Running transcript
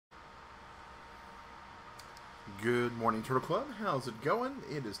Good morning, Turtle Club. How's it going?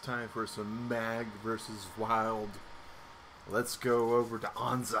 It is time for some Mag versus Wild. Let's go over to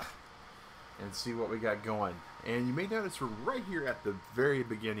Anzah and see what we got going. And you may notice we're right here at the very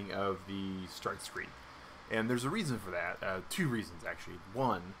beginning of the start screen. And there's a reason for that. Two reasons, actually.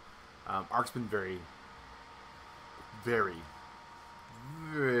 One, ARK's been very hatefully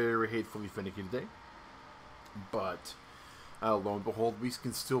finicky today. But lo and behold, we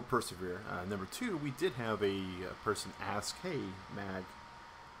can still persevere. Number two, we did have a person ask, hey, Mag,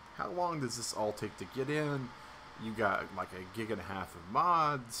 how long does this all take to get in? You got like a gig and a half of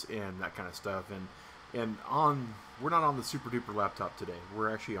mods and that kind of stuff. And we're not on the super duper laptop today.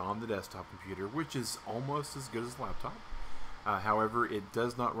 We're actually on the desktop computer, which is almost as good as a laptop. However, it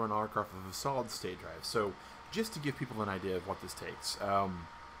does not run ARK off of a solid state drive. So just to give people an idea of what this takes.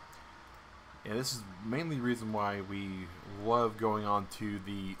 And this is mainly the reason why we love going on to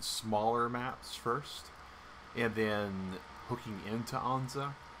the smaller maps first, and then hooking into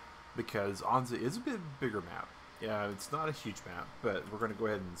Anzah, because Anzah is a bit bigger map. Yeah, it's not a huge map, but we're going to go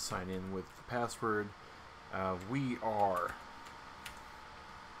ahead and sign in with the password. We are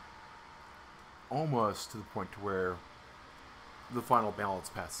almost to the point to where the final balance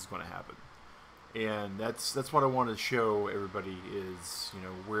pass is going to happen. And that's what I want to show everybody is, you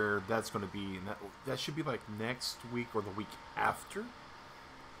know, where that's going to be. And that should be like next week or the week after.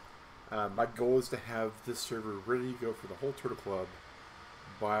 My goal is to have this server ready to go for the whole Turtle Club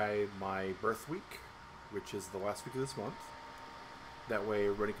by my birth week, which is the last week of this month. That way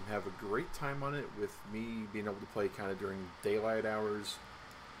everybody can have a great time on it, with me being able to play kind of during daylight hours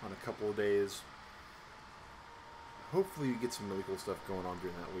on a couple of days. Hopefully you get some really cool stuff going on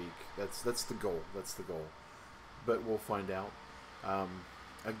during that week. That's the goal. That's the goal. But we'll find out.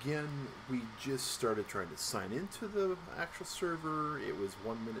 Again, we just started trying to sign into the actual server. It was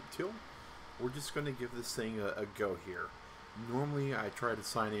 1 minute till. We're just going to give this thing a go here. Normally I try to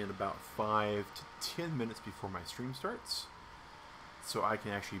sign in about 5 to 10 minutes before my stream starts, so I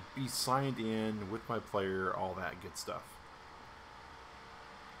can actually be signed in with my player, all that good stuff.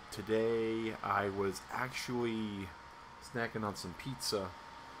 Today I was actually snacking on some pizza,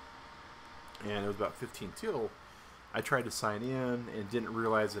 and it was about 15 till. I tried to sign in and didn't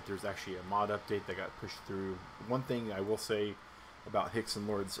realize that there's actually a mod update that got pushed through. One thing I will say about Hicks and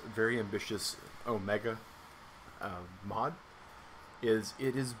Lord's very ambitious Omega mod is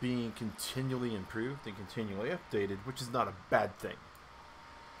it is being continually improved and continually updated, which is not a bad thing.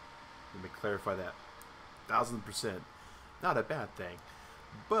 Let me clarify that. 1000%. Not a bad thing.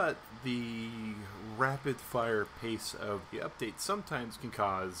 But the rapid fire pace of the update sometimes can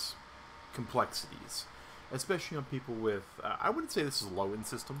cause complexities, especially on people with, I wouldn't say this is a low-end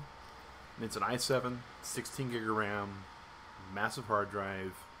system. It's an i7, 16 gig of RAM, massive hard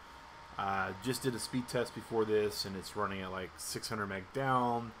drive. Just did a speed test before this, and it's running at like 600 meg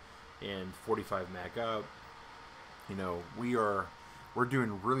down and 45 meg up. You know, we're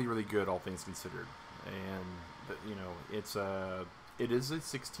doing really good, all things considered. And you know, it is a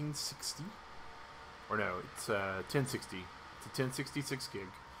 1660, or no, it's 1060. It's a 1066 gig,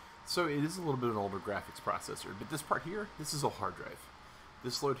 so it is a little bit of an older graphics processor. But this part here, this is all hard drive.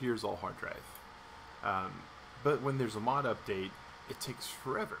 This load here is all hard drive. But when there's a mod update, it takes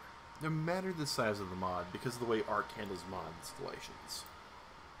forever, no matter the size of the mod, because of the way ARK handles mod installations.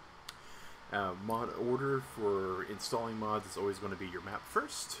 Mod order for installing mods is always going to be your map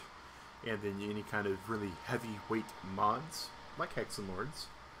first, and then any kind of really heavyweight mods, like Hex and Lords,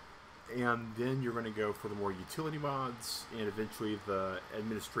 and then you're going to go for the more utility mods, and eventually the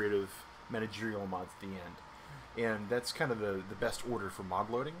administrative managerial mods at the end. And that's kind of the best order for mod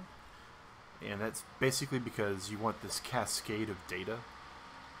loading, and that's basically because you want this cascade of data.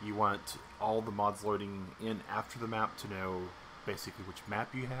 You want all the mods loading in after the map to know basically which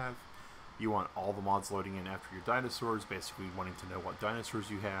map you have. You want all the mods loading in after your dinosaurs, basically wanting to know what dinosaurs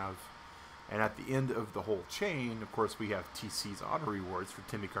you have. And at the end of the whole chain, of course, we have TC's auto rewards for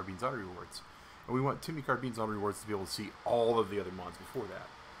Timmy Carbine's auto rewards. And we want Timmy Carbine's auto rewards to be able to see all of the other mods before that.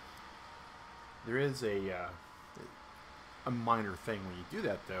 There is a minor thing when you do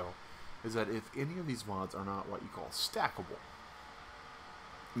that, though, is that if any of these mods are not what you call stackable,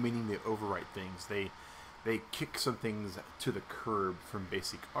 meaning they overwrite things, they kick some things to the curb from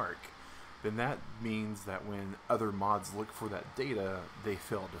basic ARK, then that means that when other mods look for that data, they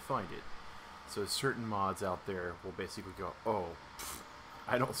fail to find it. So certain mods out there will basically go, oh,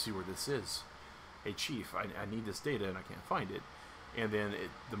 I don't see where this is. Hey Chief, I need this data and I can't find it. And then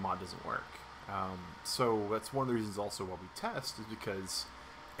the mod doesn't work. So that's one of the reasons also why we test, is because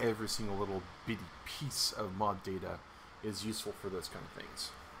every single little bitty piece of mod data is useful for those kind of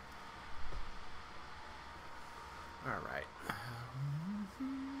things. Alright.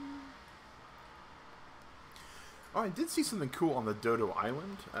 Oh, I did see something cool on the Dodo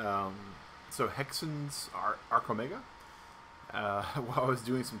Island. So Hexen's ARK Omega. While I was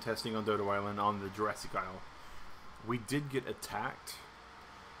doing some testing on Dodo Island on the Jurassic Isle, we did get attacked.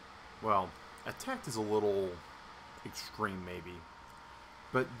 Well, attacked is a little extreme, maybe.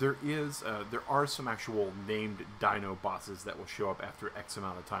 But there are some actual named dino bosses that will show up after X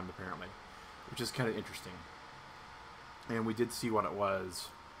amount of time, apparently, which is kind of interesting. And we did see what it was.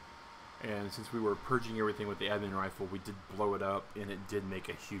 And since we were purging everything with the admin rifle, we did blow it up, and it did make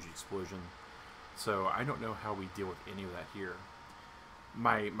a huge explosion. So I don't know how we deal with any of that here.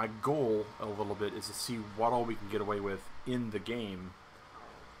 My goal a little bit is to see what all we can get away with in the game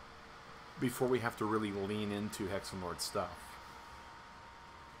before we have to really lean into Hexenlord stuff.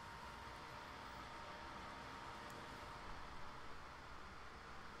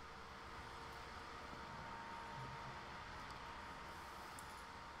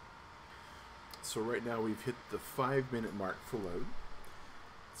 So right now we've hit the 5-minute mark for load.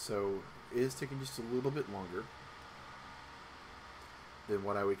 So it is taking just a little bit longer than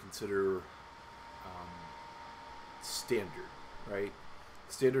what I would consider standard, right?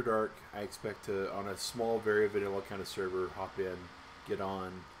 Standard ARK, I expect to, on a small, very vanilla kind of server, hop in, get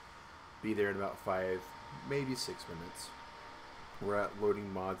on, be there in about 5, maybe 6 minutes. We're at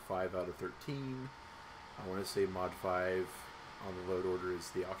loading mod 5 out of 13. I want to say mod 5 on the load order is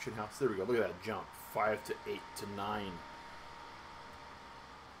the auction house. There we go. Look at that jump. 5 to 8 to 9.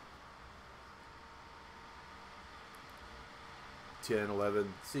 10,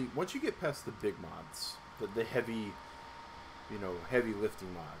 11. See, once you get past the big mods, the heavy, heavy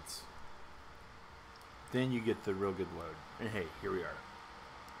lifting mods, then you get the real good load. And hey, here we are.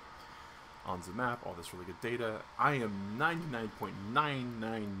 On the map, all this really good data. I am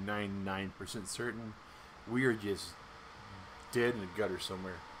 99.9999% certain we are just dead in the gutter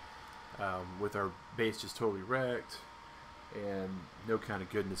somewhere, with our base just totally wrecked and no kind of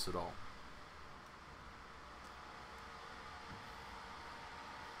goodness at all.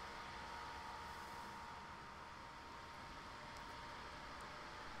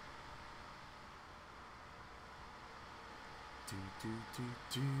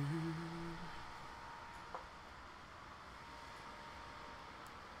 Do.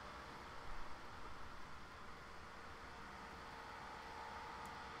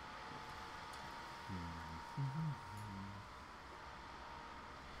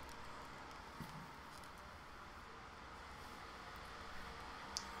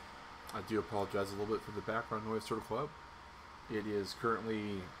 I do apologize a little bit for the background noise, Turtle Club. It is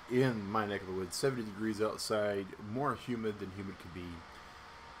currently, in my neck of the woods, 70 degrees outside, more humid than humid could be.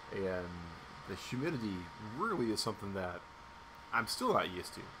 And the humidity really is something that I'm still not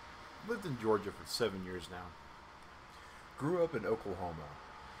used to. Lived in Georgia for 7 years now. Grew up in Oklahoma.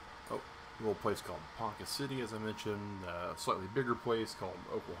 Oh, a little place called Ponca City, as I mentioned. A slightly bigger place called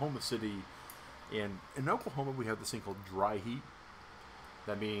Oklahoma City. And in Oklahoma, we have this thing called dry heat.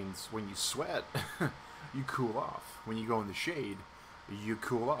 That means when you sweat, you cool off. When you go in the shade, you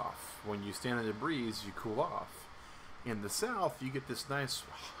cool off. When you stand in the breeze, you cool off. In the south, you get this nice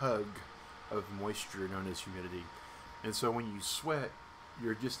hug of moisture known as humidity. And so when you sweat,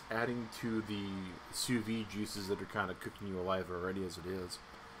 you're just adding to the sous vide juices that are kind of cooking you alive already as it is.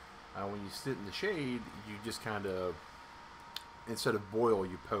 When you sit in the shade, you just kind of, instead of boil,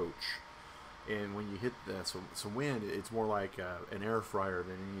 you poach. And when you hit some wind, it's more like an air fryer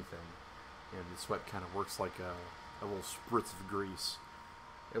than anything. And the sweat kind of works like a little spritz of grease.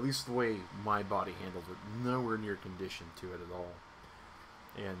 At least the way my body handles it. Nowhere near conditioned to it at all.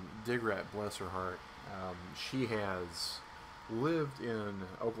 And Digrat, bless her heart, she has lived in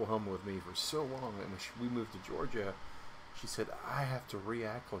Oklahoma with me for so long that when we moved to Georgia, she said, I have to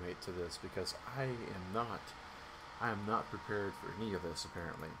reacclimate to this because I am not prepared for any of this,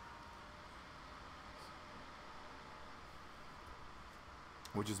 apparently.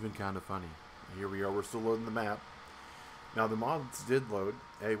 Which has been kind of funny. Here we are, we're still loading the map. Now the mods did load.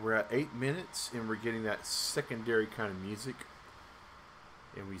 Hey, we're at 8 minutes and we're getting that secondary kind of music.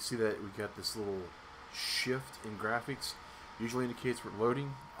 And we see that we got this little shift in graphics. Usually indicates we're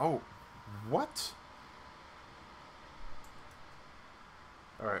loading. Oh, what?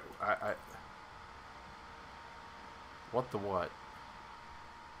 Alright, I what the what?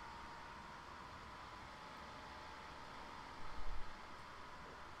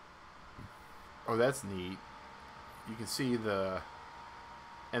 Oh, that's neat. You can see the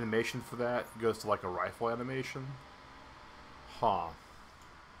animation for that goes to like a rifle animation. Huh.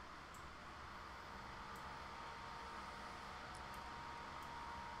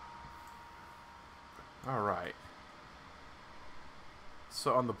 Alright.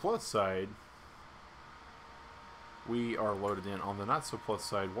 So on the plus side, we are loaded in. On the not so plus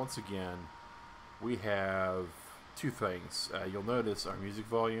side, once again, we have two things. You'll notice our music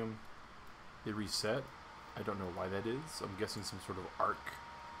volume, it reset. I don't know why that is. I'm guessing some sort of ARK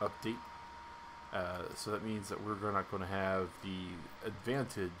update. So that means that we're not going to have the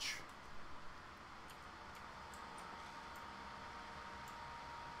advantage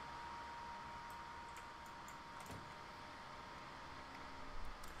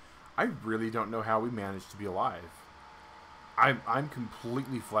I really don't know how we managed to be alive. I'm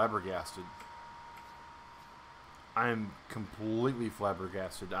completely flabbergasted. I'm completely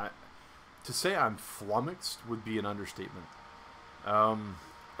flabbergasted. To say I'm flummoxed would be an understatement.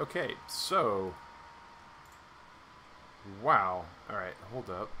 Okay, so... Wow. Alright, hold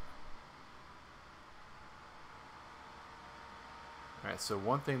up. Alright, so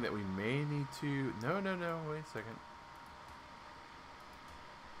one thing that we may need to... No, wait a second.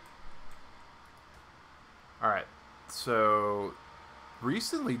 Alright, so...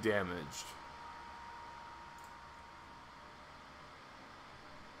 Recently damaged.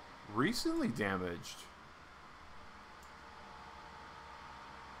 Recently damaged.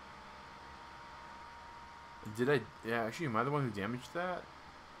 Did I... Yeah, actually, am I the one who damaged that?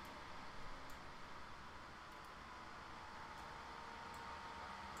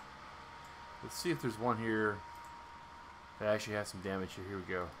 Let's see if there's one here that actually has some damage here. Here we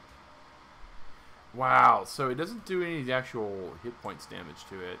go. Wow, so it doesn't do any actual hit points damage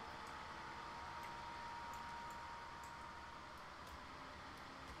to it.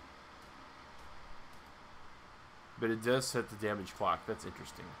 But it does set the damage clock. That's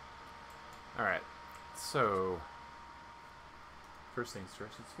interesting. Alright, so... First things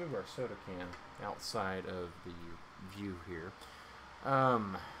first, let's move our soda can outside of the view here.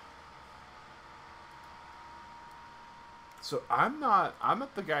 So I'm not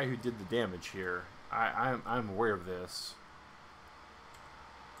the guy who did the damage here. I'm aware of this.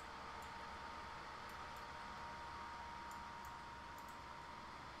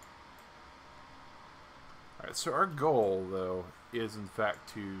 Alright, so our goal, though, is in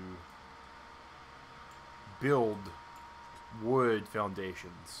fact to build wood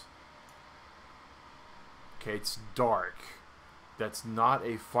foundations. Okay, it's dark. That's not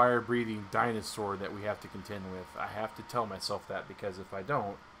a fire-breathing dinosaur that we have to contend with. I have to tell myself that, because if I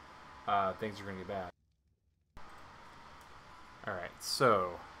don't, things are going to get bad. Alright,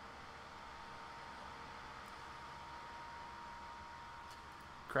 so...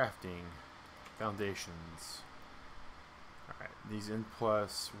 Crafting. Foundations. Alright, these N+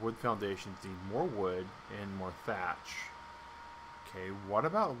 wood foundations need more wood and more thatch. Okay, what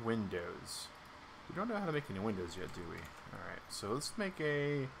about windows? We don't know how to make any windows yet, do we? Alright, so let's make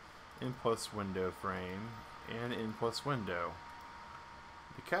a N+ window frame and N+ window.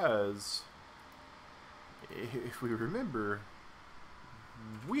 Because, if we remember,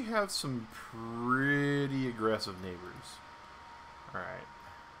 we have some pretty aggressive neighbors. Alright.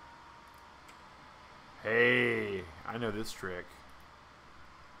 Hey, I know this trick.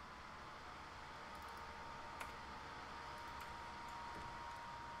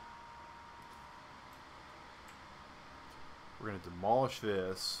 We're going to demolish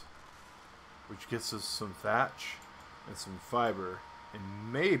this, which gets us some thatch and some fiber, and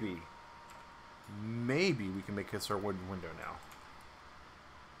maybe we can make this our wooden window now.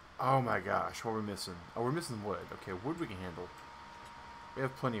 Oh my gosh, what are we missing? Oh, we're missing wood. Okay, wood we can handle. We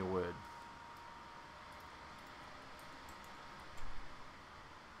have plenty of wood.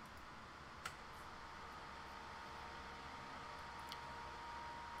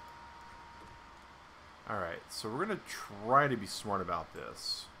 Alright, so we're going to try to be smart about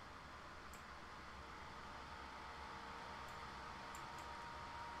this.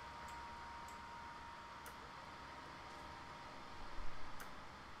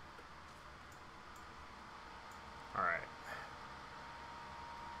 Alright.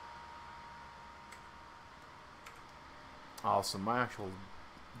 Awesome, my actual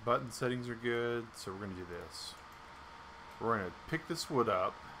button settings are good, so we're going to do this. We're going to pick this wood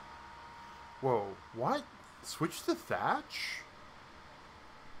up. Whoa, what? Switch to thatch?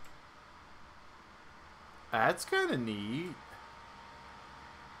 That's kind of neat.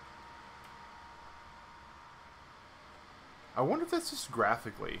 I wonder if that's just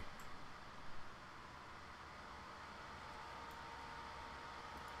graphically.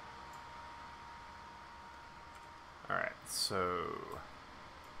 Alright, so...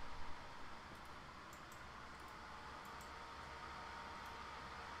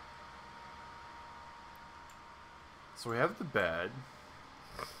 So we have the bed.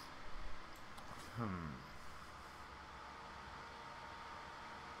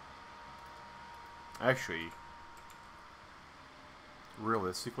 Actually,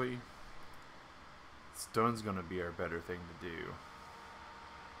 realistically, stone's gonna be our better thing to do.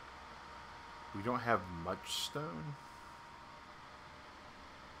 We don't have much stone.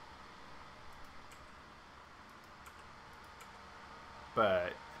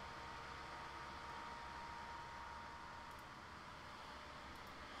 But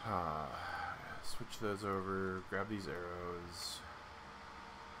switch those over, grab these arrows.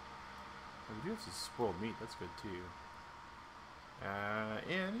 Oh, we do have some spoiled meat, that's good too.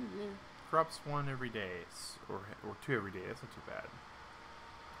 And it drops one every day, or two every day, that's not too bad.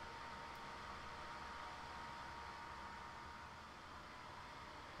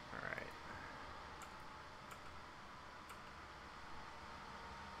 Alright.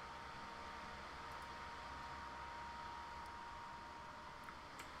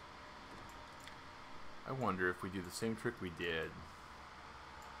 I wonder if we do the same trick we did.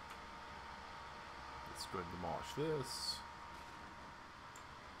 Let's go ahead and demolish this.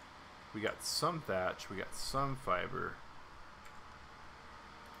 We got some thatch, we got some fiber.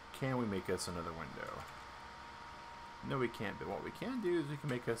 Can we make us another window? No, we can't, but what we can do is we can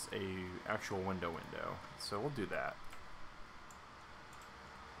make us a actual window. So we'll do that.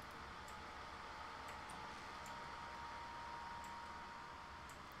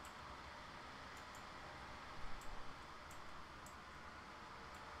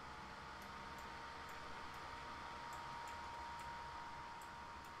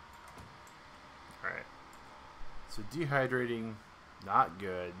 Alright. So dehydrating, not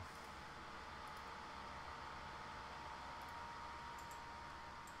good.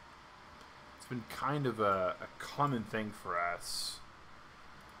 It's been kind of a common thing for us.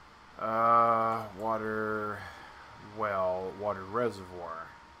 Water well, water reservoir.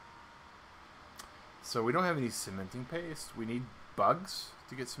 So we don't have any cementing paste. We need bugs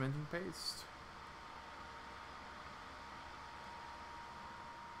to get cementing paste.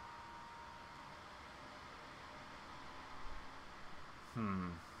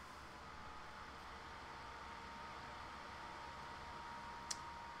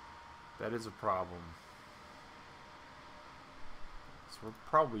 That is a problem. So we're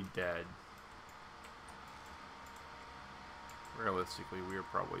probably dead. Realistically, we are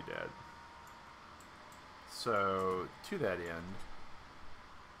probably dead. So, to that end,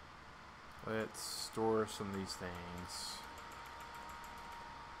 let's store some of these things.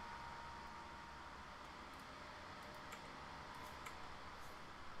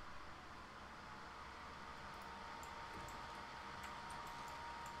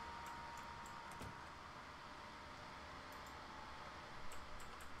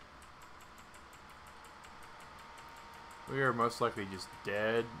 We are most likely just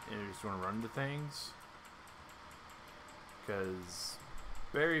dead and we just want to run into things. Because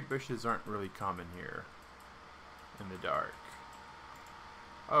berry bushes aren't really common here in the dark.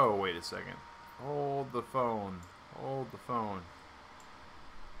 Oh, wait a second. Hold the phone. Hold the phone.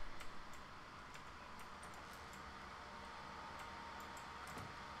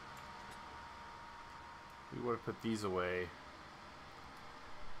 We want to put these away.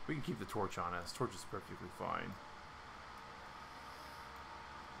 We can keep the torch on us. Torch is perfectly fine.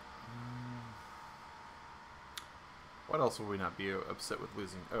 What else will we not be upset with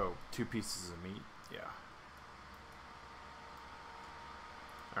losing? Oh, 2 pieces of meat. Yeah.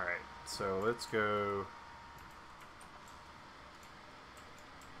 Alright, so let's go.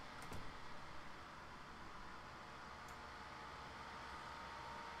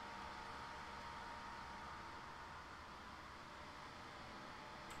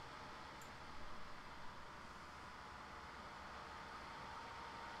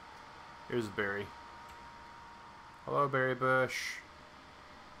 Here's a berry. Hello, berry bush.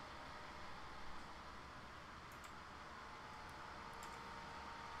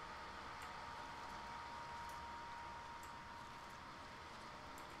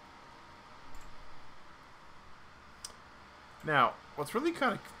 Now, what's really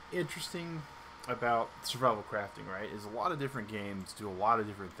kind of interesting about survival crafting, right, is a lot of different games do a lot of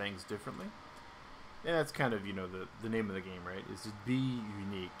different things differently. And that's kind of, you know, the name of the game, right, is to be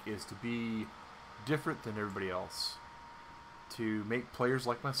unique, is to be different than everybody else, to make players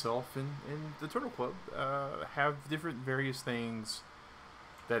like myself and the Turtle Club have different various things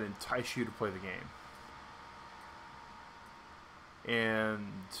that entice you to play the game.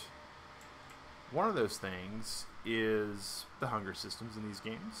 And one of those things is the hunger systems in these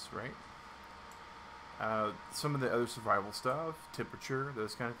games, right? Some of the other survival stuff, temperature,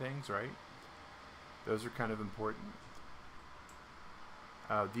 those kind of things, right? Those are kind of important.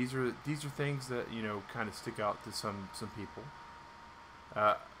 These are things that, you know, kind of stick out to some people.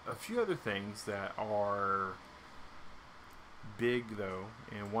 A few other things that are big, though,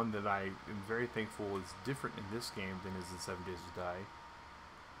 and one that I am very thankful is different in this game than is in 7 Days to Die,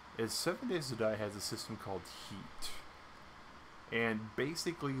 is 7 Days to Die has a system called Heat. And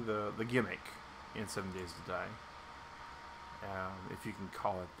basically the gimmick in 7 Days to Die, if you can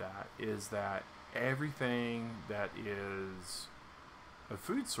call it that, is that everything that is a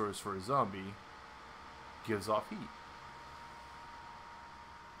food source for a zombie gives off heat.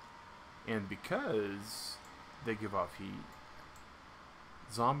 And because they give off heat,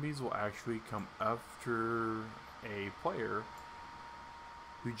 zombies will actually come after a player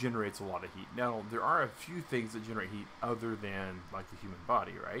who generates a lot of heat. Now, there are a few things that generate heat other than, like, the human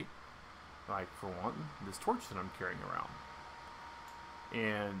body, right? Like, for one, this torch that I'm carrying around.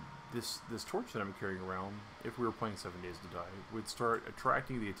 And this torch that I'm carrying around, if we were playing 7 Days to Die, would start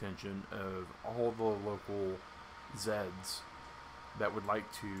attracting the attention of all the local Zeds that would like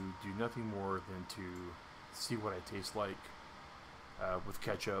to do nothing more than to see what I taste like with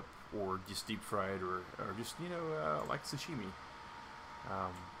ketchup, or just deep fried, or just, like sashimi.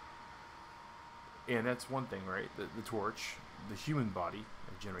 And that's one thing, right? The torch, the human body,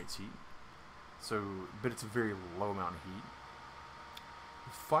 generates heat. So, but it's a very low amount of heat.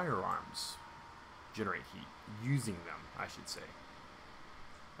 Firearms generate heat, using them, I should say.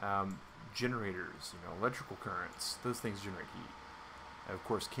 Generators, electrical currents, those things generate heat. And of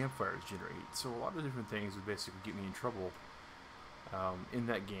course, campfires generate heat. So a lot of different things would basically get me in trouble in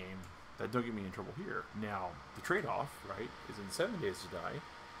that game that don't get me in trouble here. Now, the trade-off, right, is in 7 Days to Die,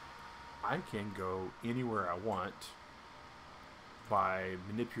 I can go anywhere I want by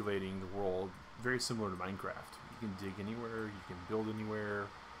manipulating the world, very similar to Minecraft. You can dig anywhere, you can build anywhere.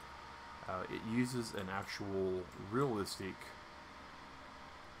 It uses an actual realistic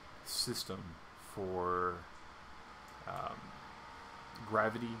system for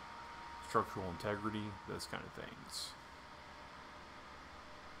gravity, structural integrity, those kind of things.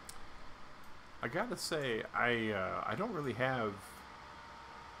 I gotta say, I don't really have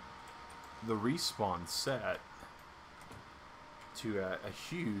the respawn set to a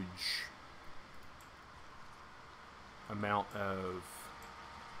huge amount of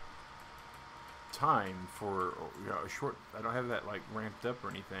time for a short. I don't have that like ramped up or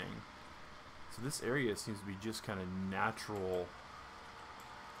anything. So this area seems to be just kind of natural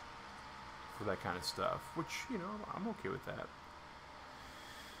for that kind of stuff, which, I'm okay with that.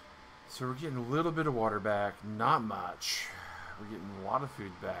 So we're getting a little bit of water back, not much. We're getting a lot of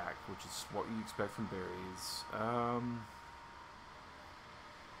food back, which is what you expect from berries.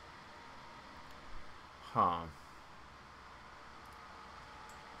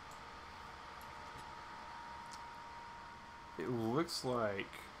 It looks like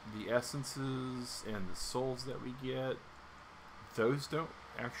the essences and the souls that we get, those don't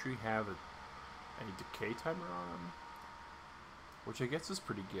actually have a decay timer on them, which I guess is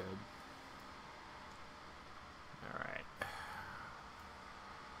pretty good. Alright.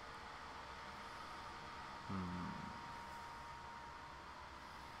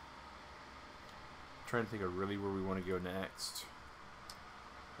 Trying to think of really where we want to go next.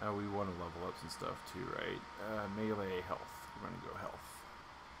 We want to level up some stuff too, right? Melee health. We're going to go health.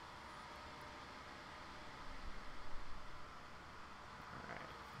 Alright.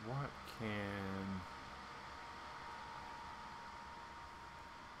 What can...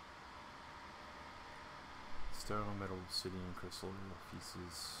 Stone, metal, obsidian, crystal,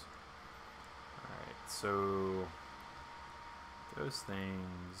 pieces. Alright, so... those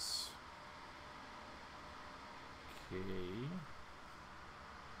things... Okay.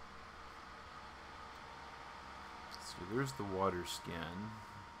 So there's the water skin.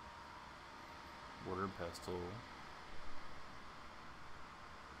 Water pestle.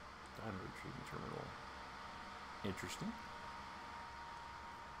 Dino retrieving terminal. Interesting.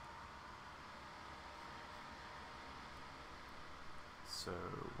 So,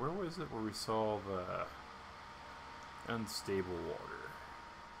 where was it where we saw the unstable water?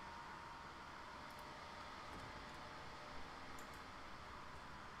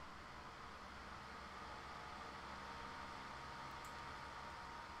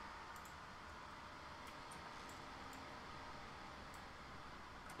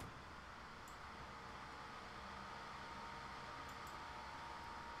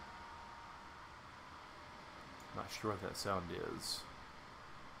 Not sure what that sound is.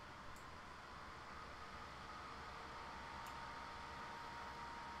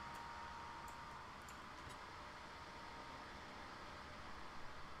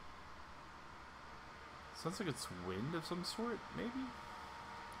 Sounds like it's wind of some sort, maybe?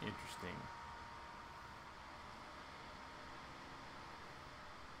 Interesting.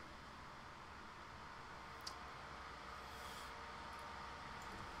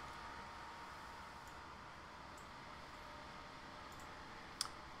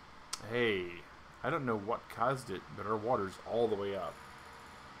 Hey, I don't know what caused it, but our water's all the way up.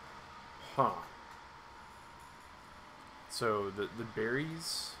 Huh. So the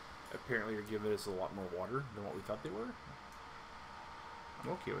berries apparently are giving us a lot more water than what we thought they were.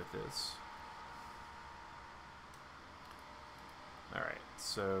 I'm okay with this. Alright,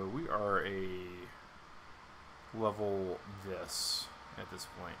 so we are a level this at this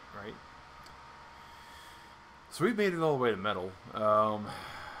point, right? So we've made it all the way to metal.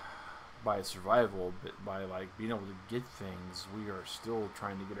 By survival, but by like being able to get things, we are still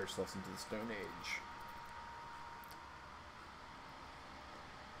trying to get ourselves into the Stone Age.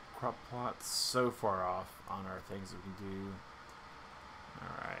 Crop plots so far off on our things that we can do.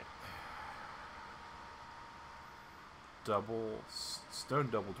 Alright. Stone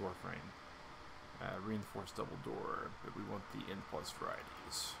double door frame. Reinforced double door, but we want the N+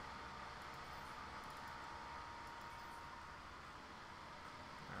 varieties.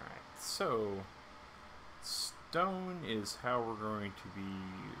 Alright, so stone is how we're going to be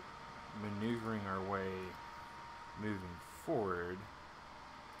maneuvering our way moving forward.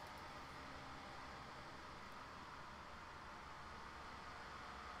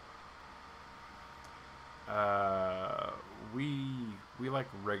 We like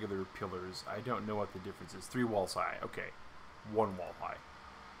regular pillars. I don't know what the difference is. 3 walls high. Okay. 1 wall high.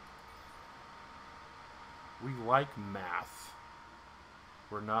 We like math.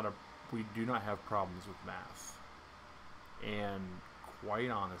 We do not have problems with math. And quite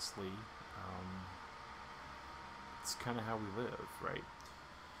honestly, it's kind of how we live, right?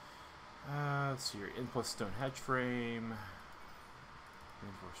 Let's see here. N+ stone hatch frame.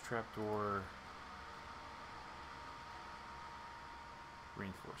 Reinforced trapdoor.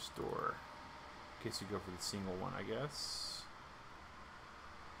 Reinforced door. In case you go for the single one, I guess.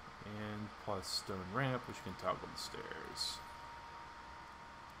 And plus stone ramp, which can toggle the stairs.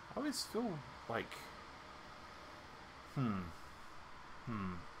 I always feel like... I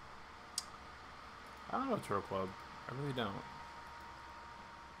don't know, Turtle Club. I really don't.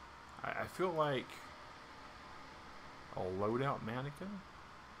 I feel like a loadout mannequin?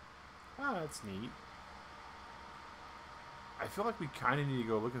 Ah, that's neat. I feel like we kind of need to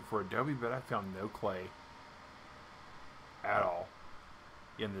go looking for adobe, but I found no clay at all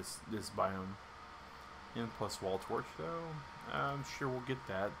in this biome. N+ wall torch, though. I'm sure we'll get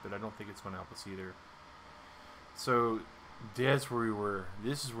that, but I don't think it's going to help us either. So that's where we were.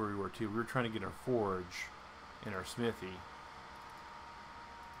 This is where we were too. We were trying to get our forge and our smithy.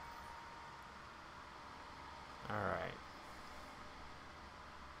 All right.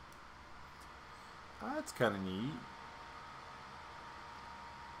 That's kind of neat.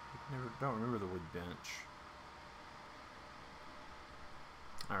 Don't remember the wood bench.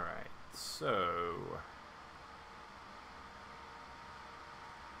 Alright, so...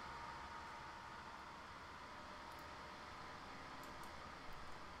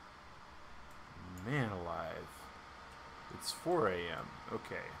 Man alive. It's 4 a.m.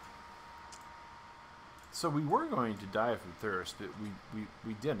 Okay. So we were going to die from thirst, but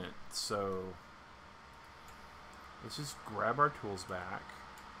we didn't, so... Let's just grab our tools back.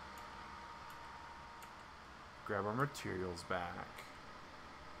 Grab our materials back.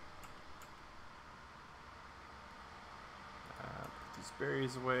 Put these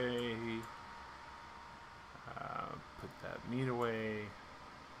berries away. Put that meat away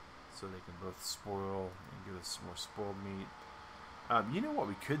so they can both spoil and give us some more spoiled meat. You know what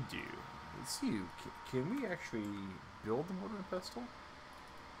we could do? Let's see. Can we actually build the mortar and pestle?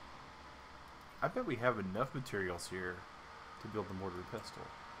 I bet we have enough materials here to build the mortar and pestle.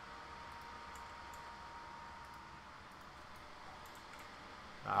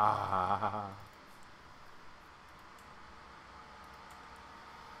 Ah.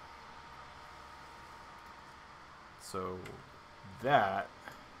 So that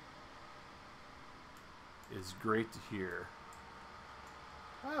is great to hear.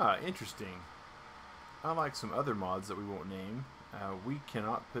 Ah, interesting. Unlike some other mods that we won't name, we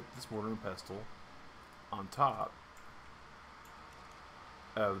cannot put this mortar and pestle on top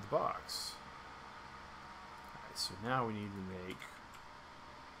of the box. Alright, so now we need to make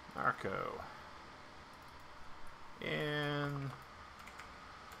Narco and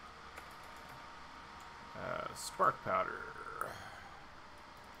spark powder.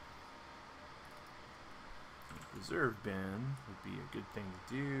 Reserve bin would be a good thing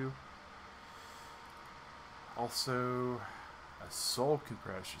to do. Also, a soul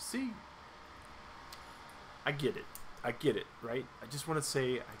compressor. See, I get it. I get it, right? I just want to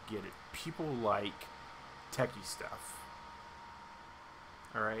say I get it. People like techie stuff.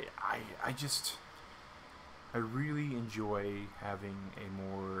 Alright, I really enjoy having a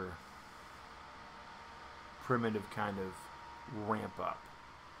more primitive kind of ramp up.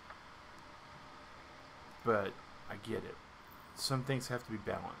 But I get it. Some things have to be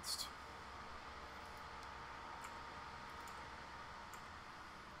balanced.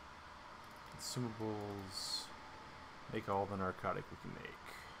 Consumables. Make all the narcotic we can make.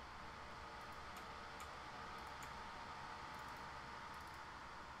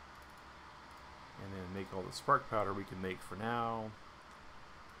 And then make all the spark powder we can make for now.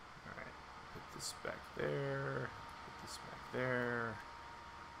 Alright, put this back there. Put this back there.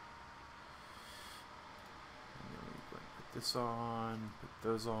 And then we're going to put this on. Put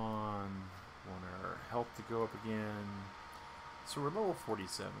those on. Want our health to go up again. So we're level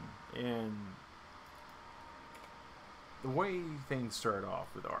 47. And the way things start off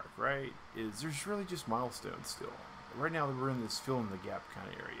with ARK, right, is there's really just milestones still. Right now we're in this fill in the gap kind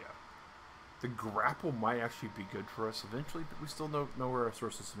of area. The grapple might actually be good for us eventually, but we still don't know where our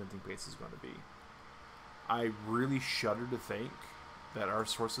source of cementing paste is going to be. I really shudder to think that our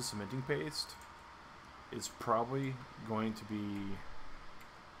source of cementing paste is probably going to be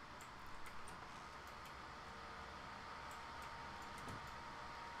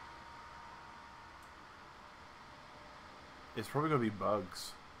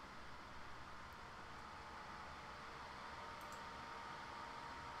bugs.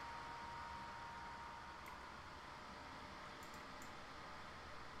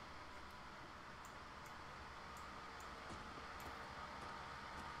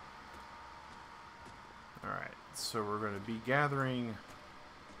 Alright, so we're going to be gathering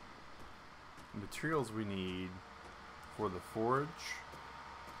materials we need for the forge.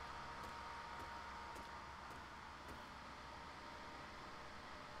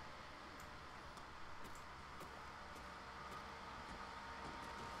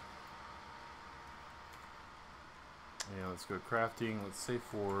 Yeah, let's go crafting. Let's say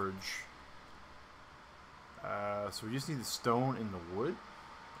forge. So we just need the stone and the wood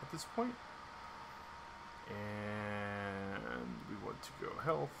at this point. And we want to go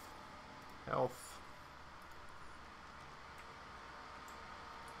health. Health.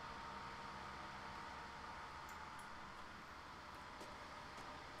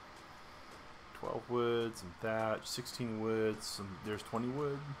 Wood, some thatch, 16 wood, there's 20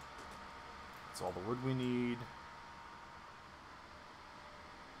 wood. That's all the wood we need.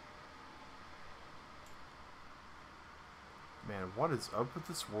 Man, what is up with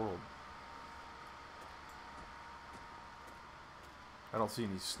this world? I don't see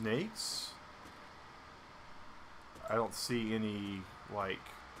any snakes. I don't see any, like,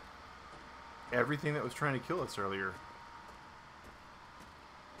 everything that was trying to kill us earlier.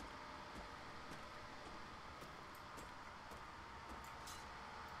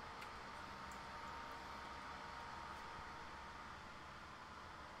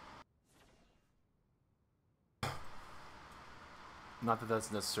 Not that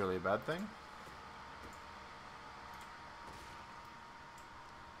that's necessarily a bad thing.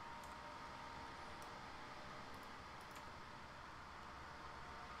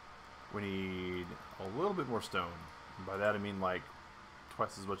 We need a little bit more stone. And by that I mean like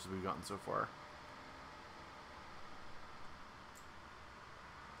twice as much as we've gotten so far.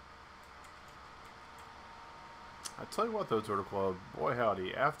 I tell you what though, Turtle Club, boy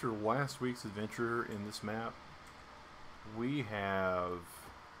howdy, after last week's adventure in this map, we have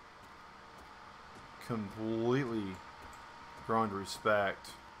completely grown to respect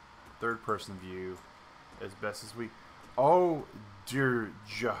third-person view as best as we... Oh, dear...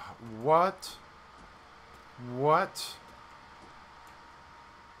 What? What?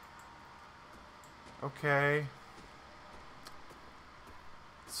 Okay.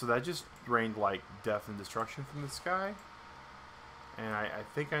 So that just rained, like, death and destruction from the sky? And I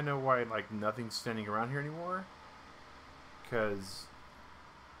think I know why, like, nothing's standing around here anymore. Because,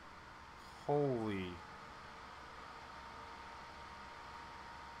 holy,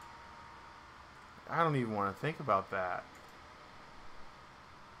 I don't even want to think about that.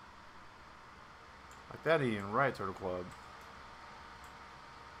 Like, that ain't even right, Turtle Club.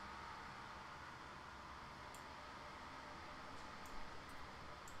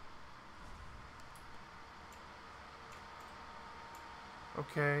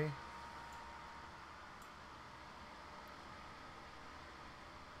 Okay.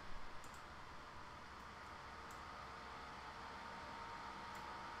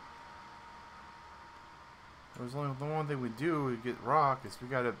 There's only the one thing we do to get rock is we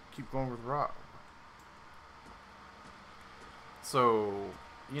gotta keep going with rock. So,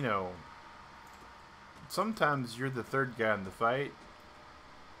 you know, sometimes you're the third guy in the fight,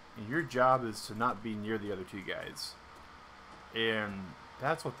 and your job is to not be near the other two guys. And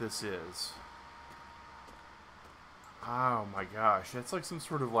that's what this is. Oh my gosh, that's like some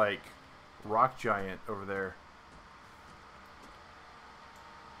sort of like rock giant over there.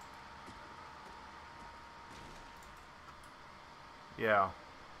 Yeah.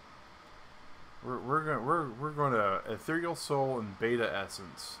 We're going to ethereal soul and beta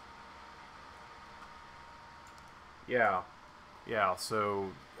essence. Yeah. Yeah, so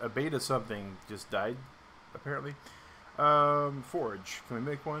a beta something just died, apparently. Forge. Can we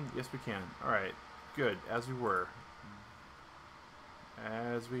make one? Yes, we can. Alright. Good. As we were.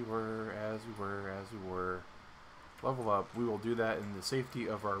 As we were, as we were, as we were. Level up. We will do that in the safety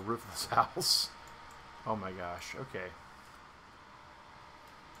of our roofless house. Oh my gosh. Okay.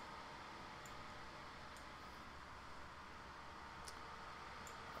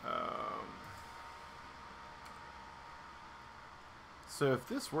 So if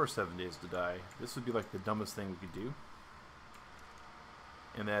this were 7 days to die, this would be like the dumbest thing we could do.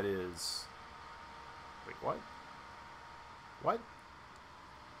 And that is... Wait, what? What?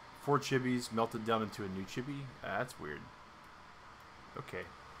 4 chibis melted down into a new chibi? That's weird. Okay.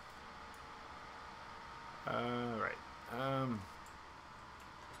 Right.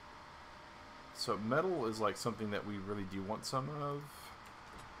 So metal is like something that we really do want some of.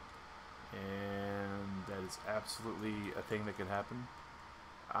 And that is absolutely a thing that could happen.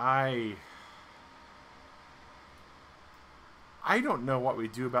 I don't know what we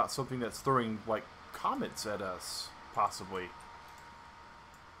do about something that's throwing, like, comets at us, possibly.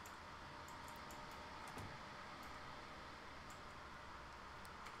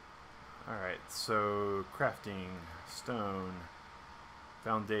 Alright, so crafting, stone,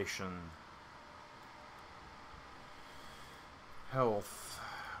 foundation, health.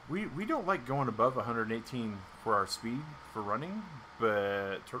 We don't like going above 118 for our speed for running,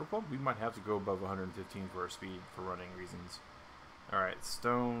 but Turtle Club, we might have to go above 115 for our speed for running reasons. Alright,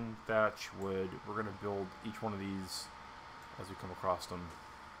 stone, thatch, wood. We're going to build each one of these as we come across them.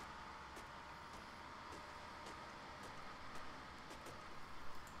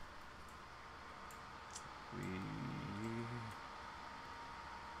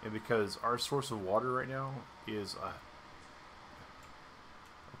 And because our source of water right now is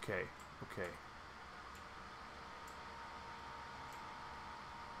okay.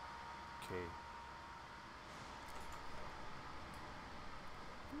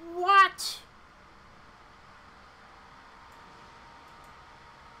 What?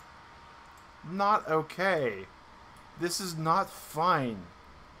 Not okay. This is not fine.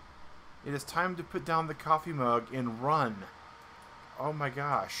 It is time to put down the coffee mug and run. Oh my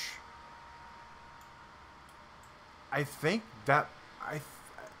gosh. I think that...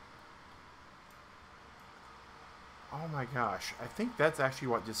 Oh my gosh. I think that's actually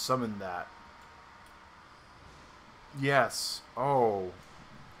what just summoned that. Yes. Oh.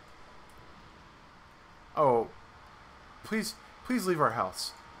 Oh. Please leave our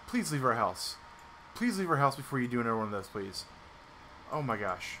house. Please leave our house. Please leave our house before you do another one of those, please. Oh my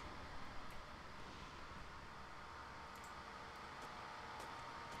gosh.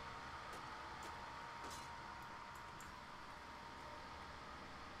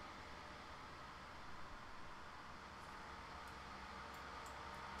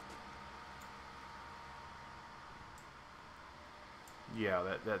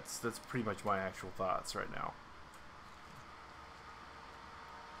 Yeah, that's pretty much my actual thoughts right now.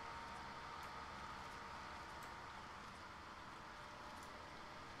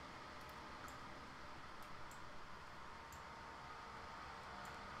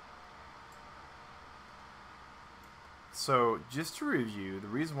 So, just to review, the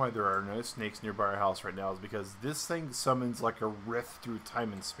reason why there are no snakes nearby our house right now is because this thing summons like a rift through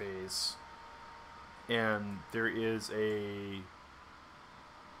time and space. And there is a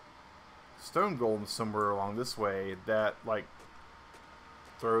stone golem somewhere along this way that, like,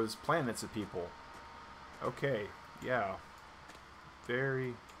 throws planets at people. Okay, yeah.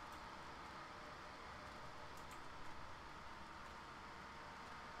 Very...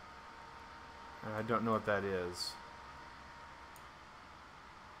 And I don't know what that is.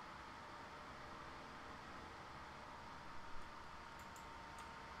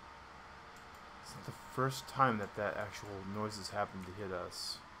 It's not the first time that actual noise has happened to hit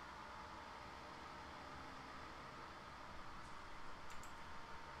us.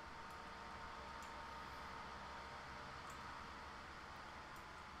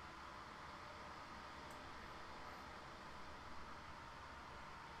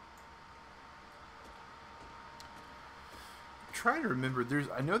 Trying to remember,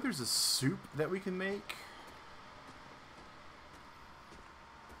 I know there's a soup that we can make.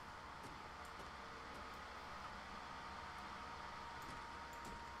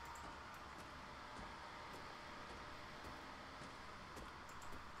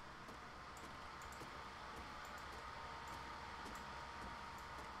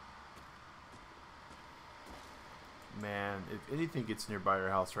 if anything gets nearby our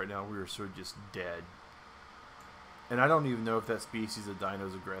house right now, we are sort of just dead. And I don't even know if that species of dino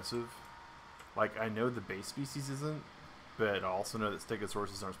is aggressive. Like, I know the base species isn't, but I also know that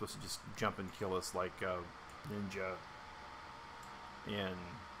stegosauruses aren't supposed to just jump and kill us like Ninja. And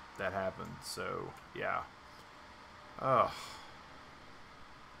that happened, so, yeah. Ugh.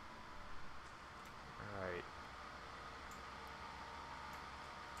 Alright.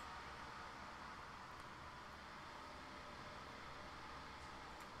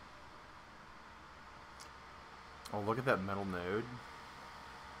 Oh, look at that metal node.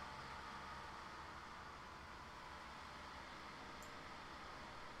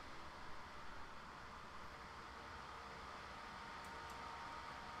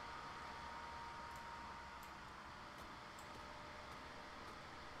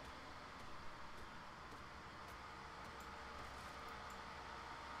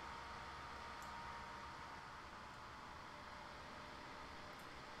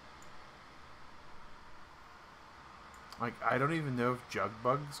 Like, I don't even know if jug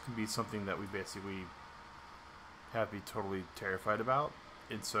bugs can be something that we basically have to be totally terrified about.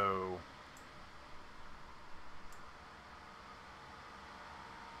 And so,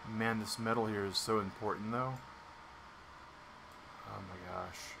 man, this metal here is so important, though. Oh my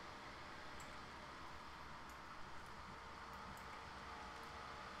gosh.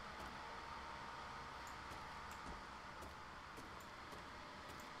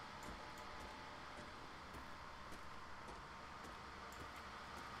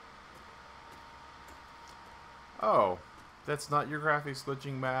 Oh, that's not your graphics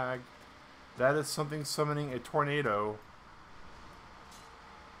glitching mag. That is something summoning a tornado.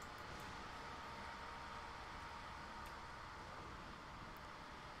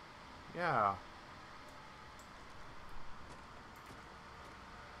 Yeah.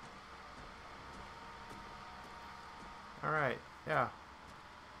 Alright, yeah.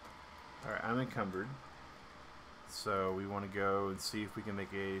 Alright, I'm encumbered. So we want to go and see if we can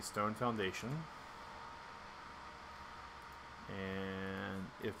make a stone foundation. And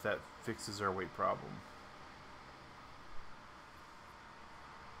if that fixes our weight problem.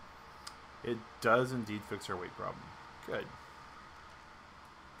 It does indeed fix our weight problem. Good.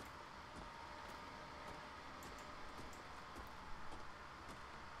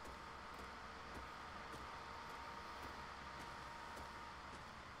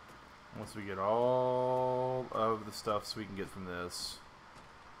 Once we get all of the stuff so we can get from this,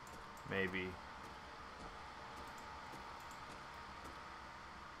 maybe.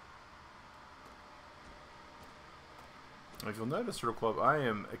 If you'll notice, Turtle Club, I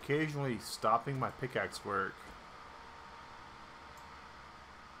am occasionally stopping my pickaxe work.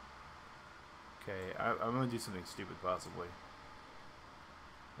 Okay, I'm going to do something stupid, possibly.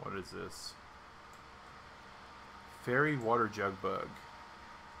 What is this? Fairy water jug bug.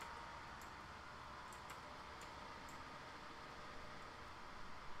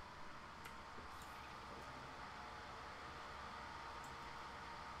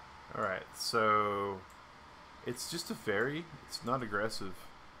 Alright, so it's just a fairy. It's not aggressive.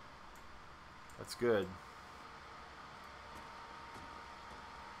 That's good.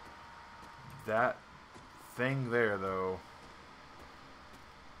 That thing there, though.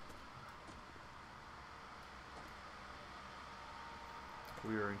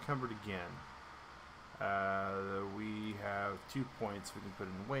 We are encumbered again. We have 2 points we can put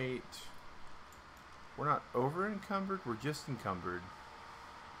in weight. We're not over encumbered, we're just encumbered.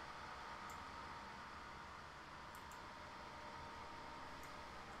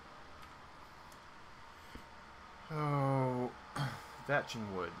 Oh,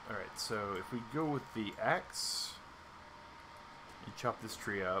 thatching wood. Alright, so if we go with the axe and chop this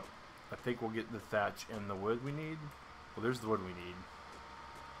tree up, I think we'll get the thatch and the wood we need. Well, there's the wood we need.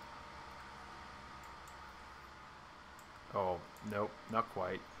 Oh, nope, not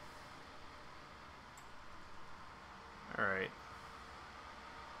quite. Alright.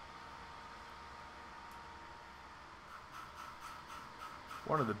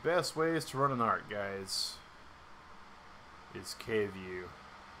 One of the best ways to run an ARK, guys, is cave view.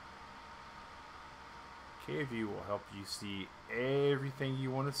 Cave view will help you see everything you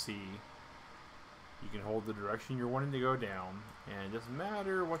want to see. You can hold the direction you're wanting to go down, and it doesn't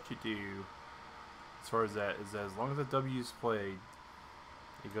matter what you do. As far as that is, as long as the W is played,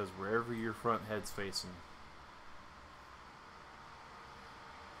 it goes wherever your front head's facing.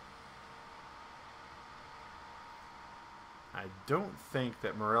 I don't think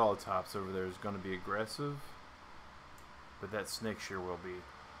that Morellatops over there is going to be aggressive, but that snake sure will be.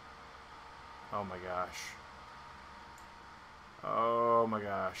 Oh my gosh. Oh my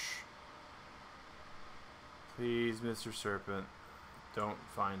gosh. Please, Mr. Serpent, don't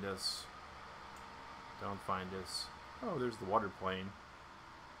find us. Don't find us. Oh, there's the water plane.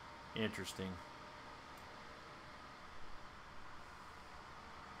 Interesting.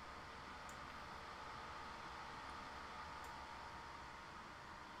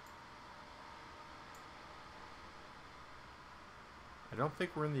 I don't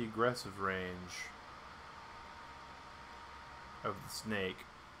think we're in the aggressive range of the snake.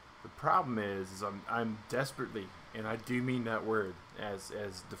 The problem is I'm desperately, and I do mean that word as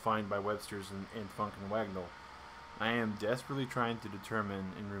defined by Webster's and Funk and Wagnall, I am desperately trying to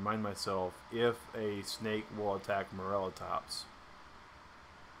determine and remind myself if a snake will attack Morellatops.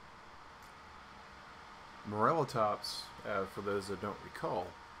 Morellatops, for those that don't recall,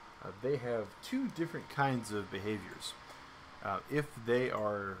 they have two different kinds of behaviors. If they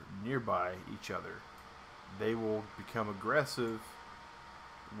are nearby each other, they will become aggressive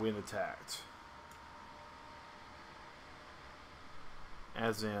when attacked.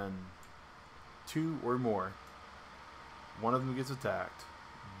 As in, two or more, one of them gets attacked,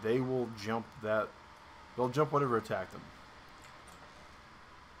 they will jump that, they'll jump whatever attacked them.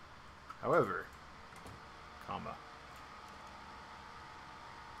 However, comma,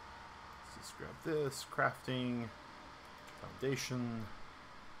 let's just grab this, crafting, foundation,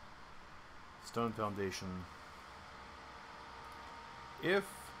 stone foundation. If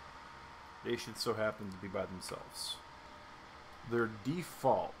they should so happen to be by themselves, their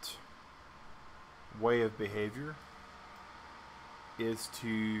default way of behavior is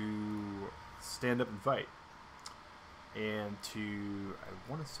to stand up and fight. And to,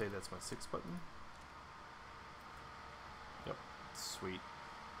 I want to say that's my 6 button. Yep, sweet.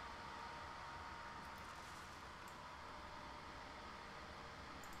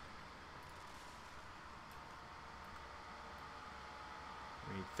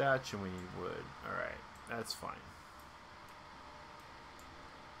 We need thatch and we need wood. Alright, that's fine.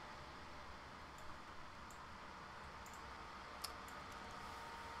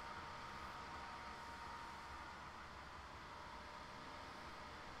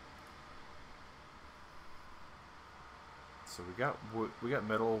 So we got wood, we got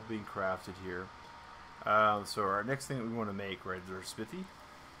metal being crafted here. So our next thing that we want to make, right, is our smithy.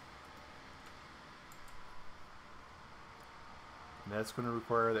 And that's going to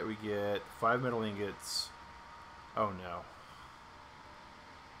require that we get 5 metal ingots. Oh no.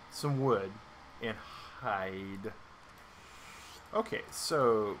 Some wood and hide. Okay,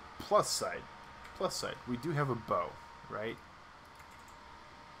 so plus side. Plus side. We do have a bow, right?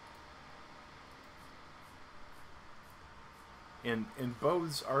 And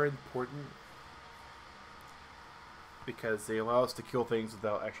bows are important because they allow us to kill things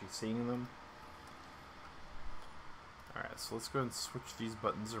without actually seeing them. Alright, so let's go ahead and switch these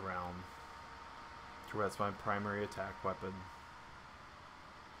buttons around to where that's my primary attack weapon.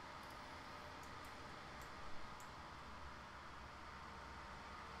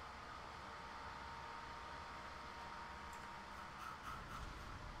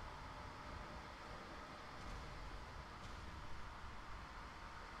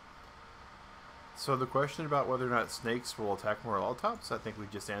 So the question about whether or not snakes will attack Morellatops, I think we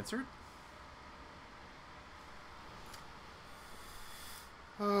just answered.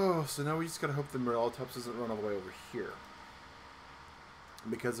 Oh, so now we just gotta hope the Morellatops doesn't run all the way over here.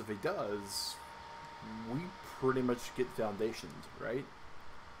 Because if he does, we pretty much get foundationed, right?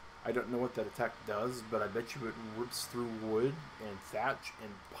 I don't know what that attack does, but I bet you it rips through wood and thatch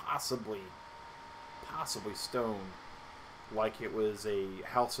and possibly stone like it was a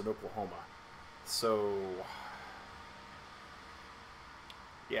house in Oklahoma. So,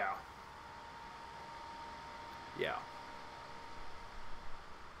 yeah.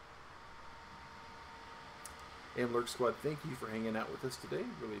 And Lurk Squad, thank you for hanging out with us today.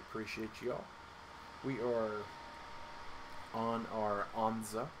 Really appreciate y'all. We are on our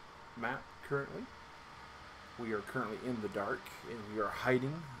Anzah map currently. We are currently in the dark, and we are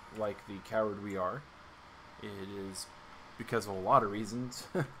hiding like the coward we are. It is because of a lot of reasons.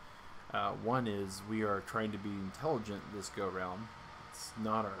 One is we are trying to be intelligent this go round. It's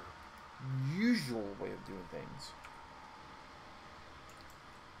not our usual way of doing things.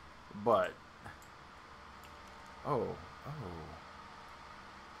 But oh,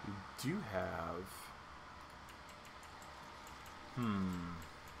 we do have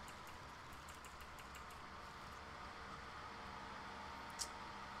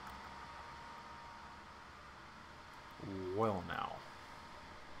well now.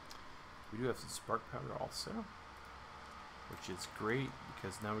 We do have some spark powder also, which is great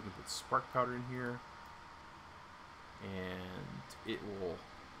because now we can put spark powder in here and it will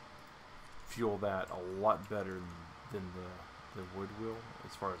fuel that a lot better than the wood will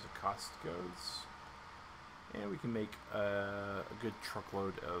as far as the cost goes. And we can make a good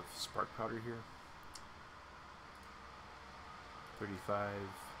truckload of spark powder here. 35.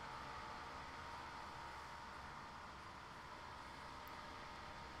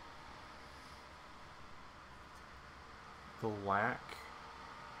 The lac.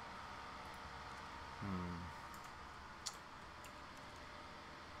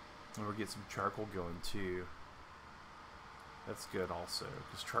 And we'll get some charcoal going too. That's good also,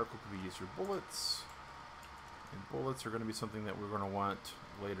 because charcoal can be used for bullets. And bullets are going to be something that we're going to want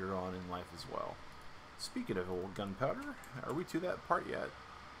later on in life as well. Speaking of old gunpowder, are we to that part yet?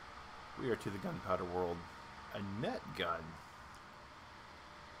 We are to the gunpowder world. A net gun.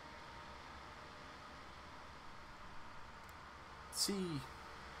 See,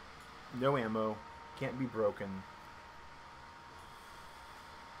 no ammo, can't be broken.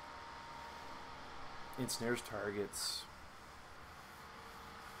 Ensnares targets.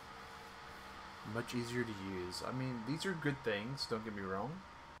 Much easier to use. I mean, these are good things, don't get me wrong.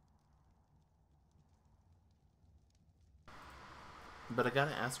 But I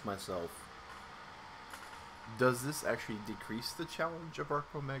gotta ask myself, does this actually decrease the challenge of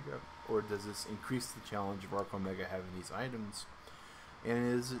ARK Omega? Or does this increase the challenge of ARK Omega having these items?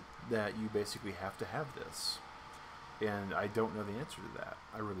 And is it that you basically have to have this? And I don't know the answer to that.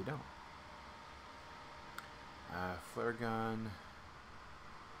 I really don't. Flare gun.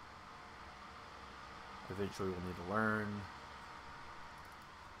 Eventually we'll need to learn.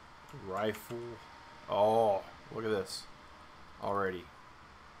 Rifle. Oh, look at this. Already.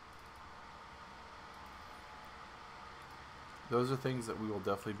 Those are things that we will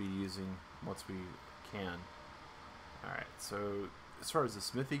definitely be using once we can. Alright, so as far as the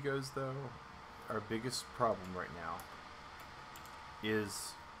smithy goes though, our biggest problem right now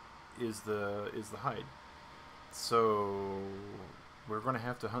is the hide. So we're going to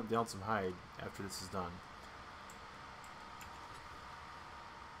have to hunt down some hide after this is done.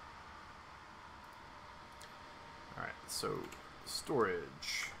 Alright, so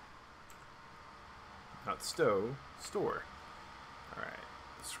storage. Not stow, store. Alright,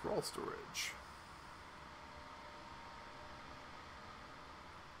 scroll storage.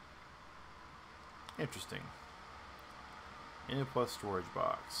 Interesting. N plus storage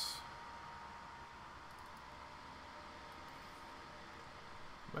box.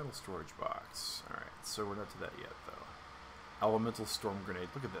 Metal storage box. Alright, so we're not to that yet, though. Elemental storm grenade.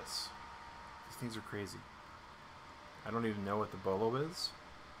 Look at this. These things are crazy. I don't even know what the bolo is.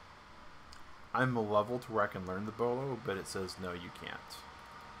 I'm a level to where I can learn the bolo, but it says no, you can't.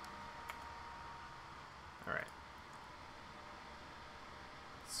 Alright.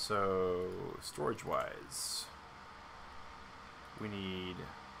 So, storage-wise, we need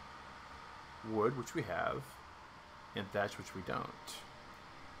wood, which we have, and thatch, which we don't.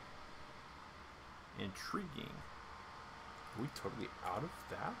 Intriguing. Are we totally out of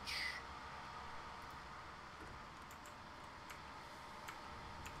thatch?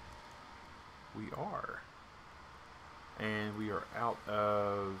 We are. And we are out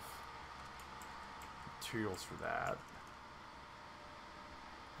of materials for that.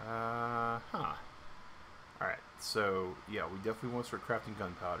 Alright, so yeah, we definitely want to start crafting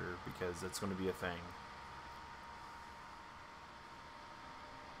gunpowder because that's going to be a thing.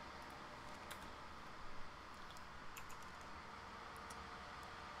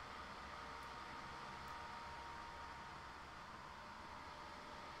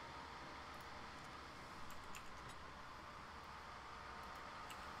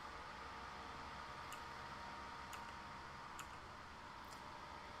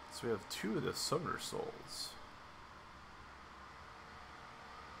 So we have 2 of the sonar souls.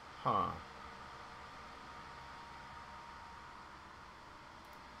 Huh.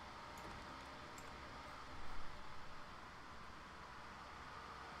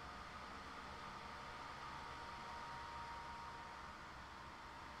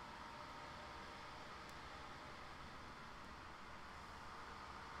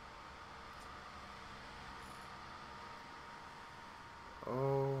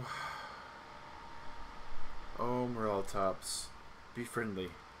 Oh, Morel Tops. Be friendly.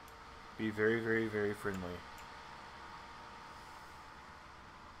 Be very, very, very friendly.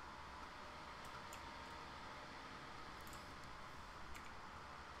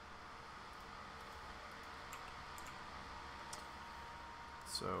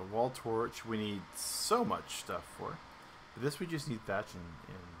 So, wall torch, we need so much stuff for. But this we just need thatch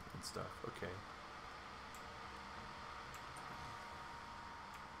and stuff. Okay.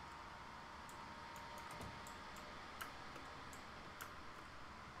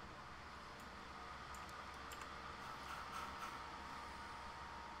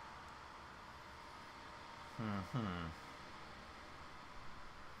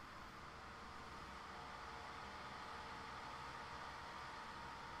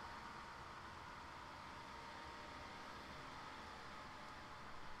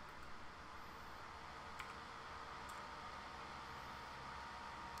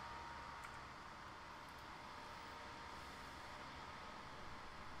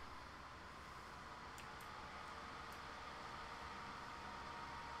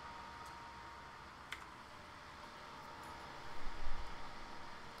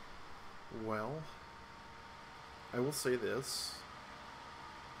 Well, I will say this.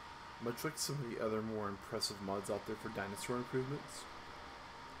 Much like some of the other more impressive mods out there for dinosaur improvements,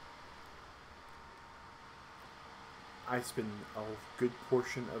 I spend a good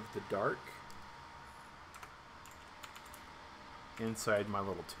portion of the dark inside my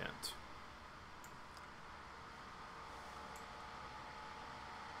little tent.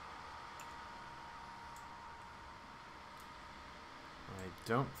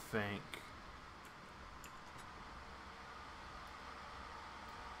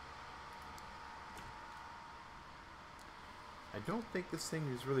 I don't think this thing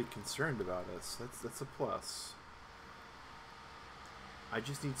is really concerned about us. That's a plus. I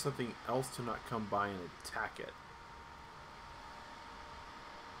just need something else to not come by and attack it.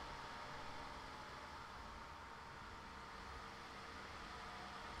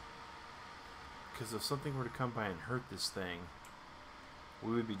 Because if something were to come by and hurt this thing,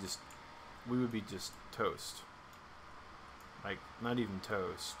 we would be just toast. Like, not even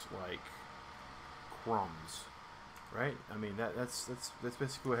toast, like crumbs. Right? I mean, that's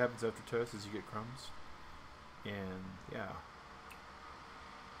basically what happens after toast, is you get crumbs. And yeah.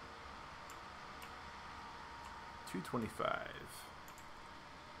 225.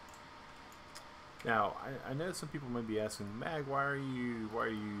 Now, I know some people might be asking, Mag, why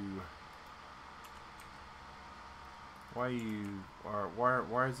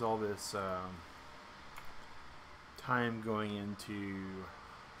is all this time going into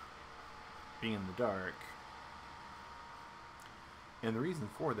being in the dark? And the reason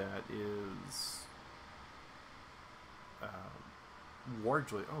for that is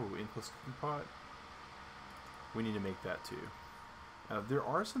largely, in-plus cooking pot. We need to make that too. There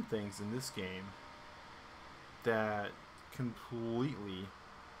are some things in this game that completely...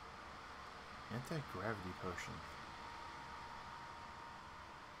 Anti-gravity potion.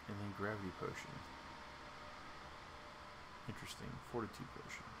 And then gravity potion. Interesting. Fortitude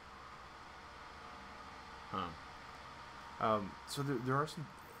potion. Huh. So there are some...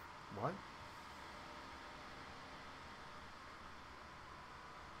 What?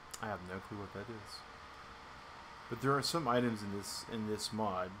 I have no clue what that is. But there are some items in this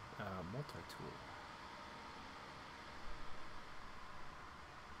mod. Multi-tool.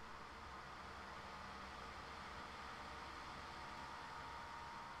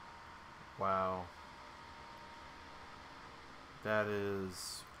 Wow. That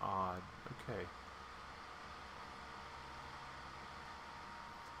is odd. Okay.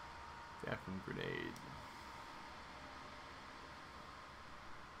 Vacuum grenade.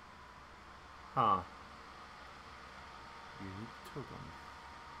 Huh. Unique token.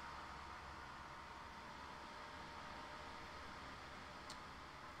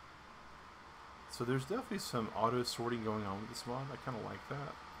 So there's definitely some auto sorting going on with this mod. I kind of like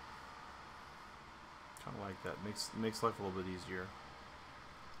that. Makes life a little bit easier.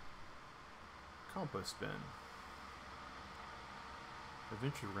 Compost bin.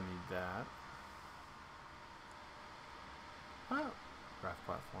 Eventually we're gonna need that. Oh, craft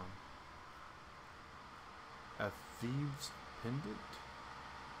platform. A thieves pendant.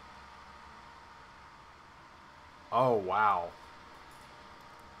 Oh wow.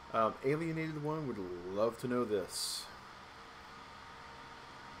 Alienated one would love to know this.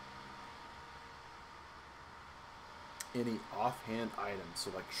 Any offhand items,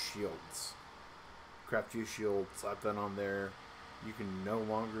 so like shields. Craft you a shield, slap that on there. You can no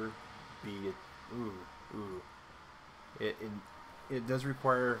longer be It does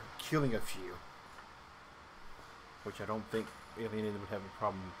require killing a few, which I don't think Alienated would have a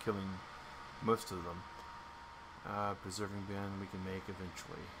problem killing most of them. Preserving bin we can make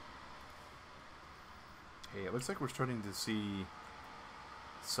eventually. Hey, it looks like we're starting to see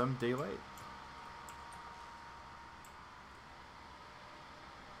some daylight.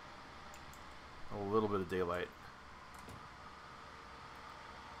 A little bit of daylight.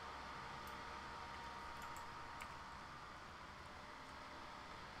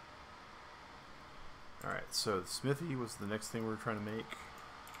 Alright, so the smithy was the next thing we were trying to make.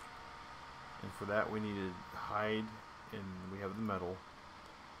 And for that we needed hide, and we have the metal.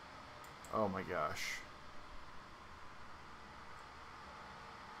 Oh my gosh.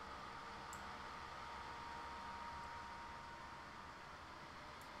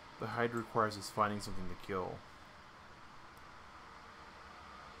 The hide requires us finding something to kill.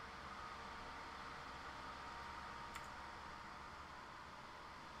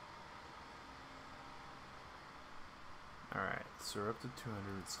 Alright, so we're up to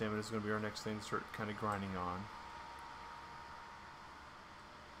 200. Stamina is going to be our next thing to start kind of grinding on.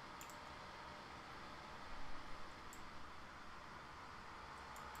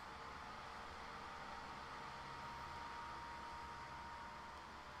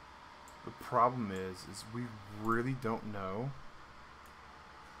 The problem is we really don't know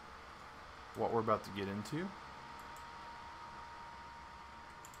what we're about to get into.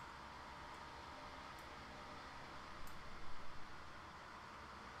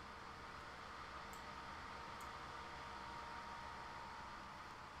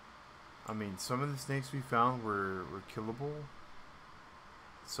 I mean, some of the snakes we found were killable.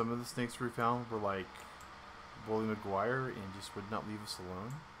 Some of the snakes we found were like Bully McGuire and just would not leave us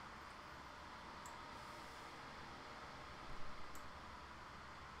alone.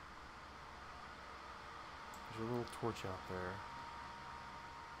 There's a little torch out there.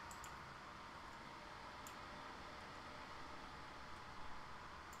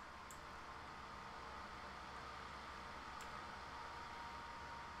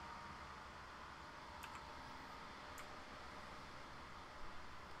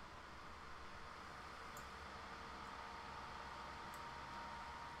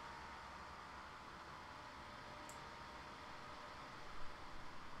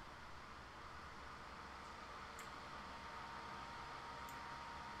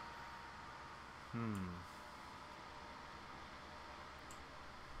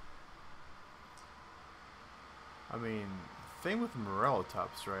 I mean, the thing with the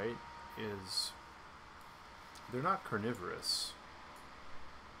Morellatops, right, is they're not carnivorous.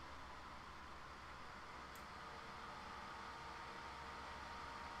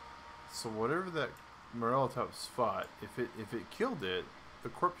 So whatever that Morellatops fought, if it killed it, the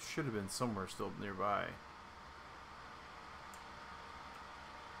corpse should have been somewhere still nearby.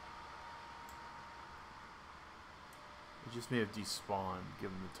 It just may have despawned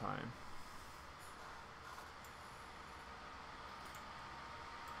given the time.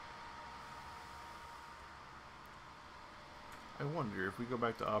 I wonder if we go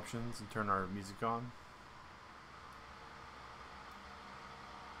back to options and turn our music on.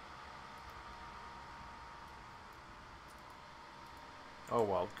 Oh,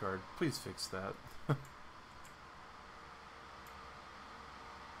 wildcard. Please fix that. So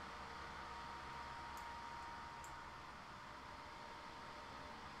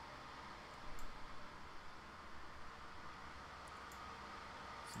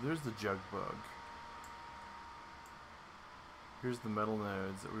there's the jug bug. Here's the metal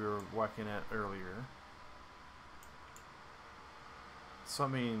nodes that we were whacking at earlier. So I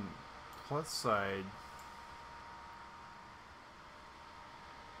mean, plus side.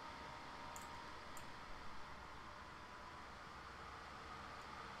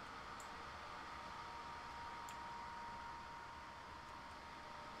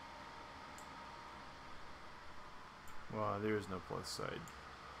 Well, there is no plus side.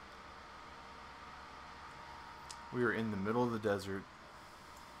 We are in the middle of the desert.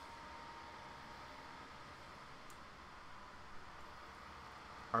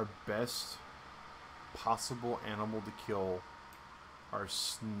 Our best possible animal to kill are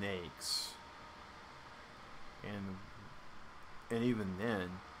snakes. And even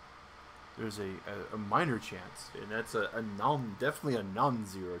then, there's a minor chance, and that's definitely a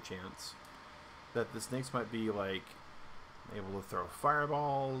non-zero chance, that the snakes might be like able to throw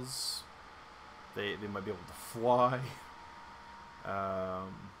fireballs. They might be able to fly.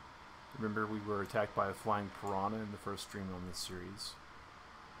 Remember, we were attacked by a flying piranha in the first stream on this series.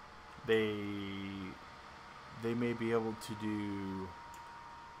 They may be able to do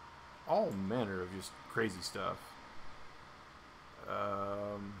all manner of just crazy stuff.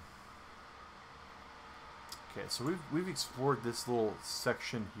 Okay, so we've explored this little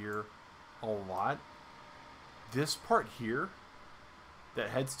section here a lot. This part here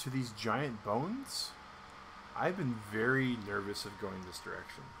that heads to these giant bones, I've been very nervous of going this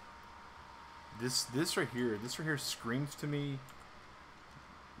direction. This right here screams to me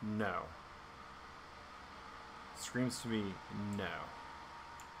no. Screams to me no.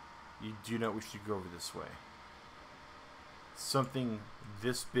 You do not wish to go over this way. Something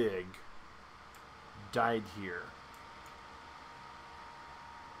this big died here.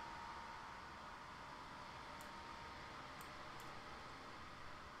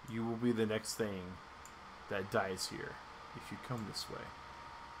 You will be the next thing that dies here if you come this way.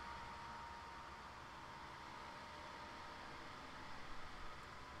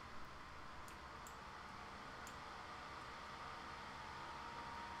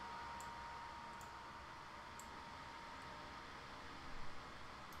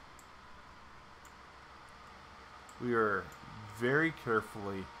 we are very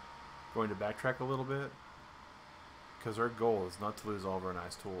carefully going to backtrack a little bit, because our goal is not to lose all of our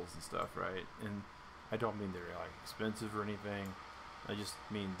nice tools and stuff, right? And I don't mean they're like expensive or anything. I just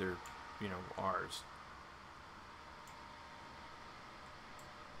mean they're, you know, ours.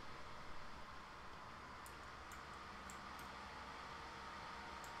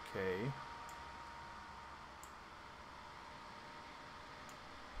 Okay.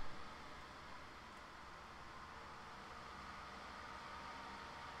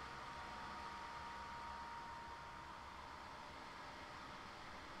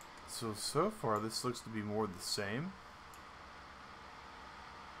 So far this looks to be more the same.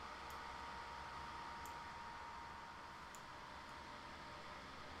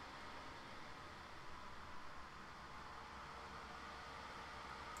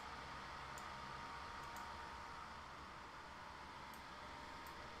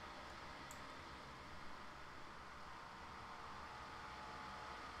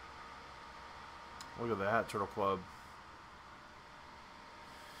 Look at that, Turtle Club.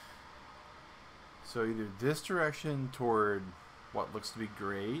 So either this direction toward what looks to be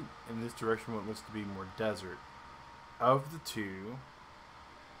great, and this direction what looks to be more desert. Of the two,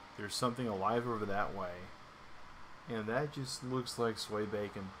 there's something alive over that way. And that just looks like soy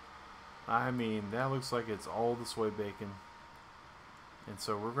bacon. I mean, that looks like it's all the soy bacon. And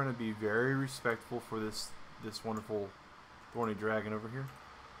so we're going to be very respectful for this wonderful thorny dragon over here.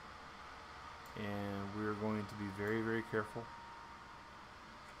 And we're going to be very, very careful.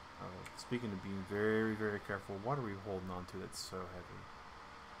 Speaking of being very, very careful, what are we holding on to that's so heavy?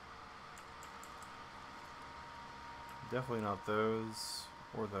 Definitely not those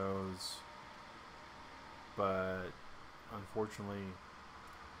or those. But unfortunately,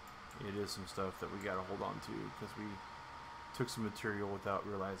 it is some stuff that we gotta hold on to because we took some material without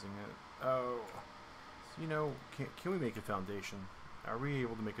realizing it. Oh, you know, can we make a foundation? Are we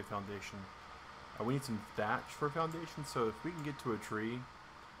able to make a foundation? We need some thatch for a foundation, so if we can get to a tree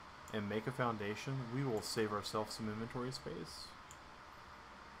and make a foundation, we will save ourselves some inventory space.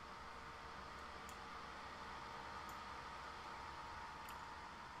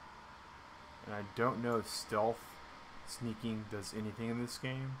 And I don't know if stealth sneaking does anything in this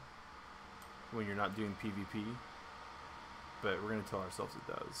game when you're not doing PvP, but we're going to tell ourselves it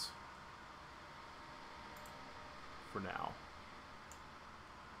does for now.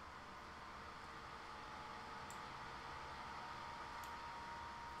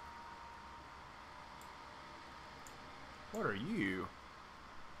 What are you?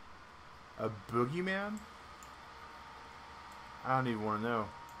 A boogeyman? I don't even want to know.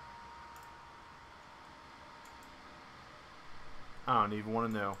 I don't even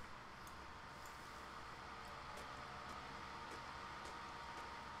want to know.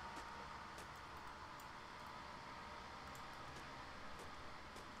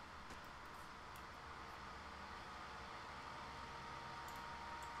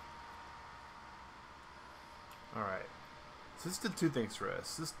 Alright. So this did two things for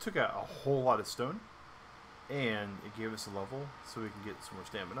us. This took out a whole lot of stone, and it gave us a level so we can get some more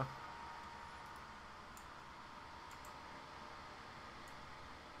stamina.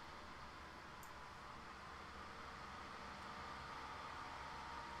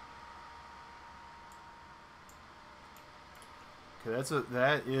 Okay,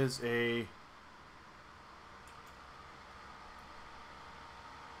 that is a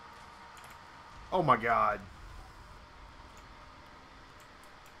oh my god.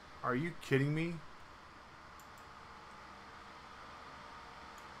 Are you kidding me?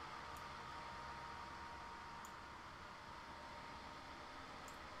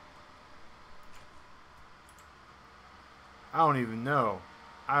 I don't even know.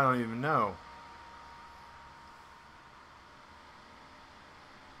 I don't even know.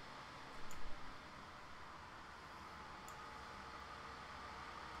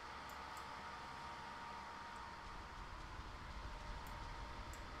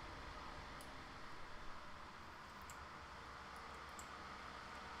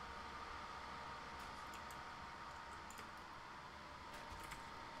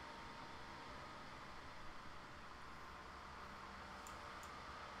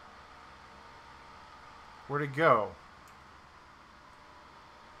 Where'd it go?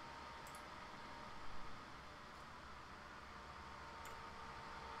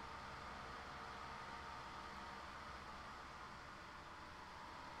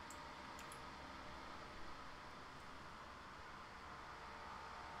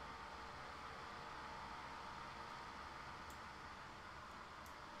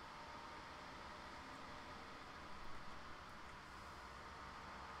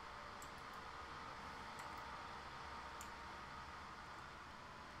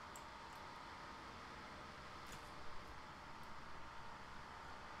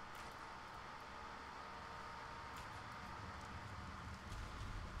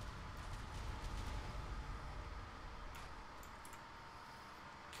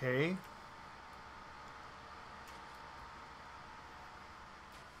 Okay.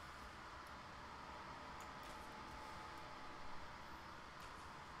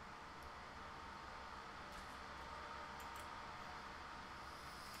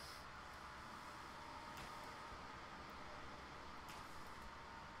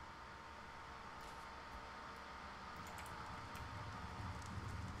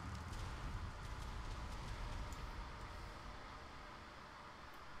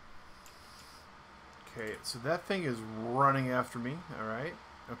 Okay, so that thing is running after me. Alright.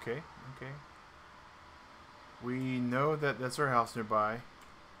 Okay, okay. We know that that's our house nearby.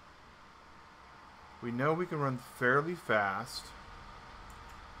 We know we can run fairly fast.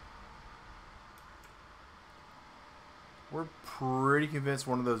 We're pretty convinced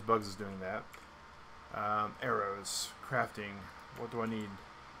one of those bugs is doing that. Arrows. Crafting. What do I need?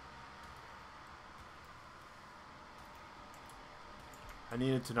 I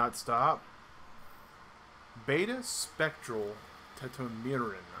needed to not stop. Beta Spectral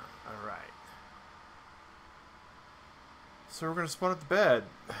Tetomirin. Alright. So we're going to spawn at the bed.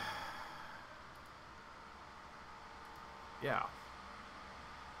 Yeah.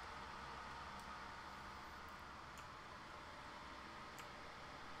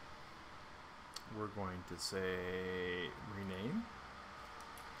 We're going to say rename.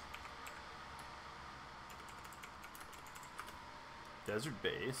 Desert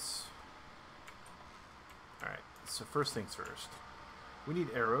base. Alright, so first things first. We need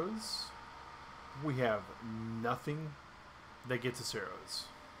arrows. We have nothing that gets us arrows.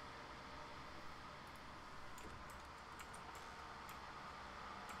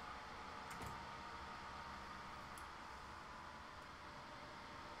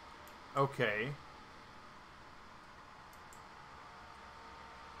 Okay.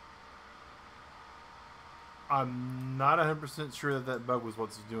 I'm not 100% sure that that bug was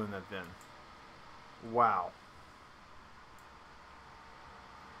what's doing that then. Wow.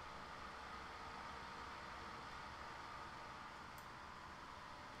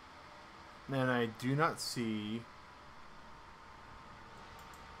 And I do not see...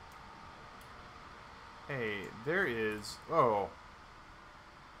 Hey, there is... Oh.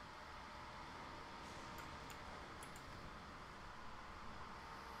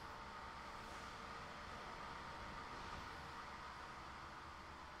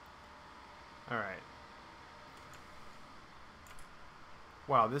 Alright.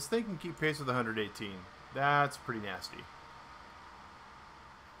 Wow, this thing can keep pace with 118. That's pretty nasty.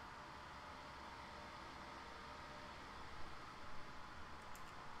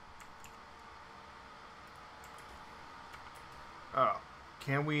 Oh.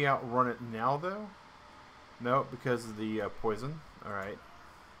 Can we outrun it now, though? No, because of the poison. Alright.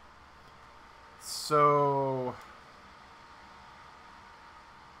 So...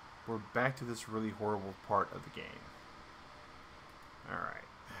 we're back to this really horrible part of the game. Alright.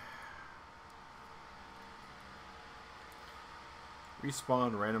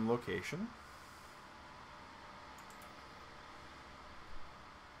 Respawn random location.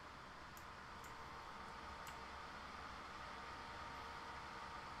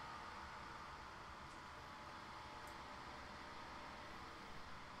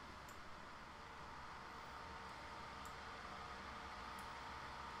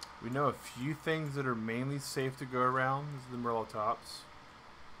 We know a few things that are mainly safe to go around. These are the Merlot tops.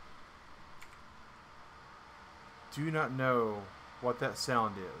 Do not know what that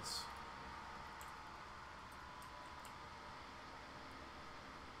sound is.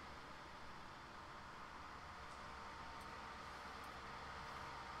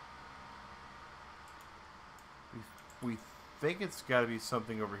 We think it's got to be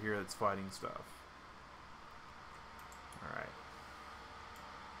something over here that's fighting stuff. Alright.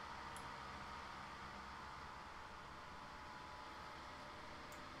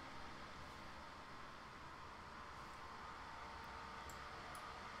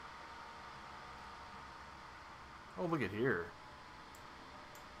 Oh, look at here.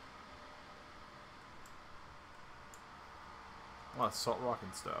 A lot of salt rock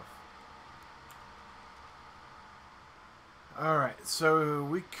and stuff. Alright, so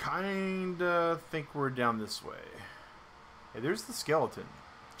we kinda think we're down this way. Hey, there's the skeleton.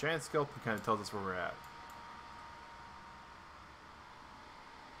 Giant skeleton kind of tells us where we're at.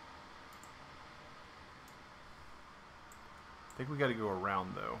 I think we gotta go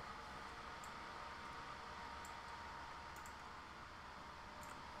around, though.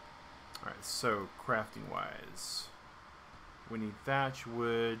 Alright, so crafting wise, we need thatch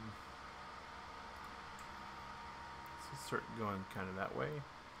wood. Let's start going kind of that way.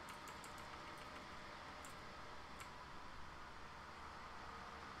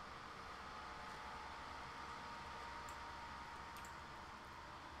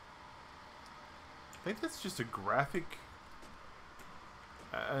 I think that's just a graphic,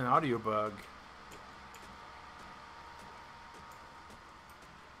 an audio bug.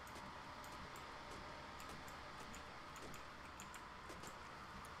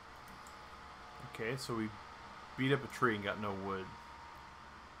 Okay, so we beat up a tree and got no wood.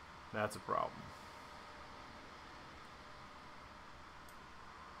 That's a problem.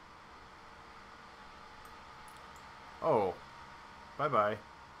 Oh, bye-bye.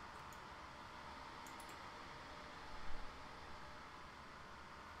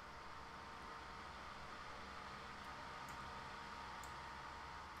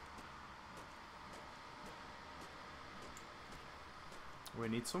 We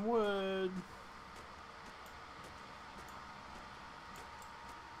need some wood.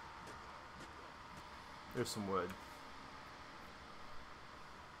 There's some wood.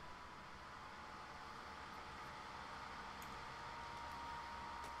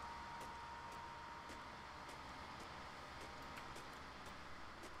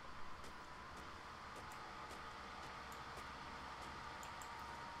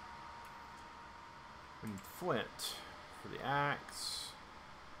 We need flint for the axe.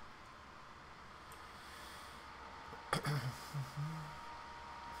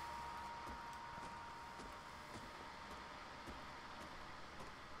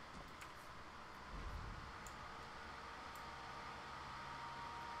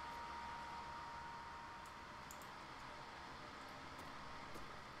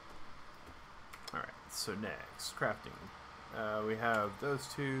 Alright, so next, crafting. We have those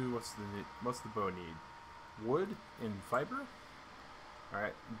two. What's the bow need? Wood and fiber?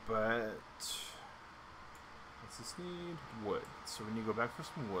 Alright, but what's this need? Wood. So we need to go back for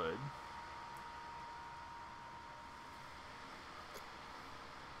some wood.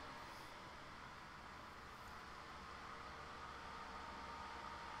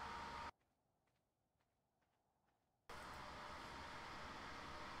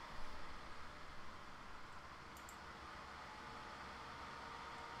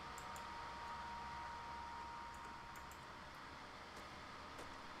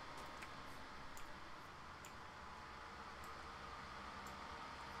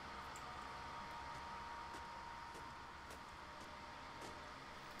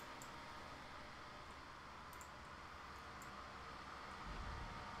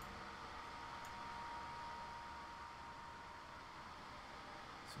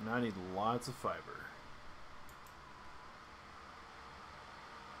 So now I need lots of fiber.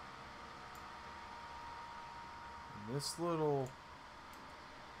 And this little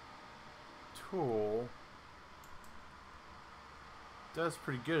tool does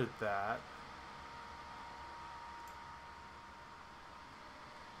pretty good at that.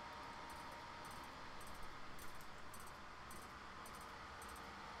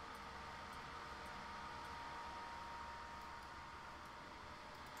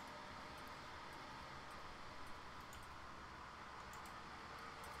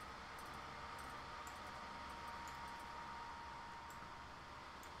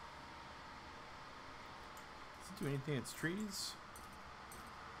 Do anything against trees?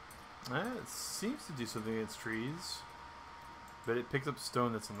 It seems to do something against trees, but it picks up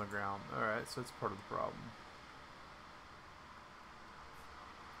stone that's on the ground. Alright, so that's part of the problem.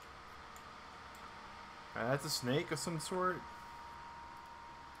 That's a snake of some sort.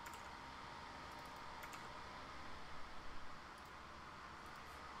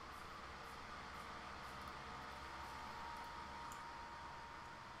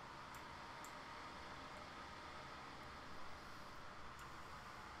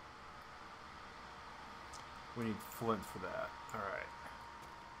 We need flint for that. Alright.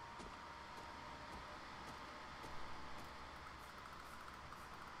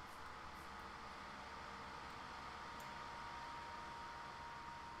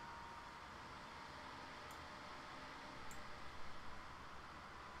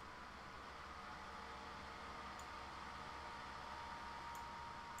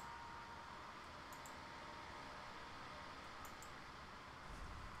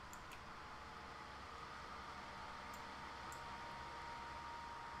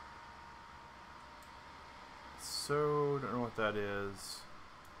 So, don't know what that is.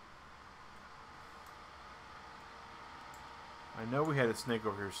 I know we had a snake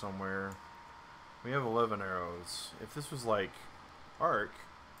over here somewhere. We have 11 arrows. If this was like ARK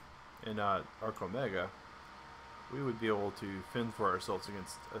and not ARK Omega, we would be able to fend for ourselves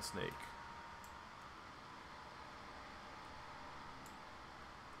against a snake.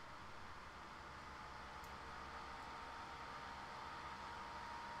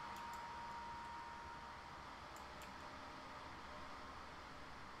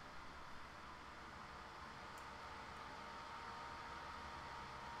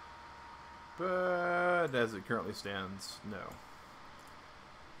 But as it currently stands, no.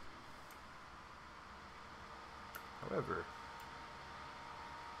 However,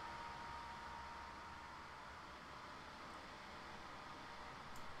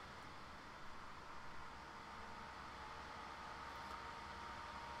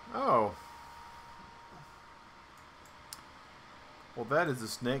 oh. Well, that is a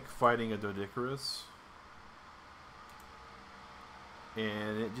snake fighting a Doedicurus.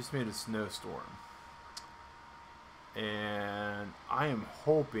 And it just made a snowstorm. And I am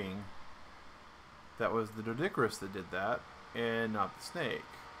hoping that was the Doedicurus that did that, and not the snake.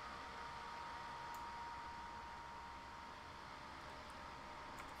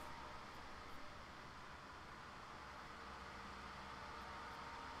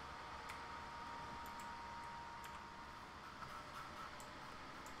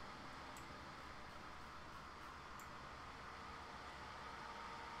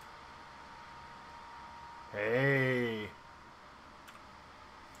 Hey.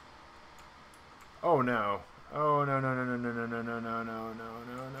 Oh no. Oh no no no no no no no no no no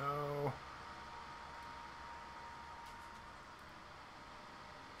no no.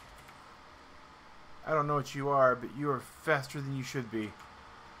 I don't know what you are, but you are faster than you should be.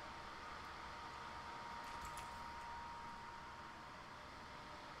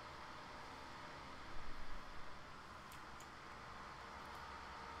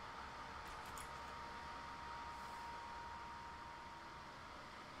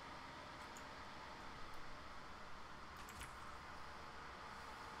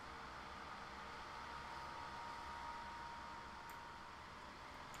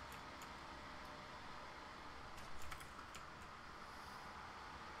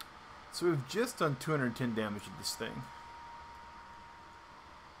 So we've just done 210 damage to this thing.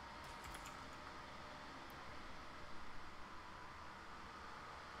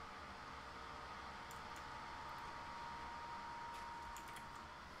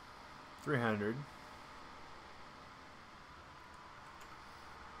 $300.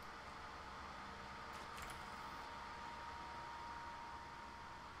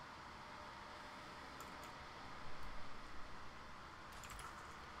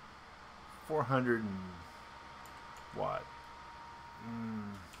 $400 and what?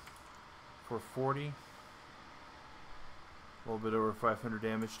 440. A little bit over 500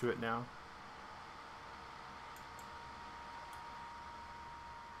 damage to it now.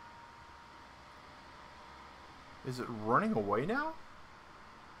 Is it running away now?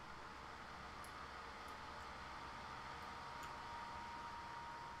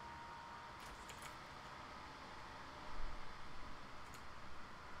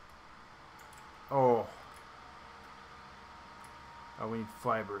 Oh. Oh, we need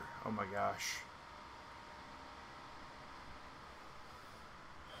fiber. Oh my gosh.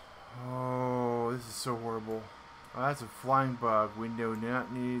 Oh, this is so horrible. Oh, that's a flying bug. We do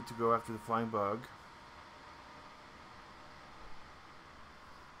not need to go after the flying bug.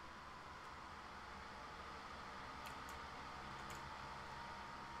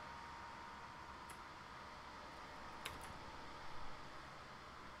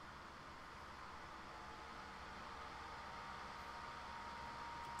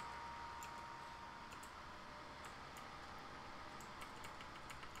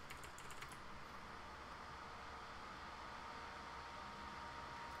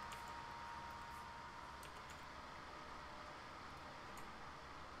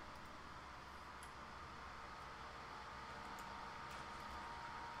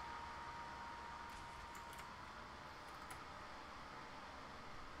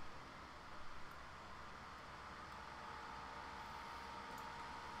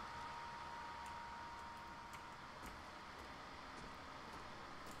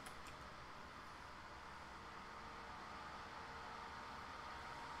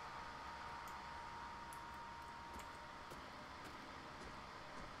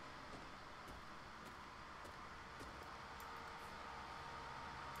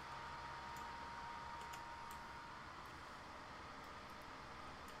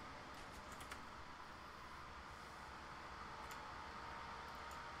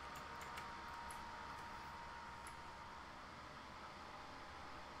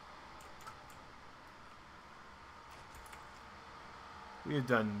 We have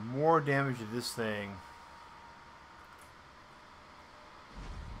done more damage to this thing.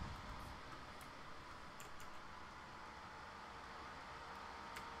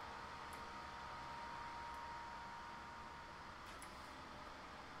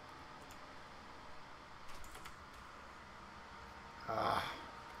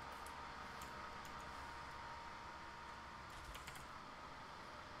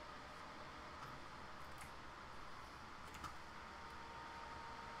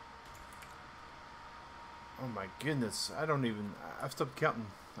 my goodness. I don't even... I've stopped counting.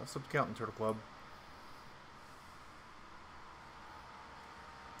 I've stopped counting, Turtle Club.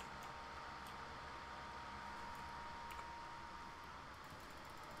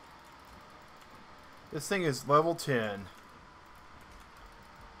 This thing is level 10.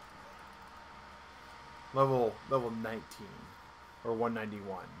 Level 19. Or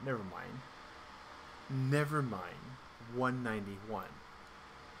 191. Never mind. Never mind. 191.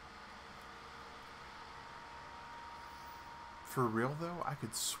 For real, though? I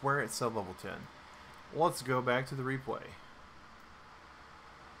could swear it said level 10. Let's go back to the replay.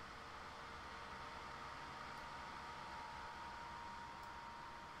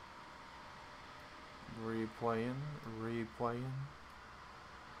 Replaying.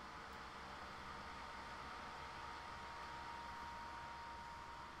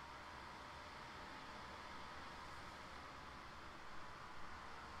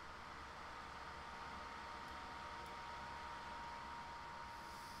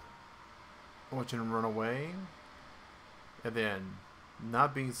 Watching him run away, and then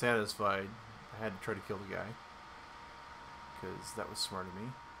not being satisfied, I had to try to kill the guy because that was smart of me.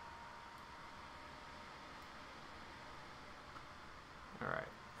 Alright.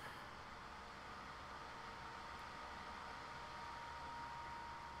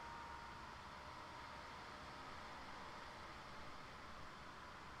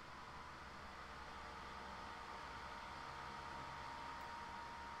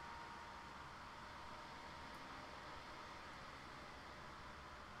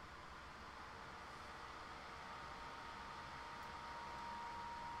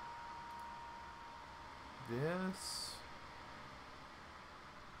 This...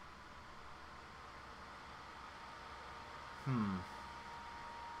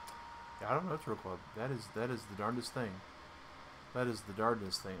 Yeah, I don't know, Turtle Club. That is the darndest thing. That is the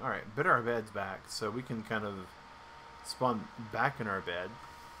darndest thing. Alright, but our bed's back, so we can kind of spawn back in our bed.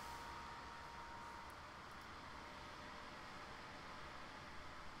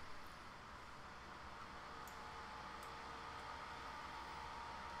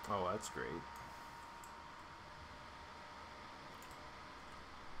 Oh, that's great.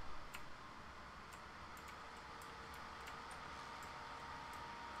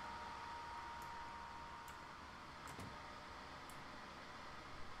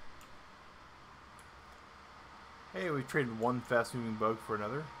 Hey, we traded one fast-moving bug for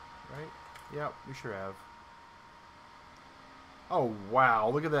another, right? Yep, we sure have. Oh wow!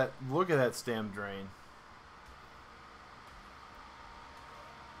 Look at that! Look at that stam drain.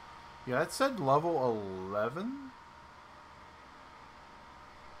 Yeah, that said level 11.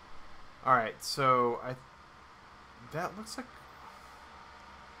 All right, so that looks like.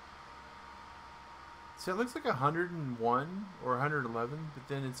 So it looks like 101 or 111, but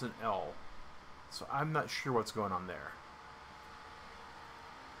then it's an L. So I'm not sure what's going on there.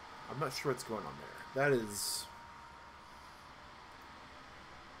 I'm not sure what's going on there. That is...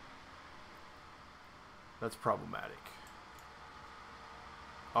 That's problematic.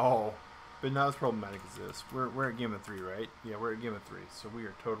 Oh, but not as problematic as this. We're at game of 3, right? Yeah, we're at game of 3. So we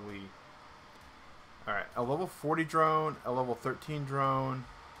are totally... Alright, a level 40 drone, a level 13 drone.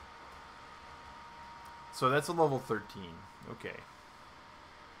 So that's a level 13. Okay.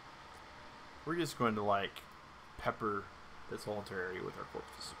 We're just going to, like, pepper this whole entire area with our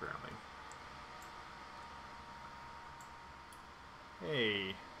corpses, apparently.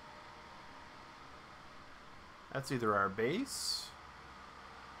 Hey. That's either our base.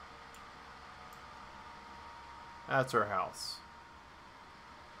 That's our house.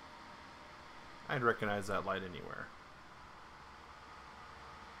 I'd recognize that light anywhere.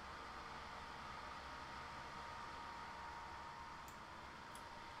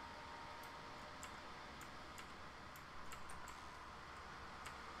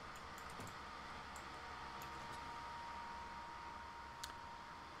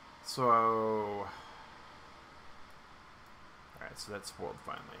 So, alright, so that's spoiled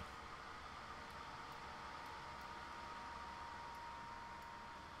finally.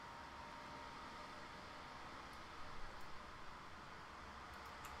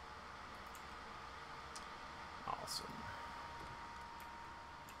 Awesome.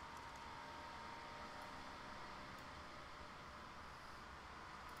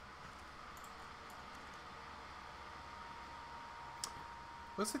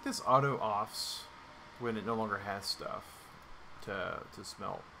 Looks like this auto offs when it no longer has stuff to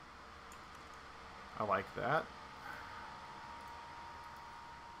smelt. I like that.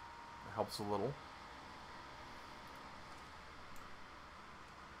 It helps a little.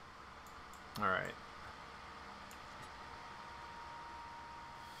 Alright.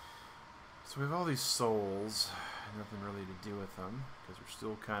 So we have all these souls, nothing really to do with them, because we're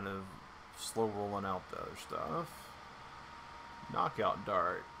still kind of slow rolling out the other stuff. Knockout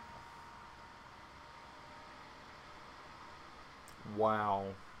dart. Wow.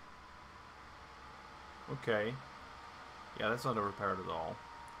 Okay. Yeah, that's not overpowered at all.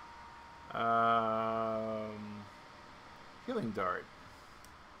 Healing dart.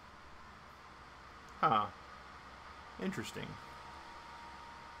 Huh. Interesting.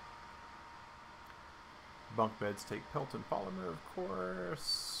 Bunk beds take pelt and polymer, of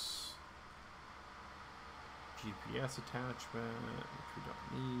course. GPS attachment, which we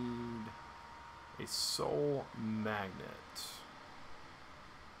don't need. A soul magnet.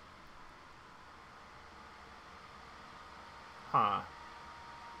 Huh.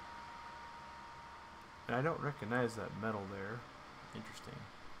 And I don't recognize that metal there. Interesting.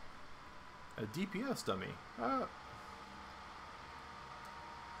 A DPS dummy.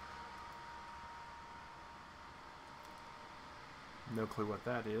 No clue what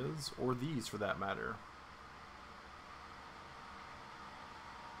that is, or these for that matter.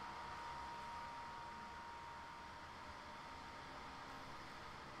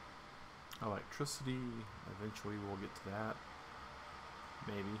 Electricity. Eventually we'll get to that.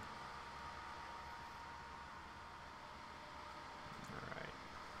 Maybe. Alright.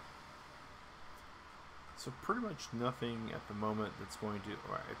 So pretty much nothing at the moment that's going to...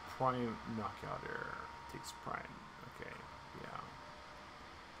 Alright, prime knockout error. Takes prime. Okay, yeah.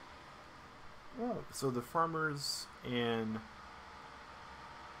 Oh, so the farmers and...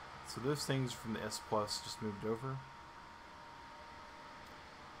 So those things from the S Plus just moved over?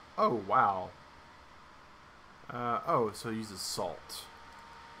 Oh, wow. Oh, so it uses salt.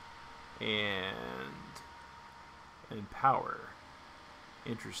 And power.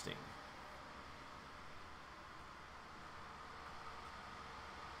 Interesting.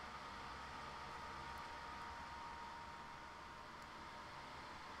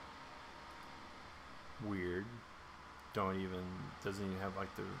 Weird. Doesn't even have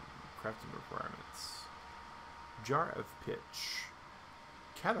like the crafting requirements. Jar of pitch.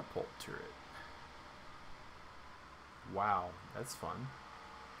 Catapult turret. Wow, that's fun.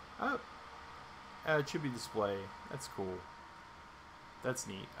 Chibi display. That's cool. That's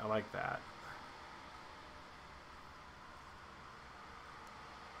neat. I like that.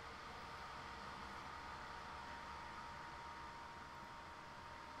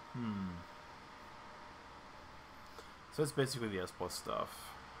 So that's basically the S Plus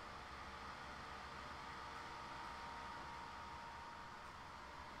stuff.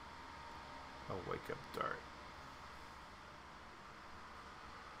 Oh, wake up dart.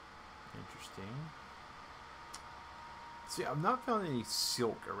 Interesting. See, I've not found any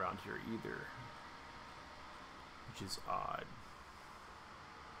silk around here either, which is odd.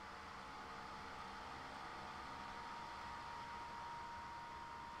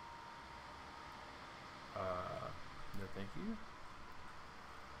 No thank you.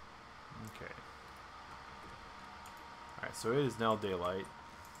 Okay. Alright, so it is now daylight.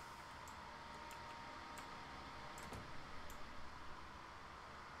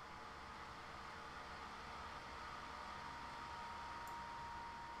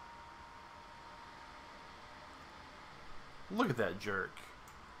 Look at that jerk.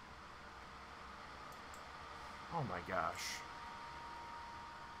 Oh my gosh.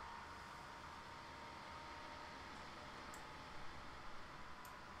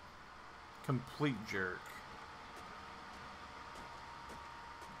 Complete jerk.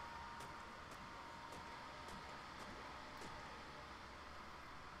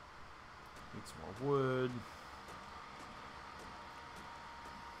 Need some more wood.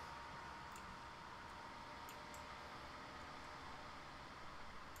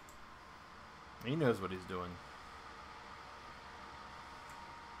 He knows what he's doing.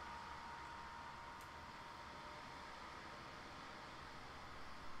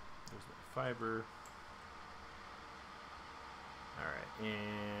 There's my fiber. Alright,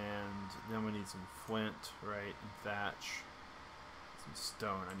 and then we need some flint, right, and thatch. Some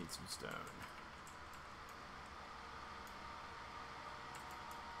stone. I need some stone.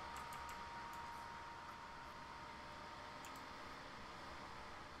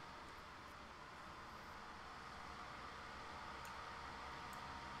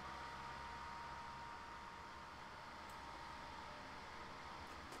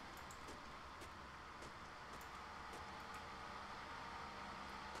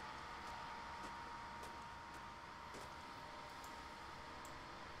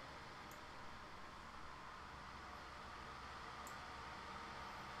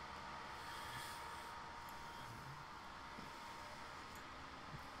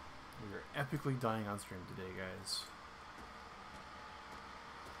 epically dying on stream today, guys.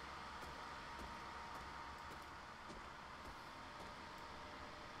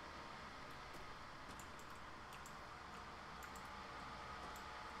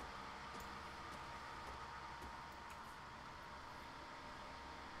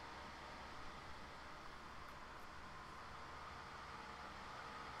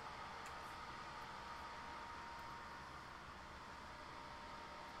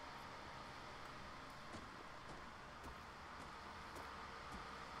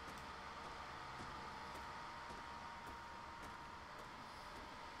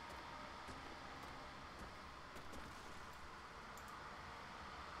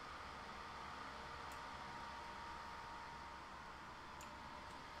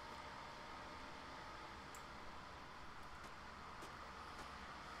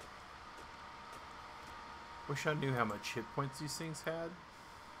 Wish I knew how much hit points these things had.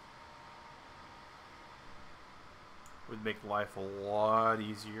 Would make life a lot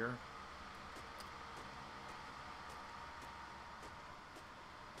easier.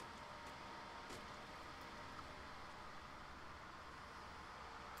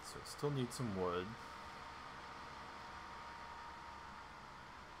 So I still need some wood.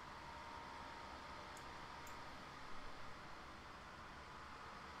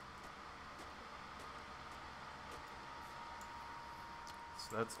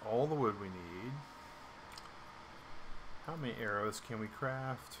 So that's all the wood we need. How many arrows can we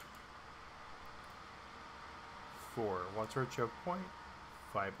craft? 4. What's our choke point?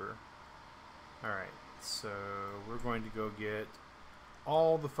 Fiber. Alright, so we're going to go get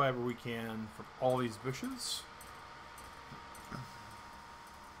all the fiber we can from all these bushes.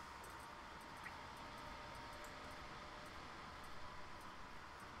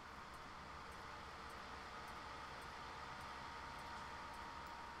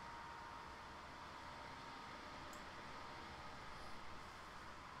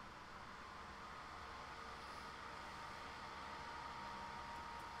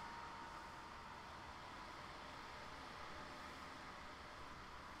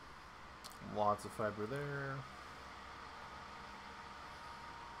 Lots of fiber there.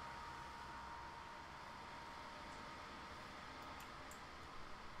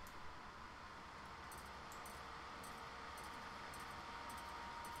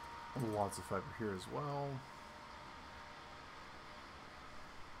 Lots of fiber here as well.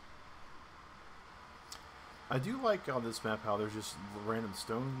 I do like on this map how there's just random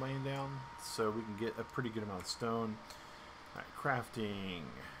stone laying down, so we can get a pretty good amount of stone. Alright, crafting.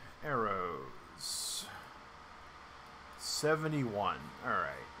 Arrows. 71.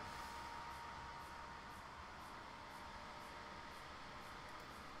 Alright.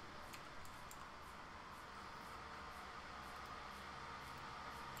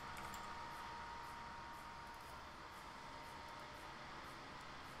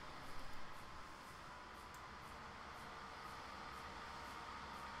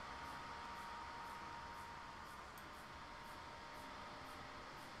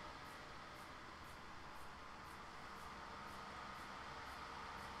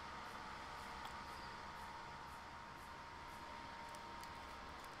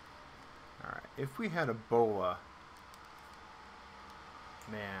 If we had a bola,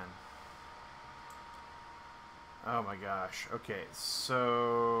 man. Oh my gosh. Okay,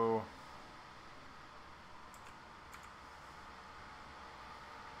 so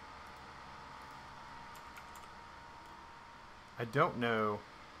I don't know.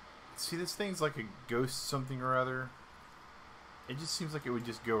 See, this thing's like a ghost something or other. It just seems like it would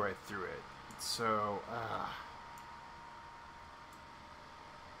just go right through it. So,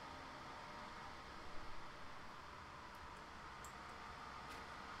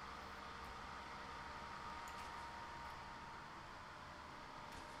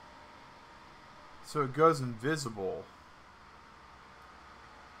 so it goes invisible.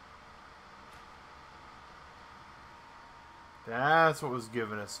 That's what was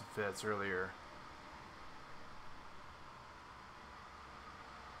giving us some fits earlier.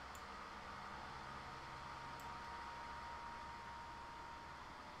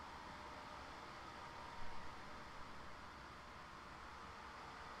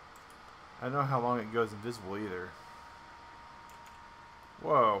 I don't know how long it goes invisible either.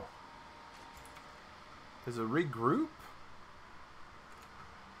 Whoa. Does it regroup?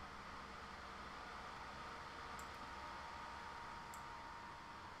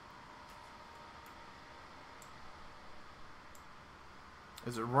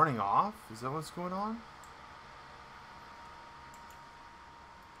 Is it running off? Is that what's going on?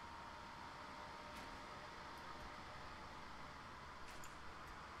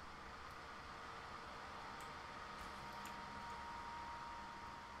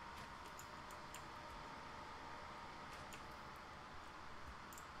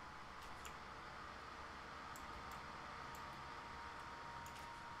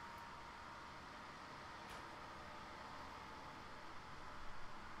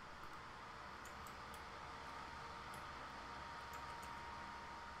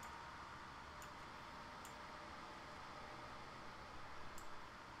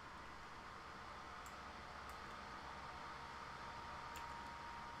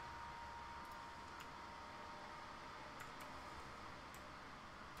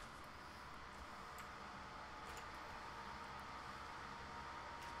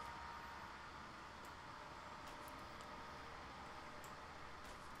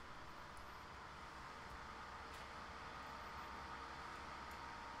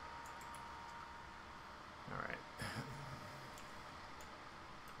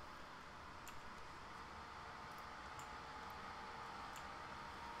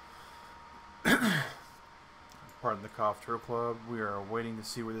 Pardon the cough, Turtle Club. We are waiting to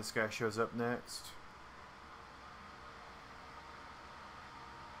see where this guy shows up next.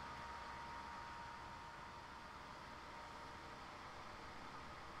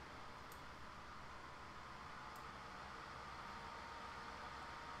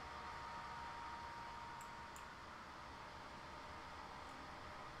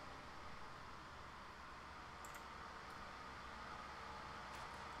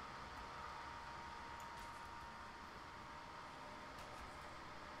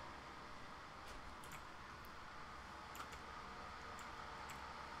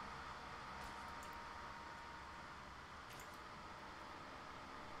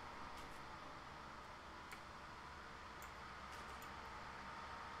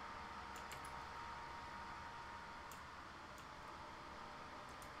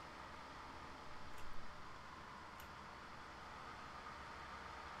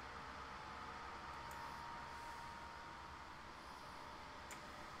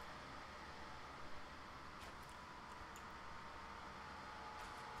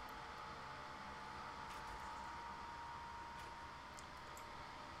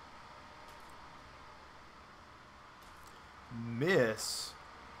 Miss.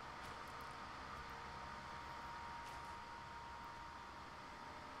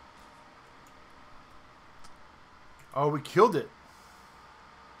 Oh, we killed it.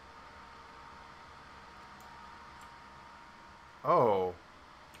 Oh.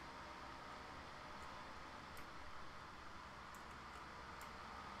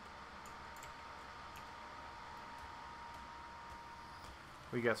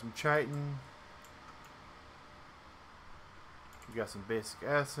 We got some chitin. We got some basic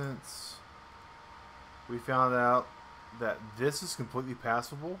essence. We found out that this is completely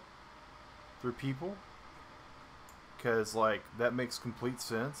passable through people. Because, like, that makes complete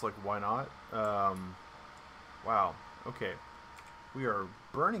sense. Like, why not? Wow. Okay. We are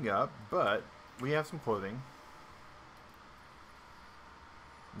burning up, but we have some clothing.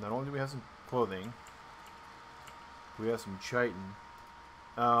 Not only do we have some clothing, we have some chitin.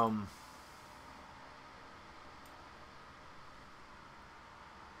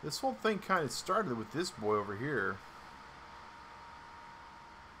 This whole thing kind of started with this boy over here.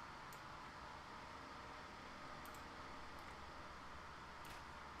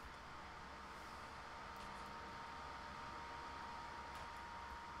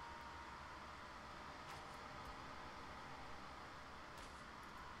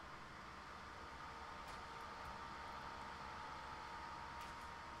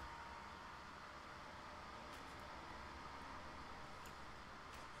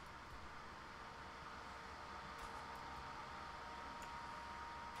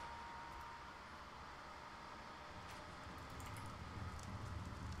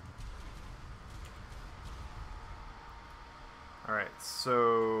 Alright,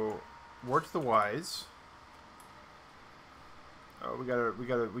 so word to the wise. Oh, we gotta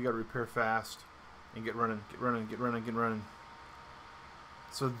repair fast and get running.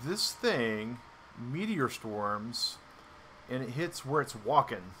 So this thing meteor storms and it hits where it's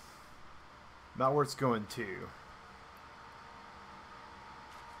walking, not where it's going to.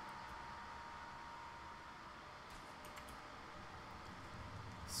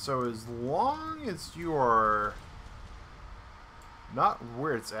 So as long as you are not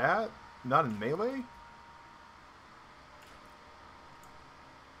where it's at, not in melee,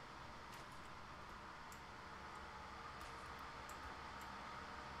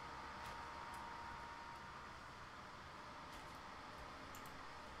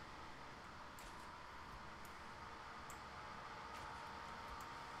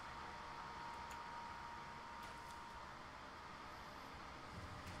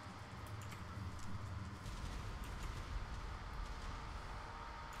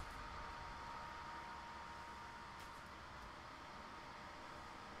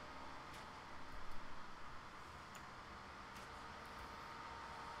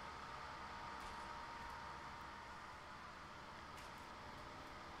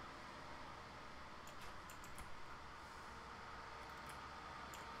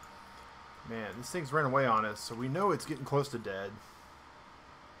 man, this thing's ran away on us, so we know it's getting close to dead.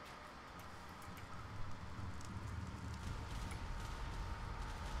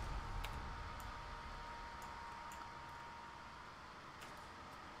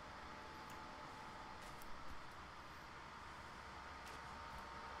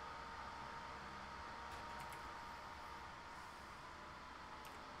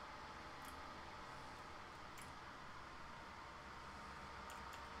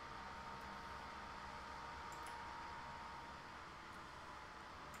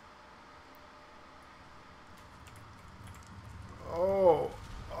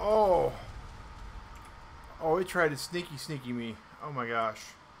 he tried to sneaky me. Oh my gosh.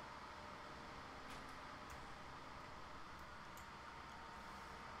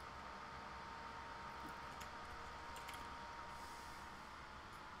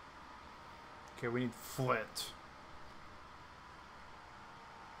 Okay, we need flint.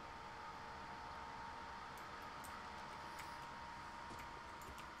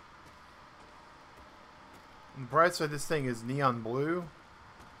 And the bright side of this thing is neon blue,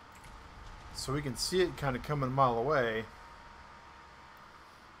 so we can see it kind of coming a mile away.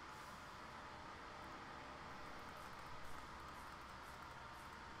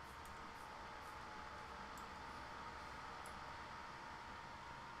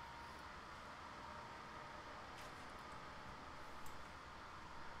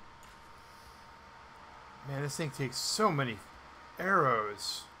 Man, this thing takes so many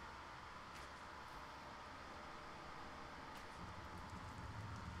arrows.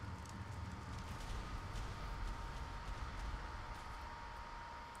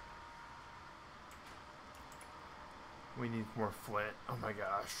 We need more flint. Oh my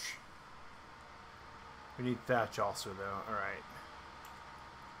gosh. We need thatch also, though. Alright.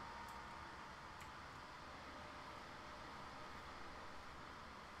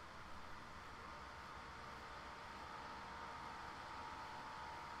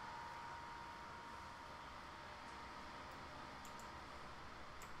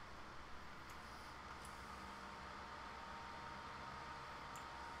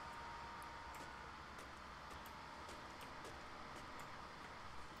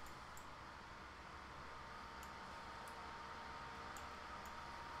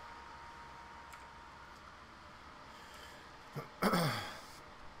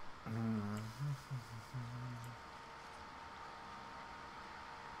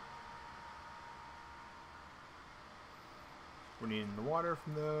 We're needing the water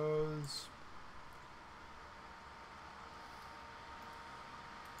from those.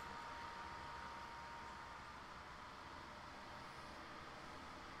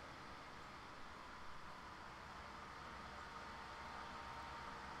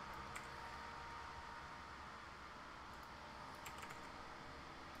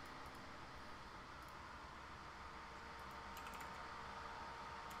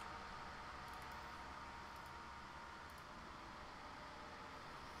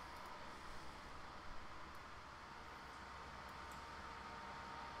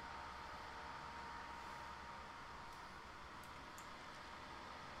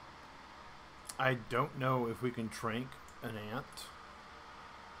 I don't know if we can trank an ant,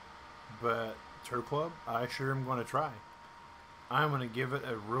 but Turtle Club, I sure am going to try. I'm going to give it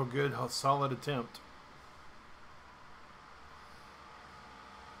a real good, solid attempt.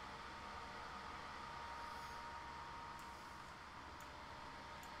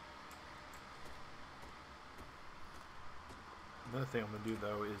 Another thing I'm going to do,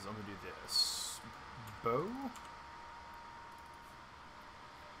 though, is I'm going to do this. Bow.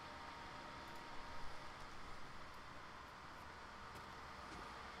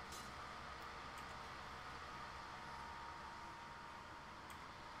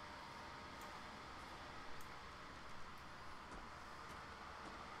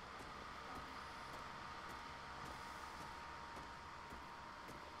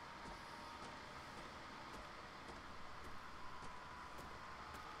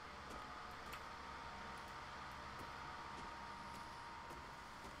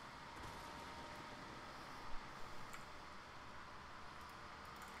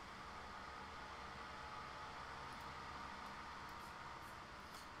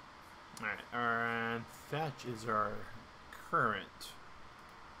 Alright, and thatch is our current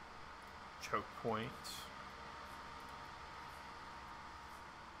choke point.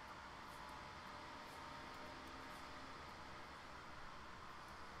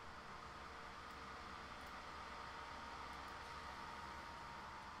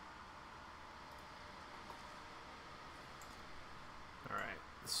 Alright,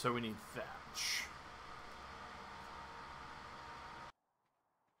 so we need thatch.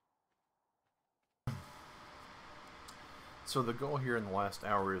 So the goal here in the last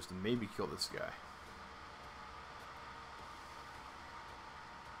hour is to maybe kill this guy.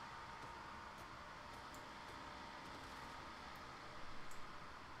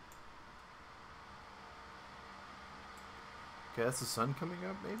 Okay, that's the sun coming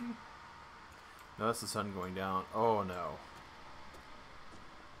up, maybe? No, that's the sun going down. Oh no.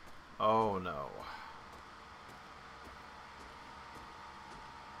 Oh no.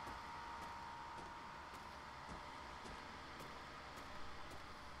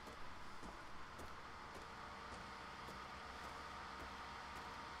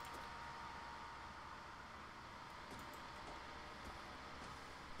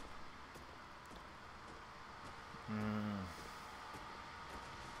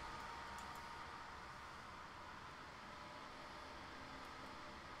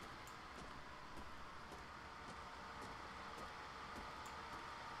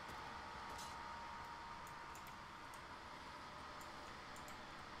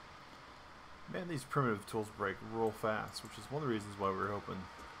 Man, these primitive tools break real fast, which is one of the reasons why we're hoping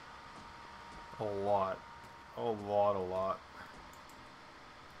a lot. A lot.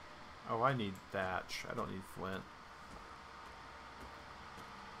 Oh, I need thatch. I don't need flint.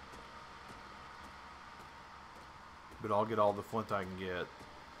 But I'll get all the flint I can get.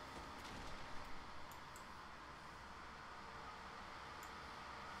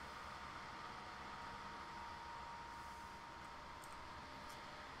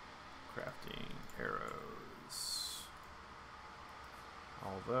 Crafting arrows.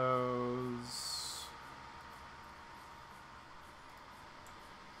 All those.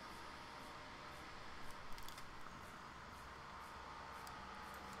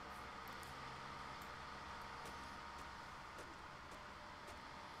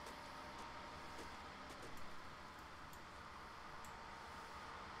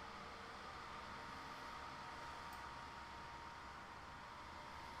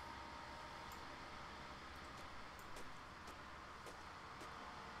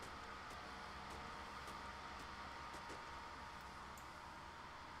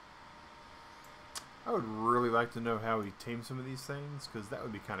 I would really like to know how he tames some of these things, because that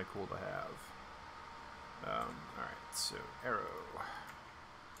would be kind of cool to have. Alright, so arrow.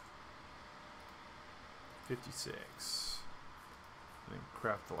 56. And then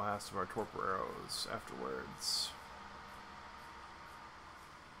craft the last of our torpor arrows afterwards.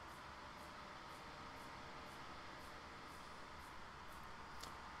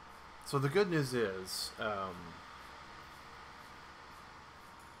 So the good news is,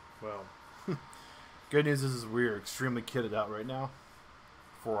 well, good news is we're extremely kitted out right now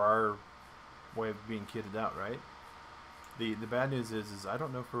for our way of being kitted out, right? The bad news is I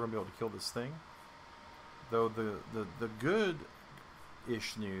don't know if we're going to be able to kill this thing. Though the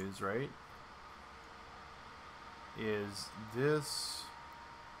good-ish news, right, is this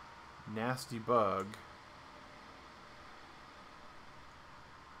nasty bug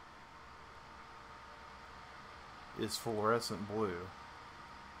is fluorescent blue.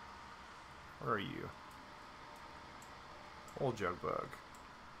 Where are you? Old jug bug.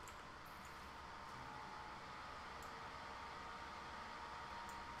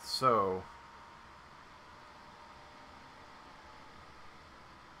 So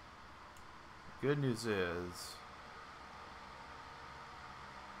good news is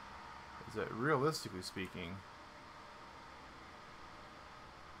that realistically speaking,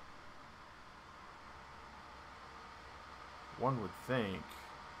 one would think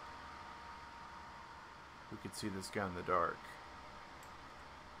we could see this guy in the dark.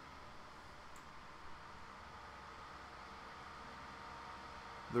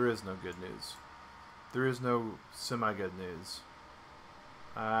 There is no good news. There is no semi-good news.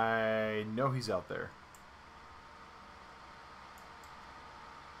 I know he's out there.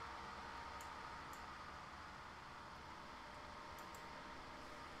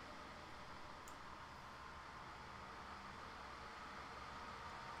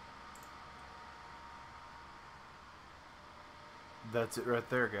 That's it right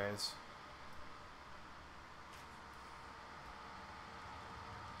there, guys.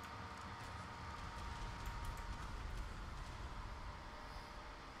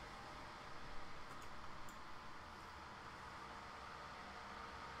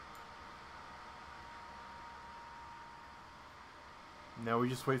 Now we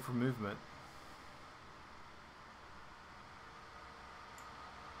just wait for movement.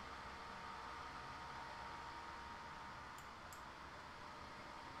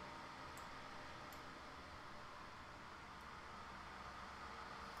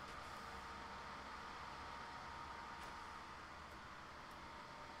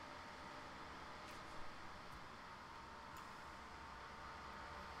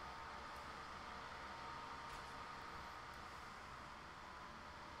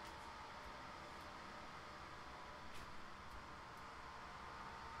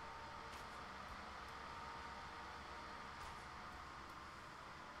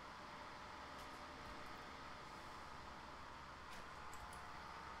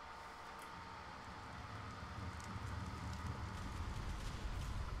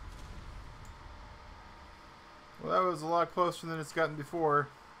 Well, that was a lot closer than it's gotten before.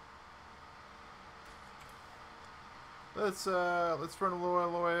 Let's run a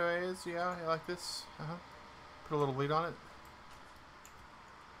little ways. Yeah, I like this. Put a little lead on it.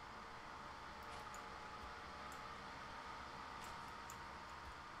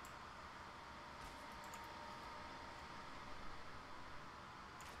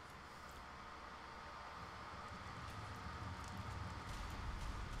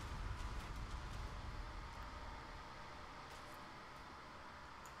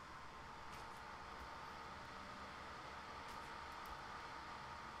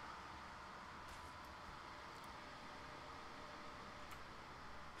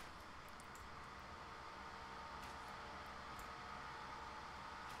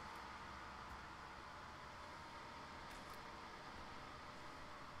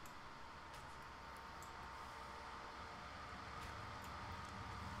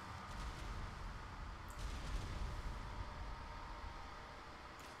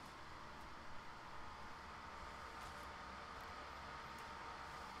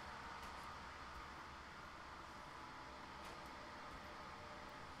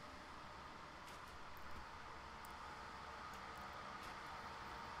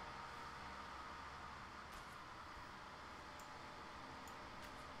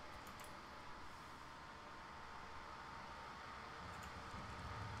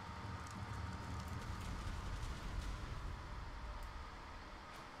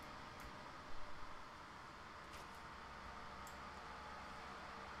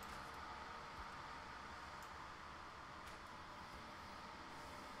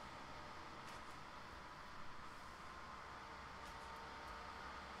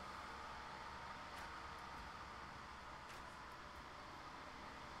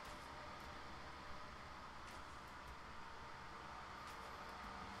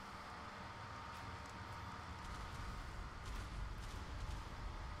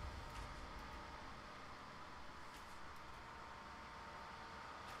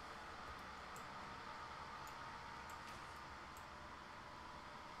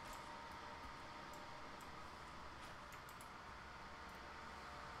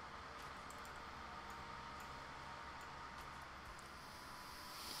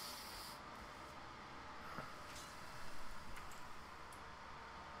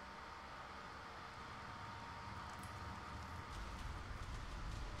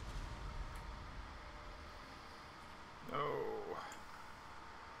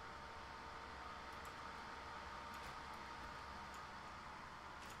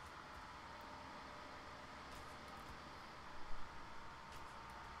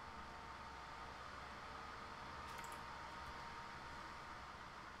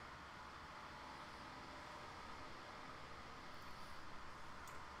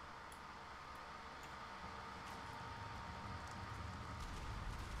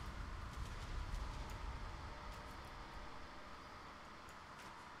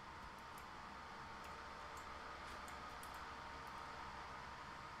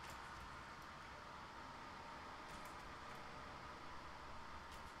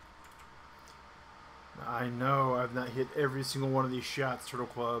 I know I've not hit every single one of these shots, Turtle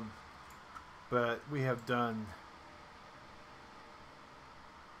Club, but we have done.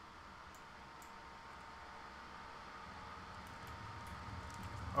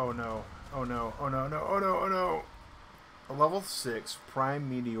 Oh no, oh no, oh no, no, oh no, oh no! A level 6 Prime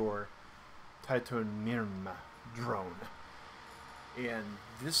Meteor Titanium drone. And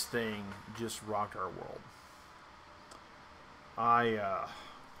this thing just rocked our world.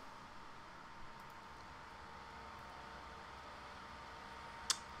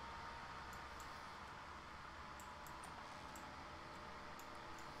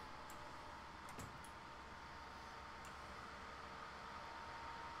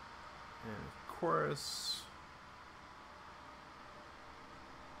 And of course,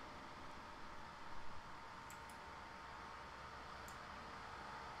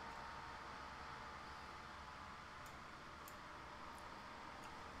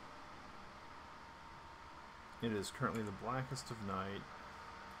 it is currently the blackest of night.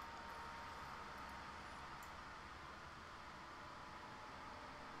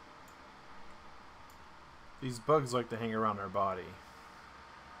 These bugs like to hang around our body.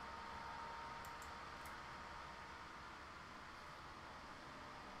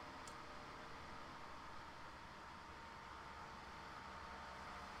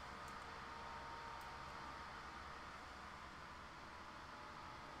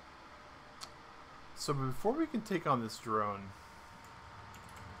 So before we can take on this drone...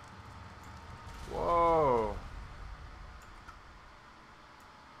 Whoa!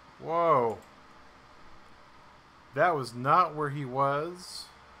 Whoa! That was not where he was.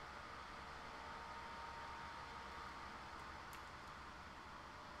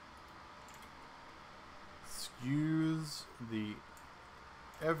 Excuse the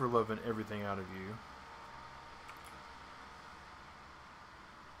ever-loving everything out of you.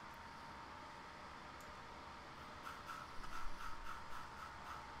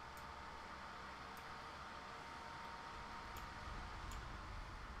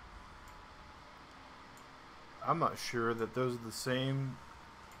 I'm not sure that those are the same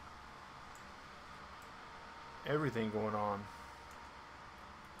everything going on.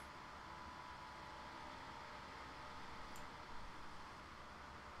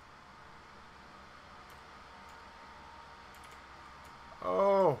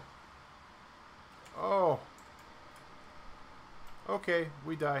 Oh. Oh. Okay,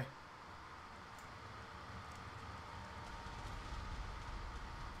 we die.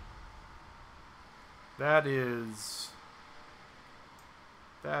 That is...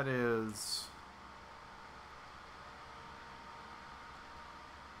 I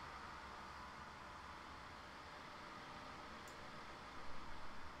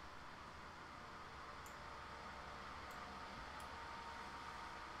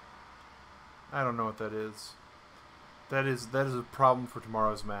don't know what that is. That is a problem for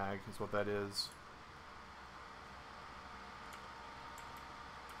tomorrow's mag, is what that is.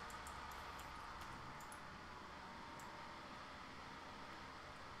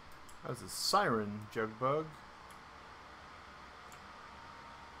 That was a siren, Jugbug.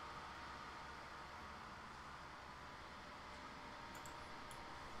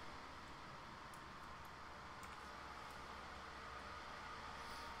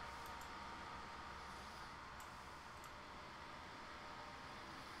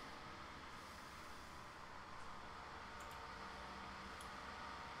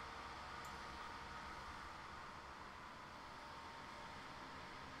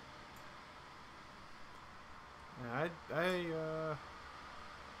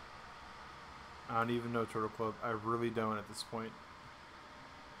 I don't even know, Turtle Club. I really don't at this point.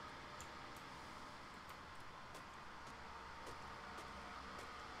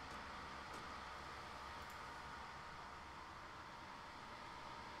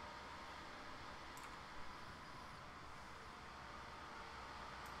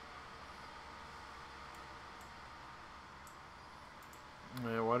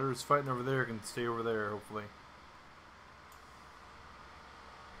 Yeah, whatever's fighting over there can stay over there, hopefully.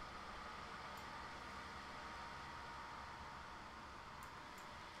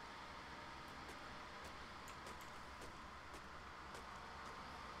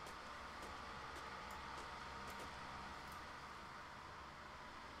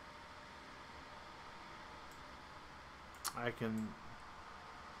 I can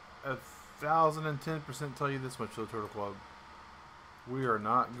 1010% tell you this much, though, Turtle Club. We are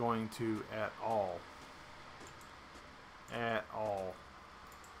not going to at all. At all.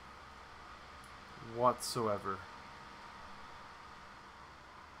 Whatsoever.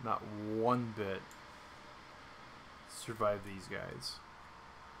 Not one bit survive these guys.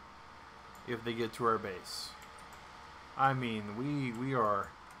 if they get to our base. I mean, we are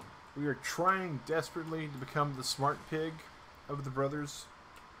trying desperately to become the smart pig of the brothers,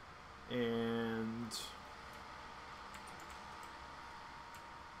 and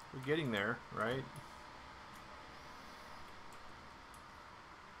we're getting there, right?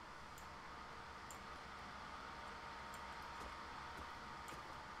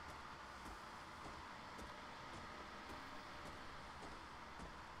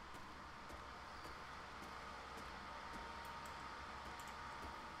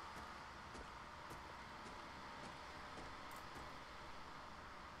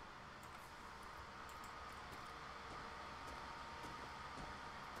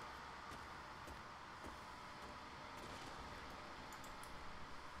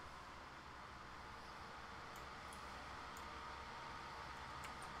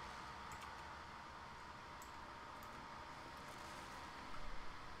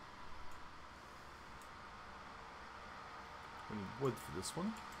 We need wood for this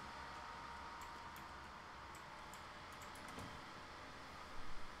one.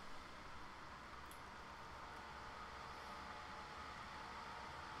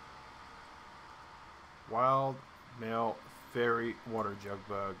 Wild male fairy water jug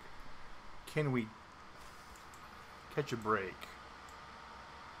bug. Can we catch a break?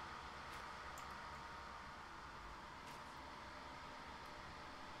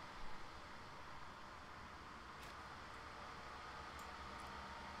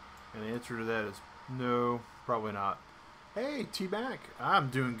 And the answer to that is no, probably not. Hey, T-Mac, I'm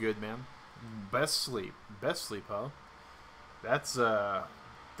doing good, man. Best sleep, huh? That's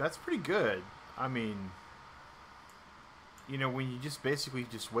pretty good. I mean, you know, when you just basically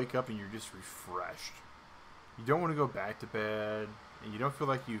just wake up and you're just refreshed. You don't want to go back to bed, and you don't feel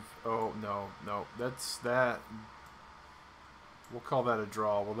like you've... Oh, no, that's that... We'll call that a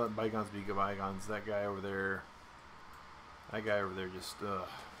draw. We'll let bygones be bygones. That guy over there just... Ugh.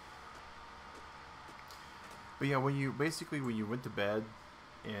 But yeah, when you went to bed,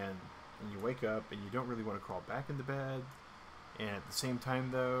 and you wake up, and you don't really want to crawl back into bed, and at the same time,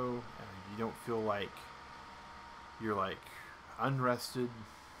 though, you don't feel like you're, like, unrested.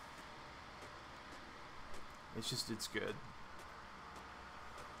 It's good.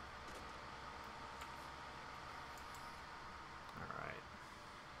 Alright.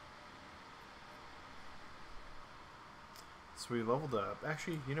 So we leveled up.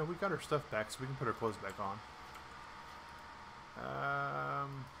 Actually, you know, we got our stuff back, so we can put our clothes back on.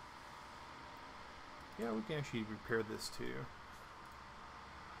 Yeah, we can actually repair this too.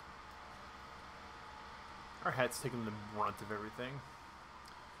 Our hat's taking the brunt of everything.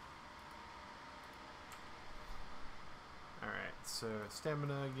 Alright, so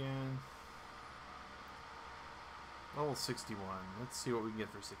stamina again. Level 61. Let's see what we can get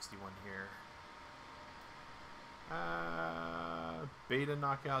for 61 here. Beta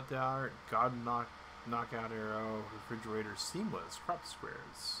knockout dart, God knockout arrow, refrigerator, seamless, crop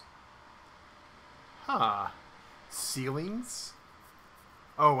squares. Huh. Ceilings?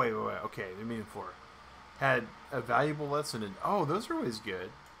 Oh, wait. Okay, I mean for. Had a valuable lesson in... Oh, those are always good.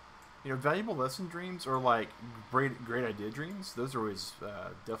 You know, valuable lesson dreams or like great idea dreams. Those are always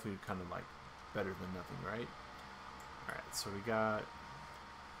definitely kind of like better than nothing, right? All right, so we got.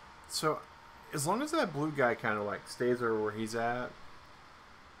 So, as long as that blue guy kind of like stays over where he's at,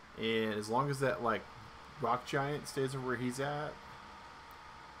 and as long as that like rock giant stays over where he's at,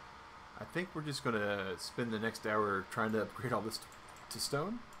 I think we're just gonna spend the next hour trying to upgrade all this to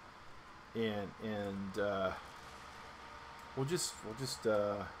stone, and we'll just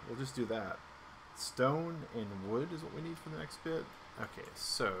do that. Stone and wood is what we need for the next bit. Okay,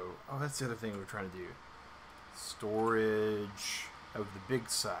 so that's the other thing we're trying to do. Storage of the big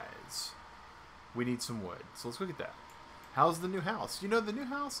size. We need some wood, so let's look at that. How's the new house? You know, the new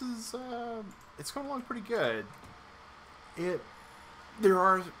house is it's going along pretty good. There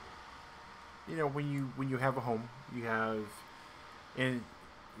are, you know, when you have a home, you have, and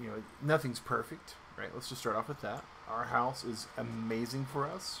you know, nothing's perfect, right? Let's just start off with that. Our house is amazing for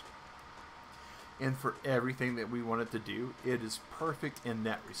us, and for everything that we want it to do, it is perfect in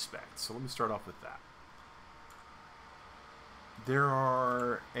that respect. So let me start off with that. There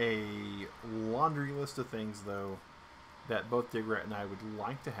are a laundry list of things, though, that both Digrat and I would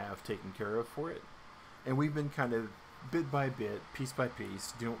like to have taken care of for it. And we've been kind of, bit by bit, piece by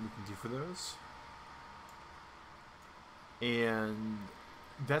piece, doing what we can do for those. And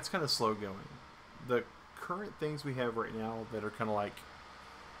that's kind of slow going. The current things we have right now that are kind of like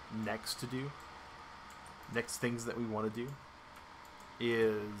next things that we want to do,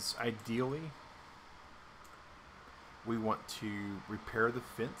 is ideally We want to repair the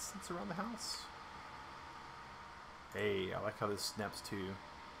fence that's around the house. Hey, I like how this snaps too.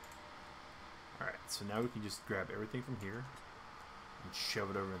 Alright, so now we can just grab everything from here and shove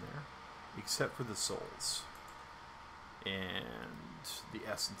it over in there, except for the souls and the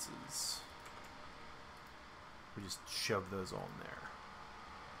essences. We just shove those all in there.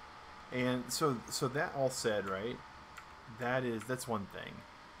 And so that all said, right? That's one thing.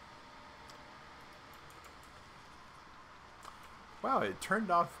 Wow, it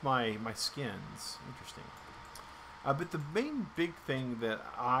turned off my skins. Interesting. But the main big thing that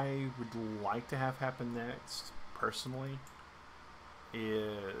I would like to have happen next, personally,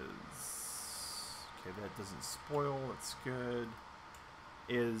 is... Okay, that doesn't spoil. That's good.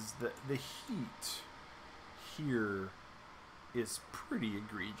 Is that the heat here is pretty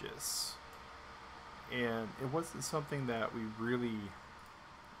egregious. And it wasn't something that we really...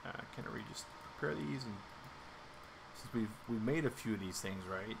 can we just prepare these? And since we made a few of these things,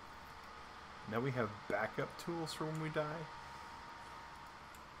 right? Now we have backup tools for when we die.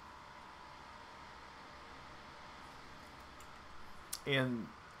 And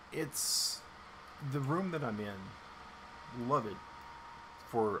it's the room that I'm in. Love it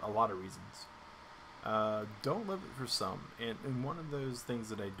for a lot of reasons. Don't love it for some. And one of those things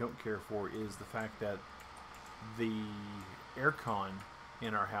that I don't care for is the fact that the aircon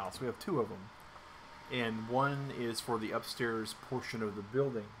in our house, we have two of them. And one is for the upstairs portion of the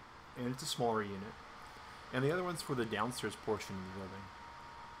building. And it's a smaller unit. And the other one's for the downstairs portion of the building.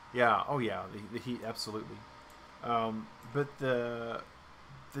 Yeah, oh yeah, the heat, absolutely. But the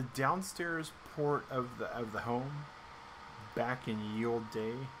downstairs port of the home, back in ye olde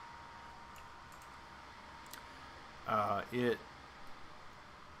day, we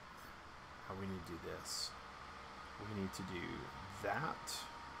need to do this. We need to do that.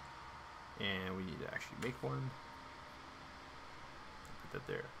 And we need to actually make one. Put that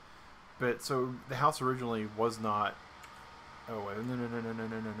there. But so the house originally was not. Oh wait,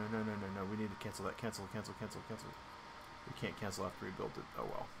 no. We need to cancel that. Cancel. We can't cancel after we built it. Oh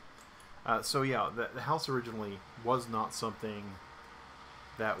well. So yeah, the house originally was not something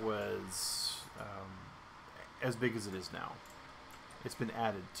that was as big as it is now. It's been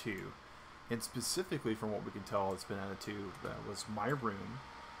added to, and specifically from what we can tell, it's been added to was my room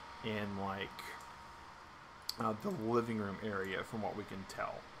and like the living room area, from what we can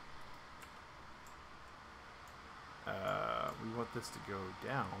tell. We want this to go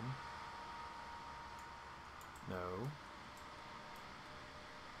down. No.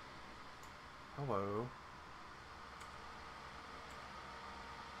 Hello.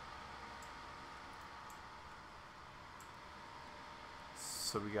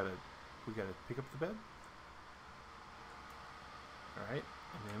 So we gotta pick up the bed. All right,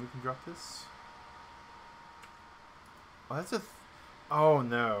 and then we can drop this. Oh, that's a. Oh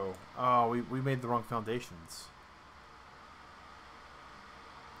no! Oh, we made the wrong foundations.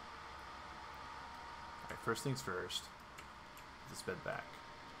 First things first, put this bed back.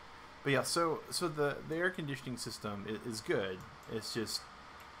 But yeah, so the air conditioning system is good. It's just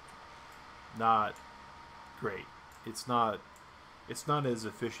not great. It's not as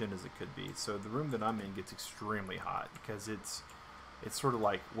efficient as it could be. So the room that I'm in gets extremely hot because it's sort of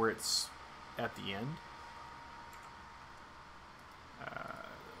like where it's at the end.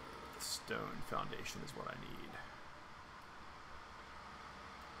 Stone foundation is what I need.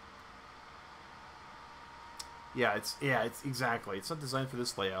 Yeah, it's exactly. It's not designed for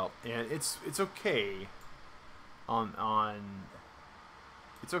this layout, and it's okay.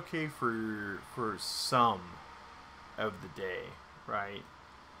 It's okay for some of the day, right?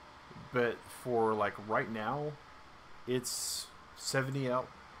 But for like right now, it's 70 out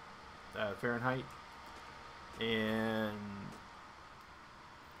Fahrenheit, and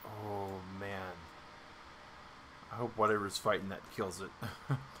oh man, I hope whatever's fighting that kills it.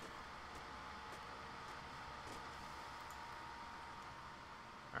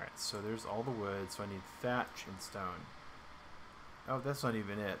 So there's all the wood, so I need thatch and stone. Oh, that's not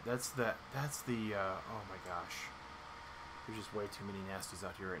even it. That's the, oh my gosh. There's just way too many nasties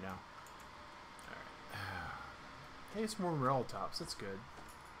out here right now. Alright. Hey, it's more morel tops. That's good.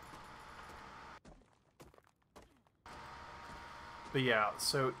 But yeah,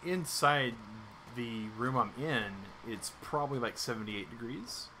 so inside the room I'm in, it's probably like 78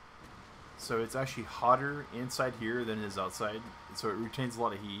 degrees. So it's actually hotter inside here than it is outside. So it retains a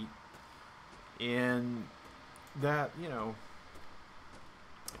lot of heat. And that, you know,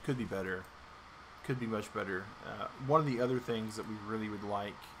 could be better. Could be much better. One of the other things that we really would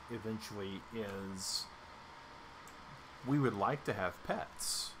like eventually is we would like to have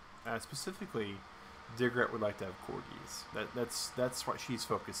pets. Specifically Digret would like to have corgis. That's what she's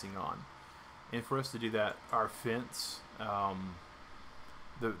focusing on. And for us to do that, our fence,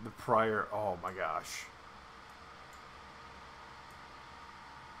 the prior, oh my gosh.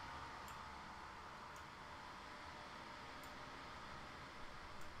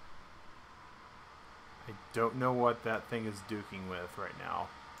 I don't know what that thing is duking with right now.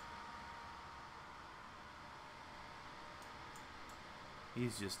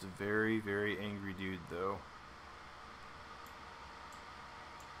 He's just a very, very angry dude, though.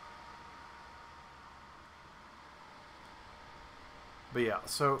 But yeah,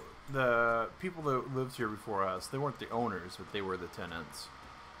 so the people that lived here before us, they weren't the owners, but they were the tenants.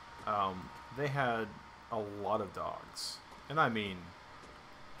 They had a lot of dogs. And I mean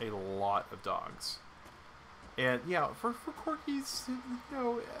a lot of dogs. And yeah, for corgis, you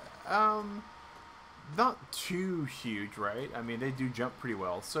know, not too huge, right? I mean, they do jump pretty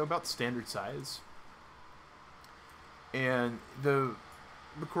well, so about standard size. And the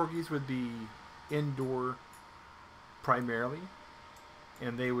corgis would be indoor primarily,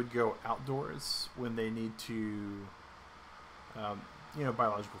 and they would go outdoors when they need to, you know,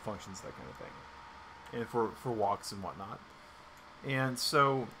 biological functions, that kind of thing, and for walks and whatnot. And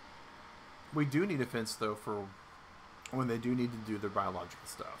so we do need a fence, though, for when they do need to do their biological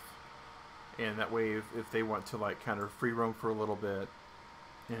stuff. And that way, if they want to, like, kind of free roam for a little bit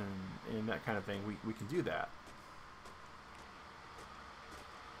and that kind of thing, we can do that.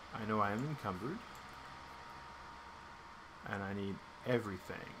 I know I am encumbered. And I need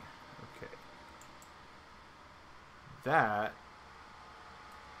everything. Okay. That,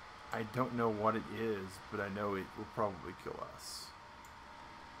 I don't know what it is, but I know it will probably kill us.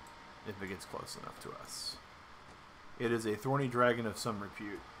 If it gets close enough to us. It is a thorny dragon of some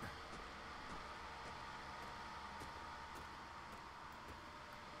repute.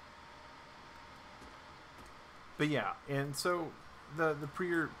 But yeah, and so the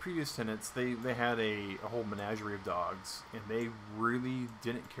previous tenants, they had a whole menagerie of dogs, and they really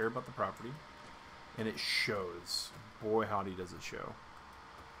didn't care about the property, and it shows. Boy, howdy does it show.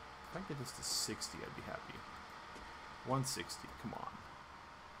 If I get this to 60, I'd be happy. 160, come on.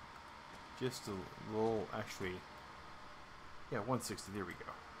 Just a little, actually, yeah, 160, there we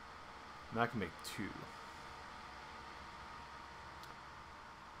go. Now I can make 2.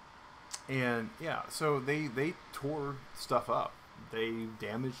 And yeah, so they tore stuff up. They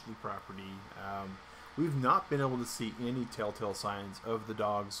damaged the property. We've not been able to see any telltale signs of the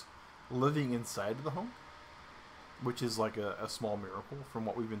dogs living inside of the home, which is like a small miracle from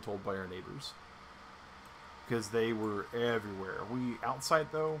what we've been told by our neighbors, because they were everywhere. Outside,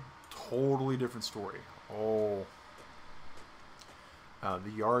 though, totally different story. Oh,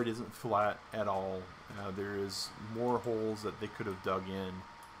 the yard isn't flat at all. There is more holes that they could have dug in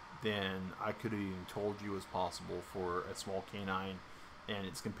than I could have even told you was possible for a small canine and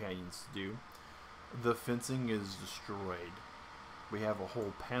its companions to do. The fencing is destroyed. We have a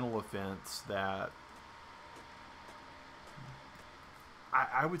whole panel of fence that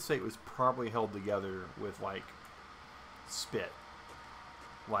I would say it was probably held together with, like, spit.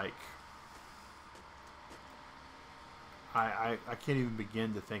 Like, I can't even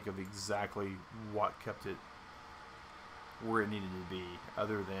begin to think of exactly what kept it where it needed to be,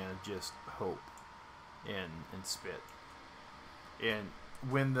 other than just hope and spit. And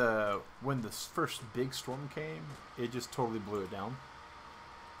when the first big storm came, it just totally blew it down.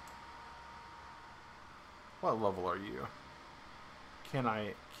 What level are you? Can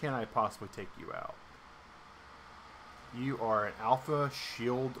I possibly take you out? You are an alpha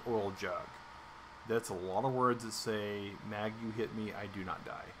shield oil jug. That's a lot of words that say, Mag, you hit me, I do not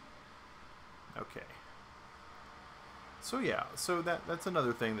die. Okay. So yeah, so that's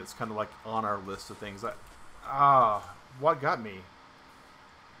another thing that's kind of like on our list of things that, what got me?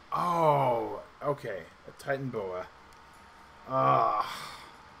 Oh, okay, a Titan boa.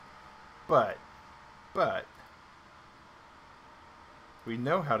 But we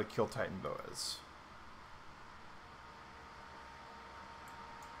know how to kill Titan boas.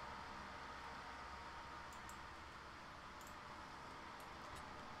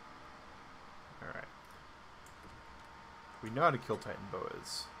 We know how to kill Titan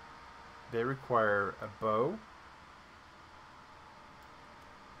boas. They require a bow,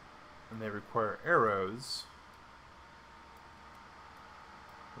 and they require arrows,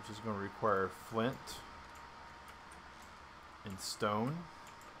 which is going to require flint and stone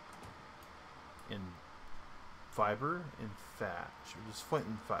and fiber and thatch, or just flint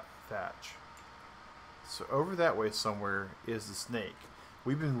and thatch. So over that way somewhere is the snake.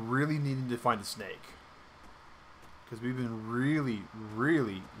 We've been really needing to find a snake, because we've been really,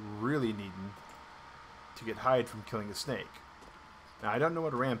 really, really needing to get hide from killing a snake. Now, I don't know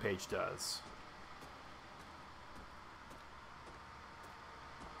what a rampage does.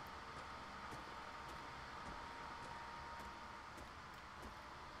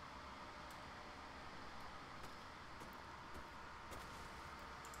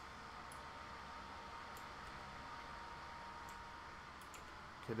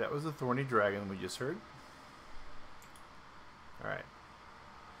 Okay, that was a thorny dragon we just heard. Alright.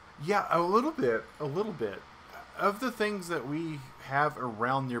 Yeah, a little bit. A little bit. Of the things that we have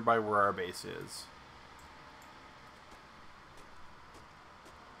around nearby where our base is.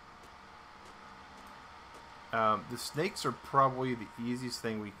 The snakes are probably the easiest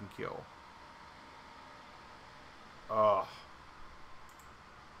thing we can kill. Oh.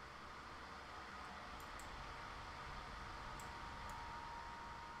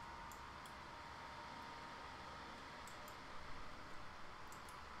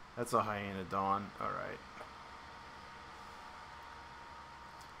 That's a hyenodon. Alright.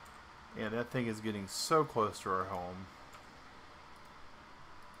 And that thing is getting so close to our home.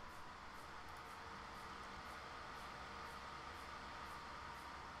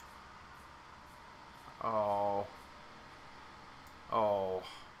 Oh. Oh.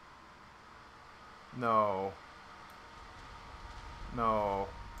 No. No.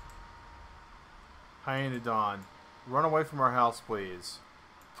 Hyenodon. Run away from our house, please.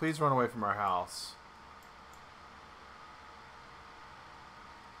 Please run away from our house.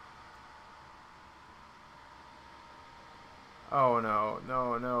 Oh no,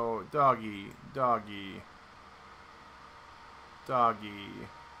 no, no. Doggy, doggy. Doggy.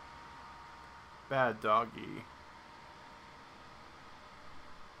 Bad doggy.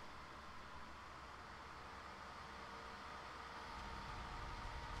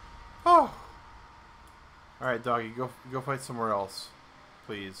 Oh! Alright, doggy, go fight somewhere else.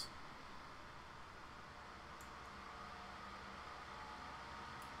 Please.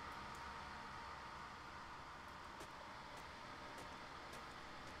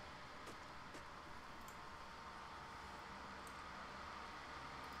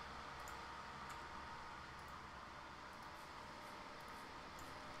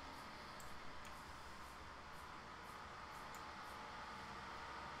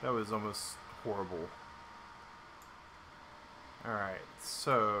 That was almost horrible. Alright,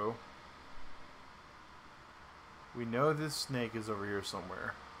 so we know this snake is over here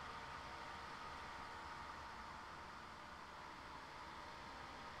somewhere.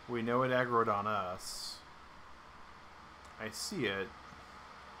 We know it aggroed on us. I see it.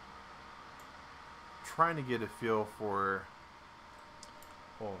 I'm trying to get a feel for...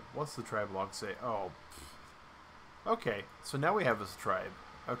 Well, what's the tribe log say? Oh. Okay, so now we have this tribe.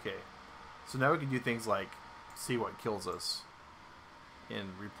 Okay. So now we can do things like see what kills us and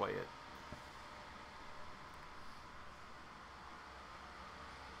replay it.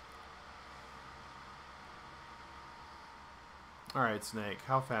 Alright, Snake,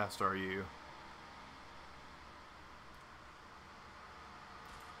 how fast are you?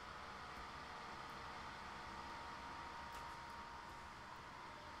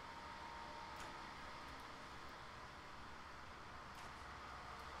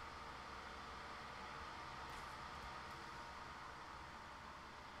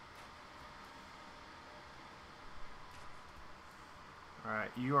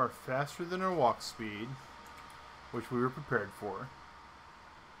 Alright, you are faster than our walk speed, which we were prepared for.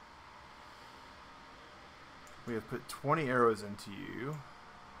 We have put 20 arrows into you.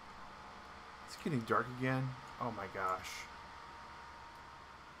 It's getting dark again. Oh my gosh.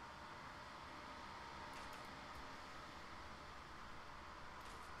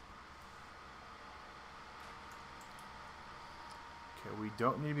 Okay, we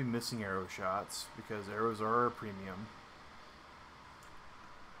don't need to be missing arrow shots because arrows are a premium.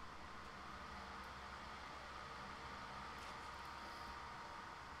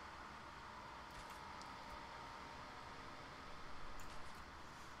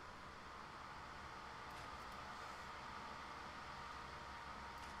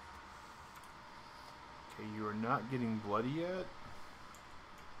 You are not getting bloody yet.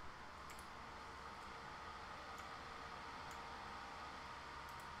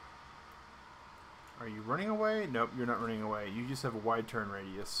 Are you running away? Nope, you're not running away. You just have a wide turn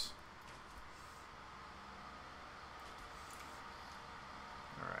radius.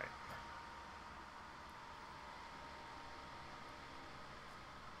 Alright.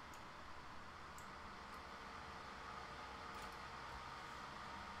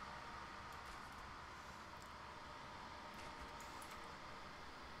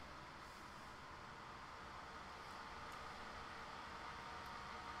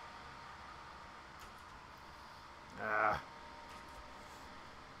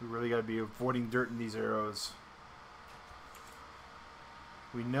 We really got to be avoiding dirt in these arrows.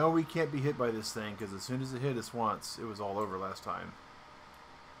 We know we can't be hit by this thing, because as soon as it hit us once, it was all over last time.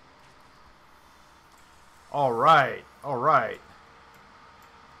 Alright, alright.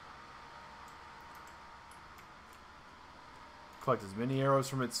 Collect as many arrows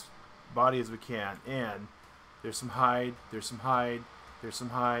from its body as we can. And there's some hide, there's some hide, there's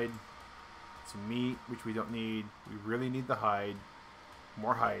some hide. Some meat, which we don't need. We really need the hide.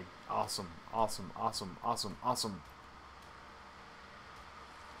 More hide. Awesome, awesome, awesome, awesome, awesome.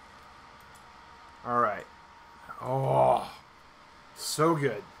 Alright. Oh, so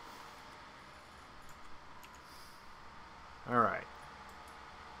good. Alright.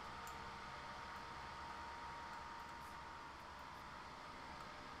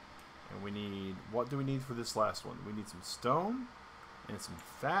 And we need, what do we need for this last one? We need some stone and some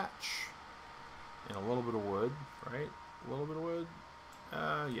thatch and a little bit of wood, right? A little bit of wood?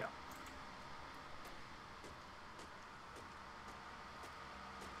 Yeah.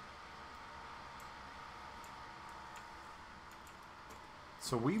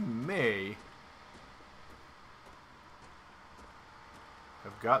 So we may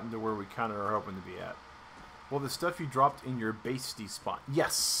have gotten to where we kind of are hoping to be at. Well, the stuff you dropped in your base despawn.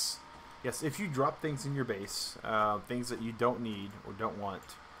 Yes! Yes, if you drop things in your base, things that you don't need or don't want,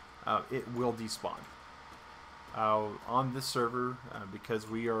 it will despawn. On this server, because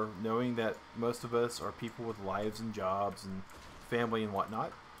we are knowing that most of us are people with lives and jobs and family and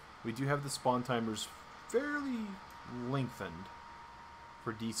whatnot, we do have the spawn timers fairly lengthened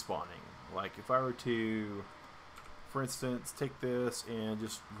for despawning. Like if I were to, for instance, take this and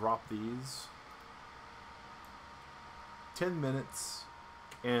just drop these, 10 minutes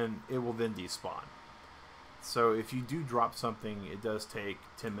and it will then despawn. So if you do drop something, it does take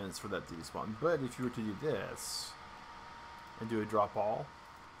 10 minutes for that to despawn. But if you were to do this and do a drop all,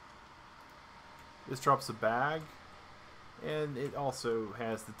 this drops a bag and it also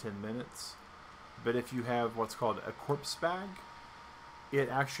has the 10 minutes. But if you have what's called a corpse bag, it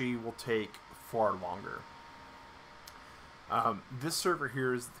actually will take far longer. This server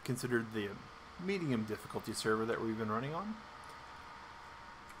here is considered the medium difficulty server that we've been running on.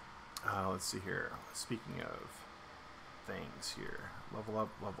 Let's see here. Speaking of things here. Level up,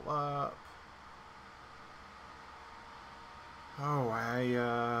 level up. Oh,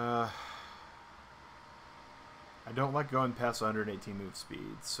 I don't like going past 118 move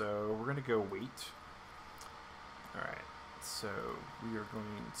speed, so we're going to go wait. Alright, so we are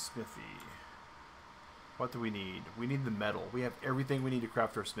going smithy. What do we need? We need the metal. We have everything we need to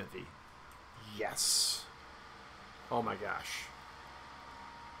craft our smithy. Yes! Oh my gosh.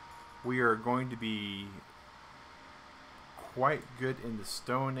 We are going to be quite good in the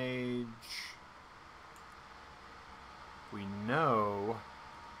Stone Age. We know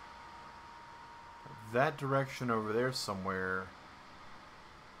that direction over there somewhere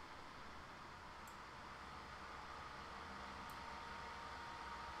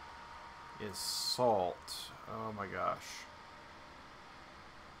is salt. Oh my gosh.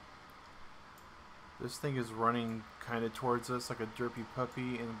 This thing is running kind of towards us like a derpy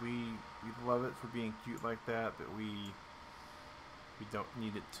puppy, and we love it for being cute like that, but we don't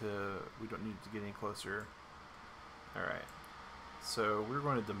need it to get any closer. Alright. So we're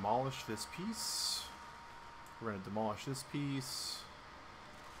going to demolish this piece. We're going to demolish this piece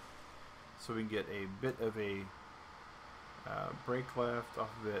so we can get a bit of a break left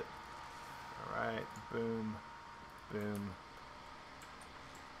off of it. Alright, boom, boom.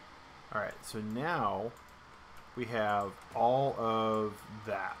 Alright, so now we have all of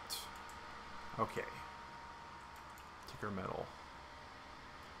that. Okay. Take our metal.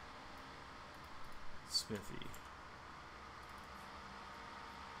 Smithy.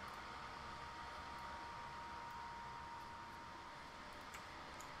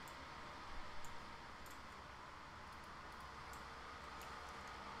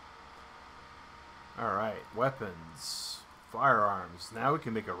 Alright, weapons. Firearms. Now we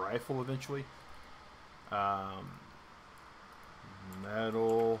can make a rifle eventually.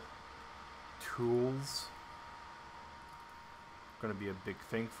 Metal. Tools. Gonna be a big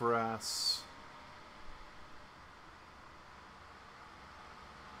thing for us.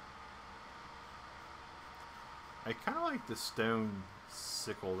 I kind of like the stone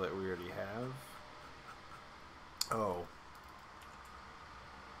sickle that we already have. Oh.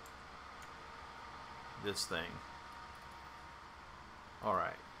 This thing.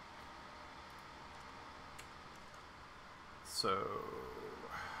 Alright. So,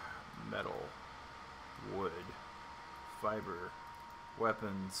 metal, wood, fiber,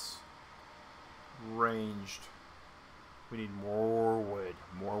 weapons, ranged. We need more wood.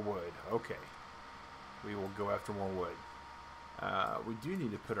 More Okay. We will go after more wood. We do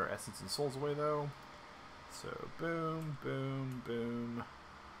need to put our essence and souls away, though. So, boom, boom, boom.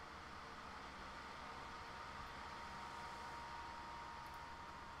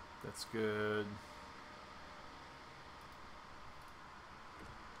 That's good.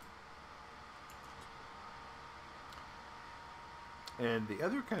 And the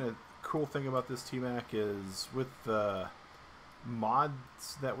other kind of cool thing about this TMAC is with the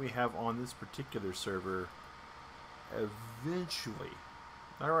mods that we have on this particular server, eventually,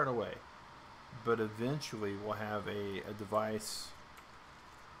 not right away, but eventually we'll have a device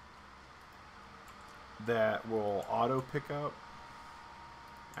that will auto pick up.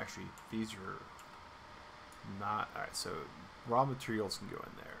 Actually, these are not... Alright, so raw materials can go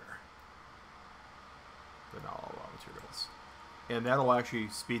in there. But not all raw materials. And that'll actually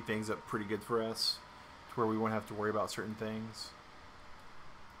speed things up pretty good for us, to where we won't have to worry about certain things.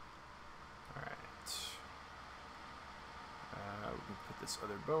 Alright. We can put this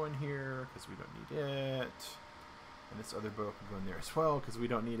other bow in here, because we don't need it. And this other bow can go in there as well, because we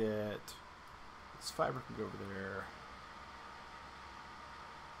don't need it. This fiber can go over there.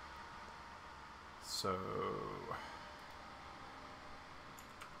 So...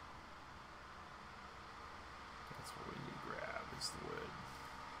 that's what we need to grab, is the wood.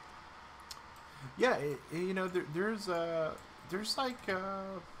 Yeah, you know, there's like...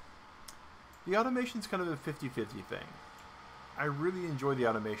 the automation's kind of a 50-50 thing. I really enjoy the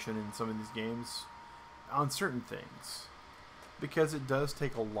automation in some of these games on certain things, because it does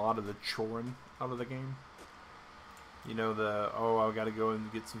take a lot of the choring out of the game. You know, oh, I got to go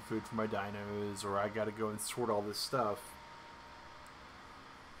and get some food for my dinos, or I got to go and sort all this stuff.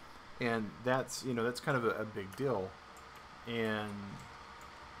 And that's, you know, that's kind of a big deal. And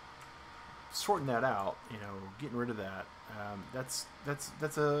sorting that out, you know, getting rid of that, that's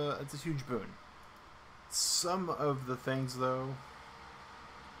a huge boon. Some of the things, though,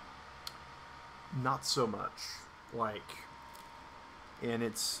 not so much. Like, and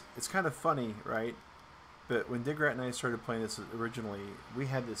it's kind of funny, right? But when Digrat and I started playing this originally, we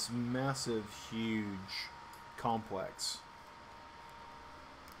had this massive, huge complex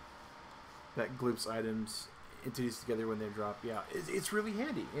that groups items, entities together when they drop. Yeah, it's really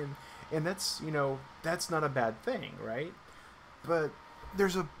handy, and that's, you know, that's not a bad thing, right? But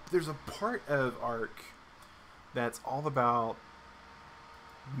there's a part of ARK that's all about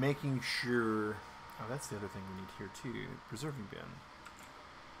making sure. Oh, that's the other thing we need here too. Preserving bin.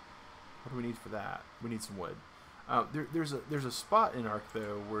 What do we need for that? We need some wood. There's a spot in ARK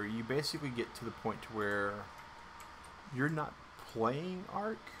though where you basically get to the point to where you're not playing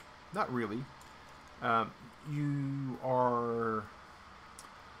ARK. Not really.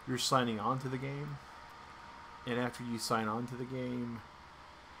 You're signing on to the game, and after you sign on to the game,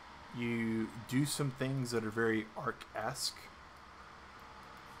 you do some things that are very ARK-esque.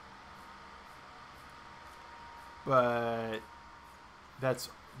 But that's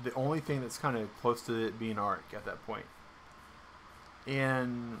the only thing that's kind of close to it being ARK at that point.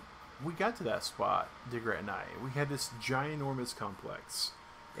 And we got to that spot, Digrat and I. We had this ginormous complex,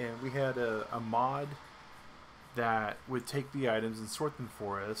 and we had a mod that would take the items and sort them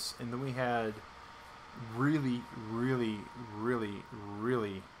for us, and then we had really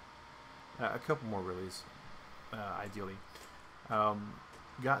a couple more reallys, ideally,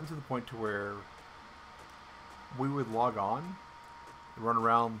 gotten to the point to where we would log on, run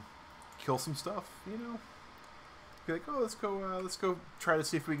around, kill some stuff, you know, be like, oh, let's go try to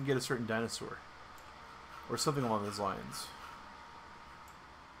see if we can get a certain dinosaur or something along those lines.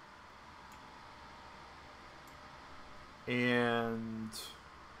 And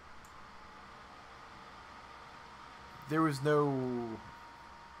there was no...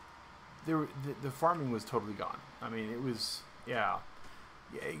 the farming was totally gone. I mean, it was... Yeah,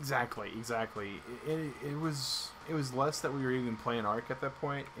 exactly. It was less that we were even playing ARK at that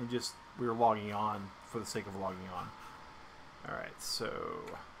point, and just we were logging on for the sake of logging on. Alright, so...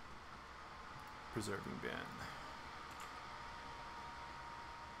 preserving bin.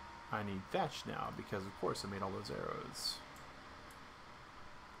 I need thatch now, because of course I made all those arrows.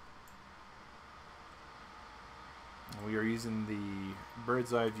 And we are using the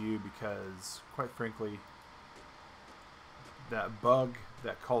bird's eye view because, quite frankly, that bug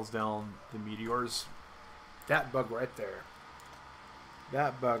that calls down the meteors, that bug right there,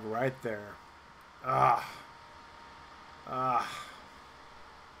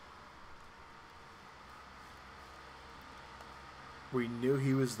 we knew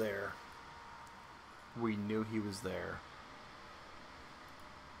he was there.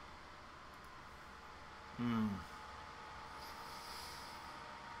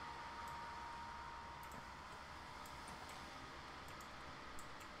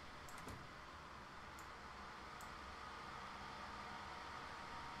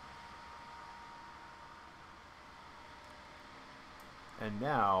 And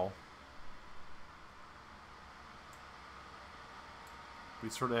now we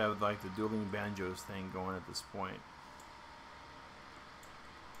sort of have like the dueling banjos thing going at this point.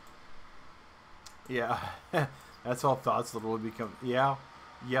 Yeah, that's all thoughts that will become. Yeah,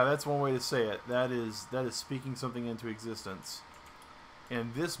 that's one way to say it. That is speaking something into existence.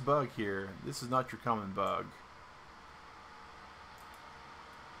 And this bug here, this is not your common bug.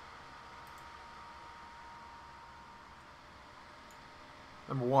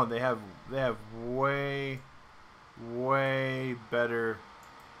 Number one, they have way better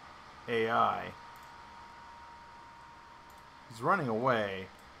AI. He's running away,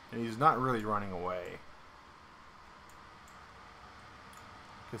 and he's not really running away.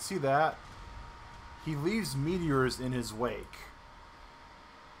 You can see that? He leaves meteors in his wake.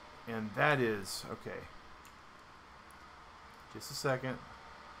 And that is... okay. Just a second.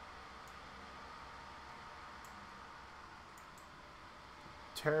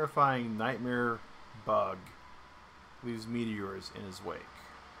 Terrifying nightmare bug leaves meteors in his wake.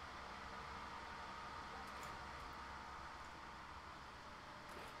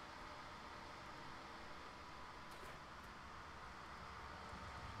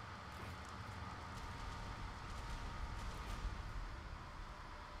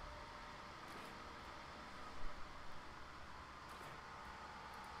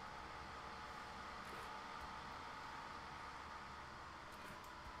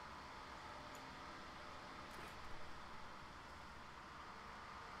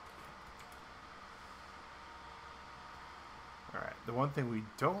 The one thing we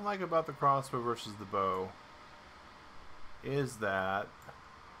don't like about the crossbow versus the bow is that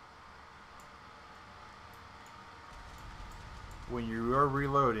when you are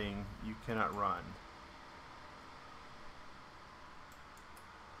reloading, you cannot run.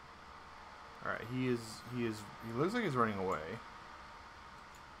 Alright, he looks like he's running away.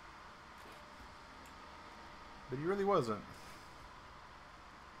 But he really wasn't.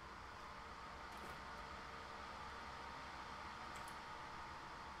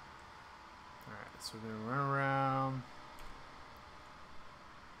 So we're going to run around.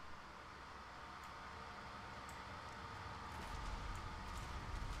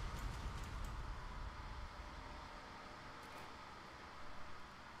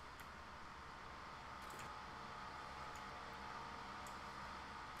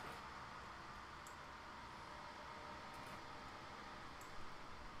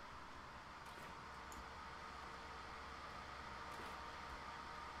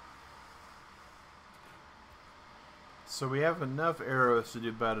 So we have enough arrows to do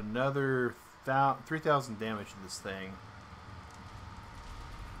about another 3,000 damage to this thing.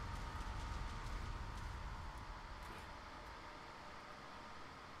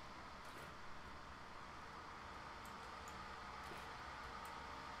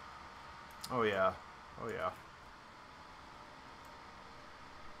 Oh yeah. Oh yeah.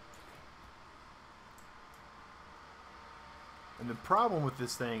 And the problem with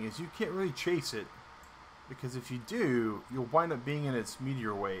this thing is you can't really chase it. Because if you do, you'll wind up being in its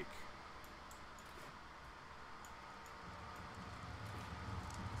meteor wake.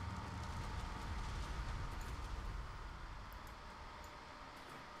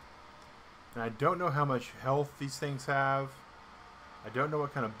 And I don't know how much health these things have. I don't know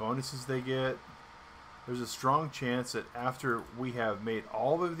what kind of bonuses they get. There's a strong chance that after we have made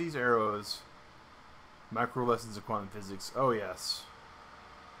all of these arrows, micro lessons of quantum physics, oh yes.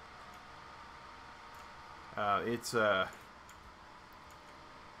 I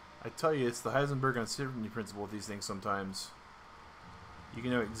tell you, it's the Heisenberg uncertainty principle with these things sometimes. You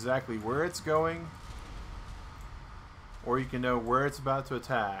can know exactly where it's going, or you can know where it's about to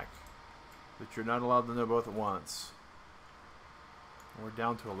attack, but you're not allowed to know both at once. We're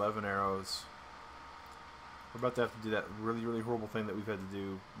down to 11 arrows. We're about to have to do that really, really horrible thing that we've had to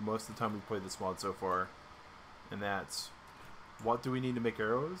do most of the time we've played this mod so far. And that's, what do we need to make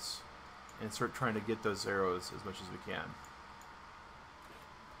arrows? And start trying to get those arrows as much as we can.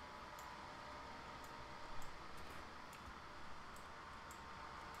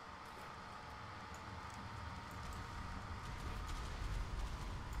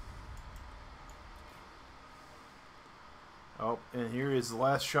 Oh, and here is the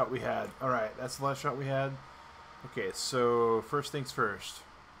last shot we had. Alright, that's the last shot we had. Okay, so first things first.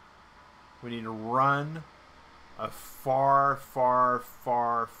 We need to run a far, far,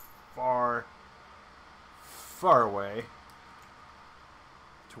 far, far, far away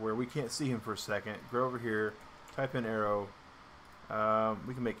to where we can't see him for a second. Go over here, type in arrow.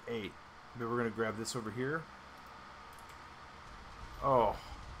 We can make 8. But we're going to grab this over here. Oh.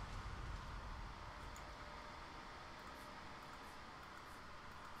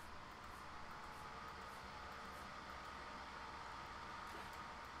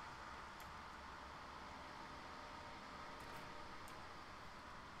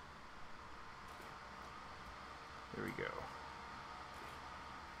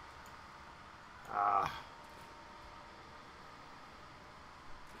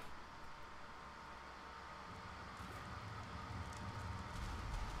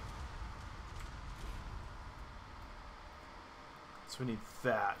 So we need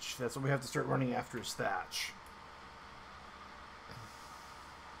thatch. That's what we have to start running after is thatch.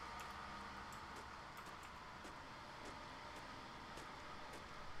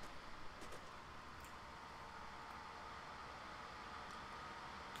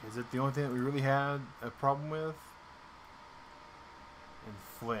 Is it the only thing that we really had a problem with? And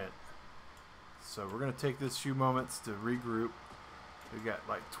flint. So we're going to take this few moments to regroup. We've got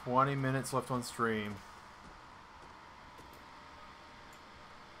like 20 minutes left on stream.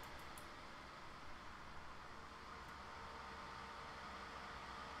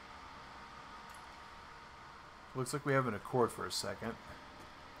 Looks like we have an accord for a second.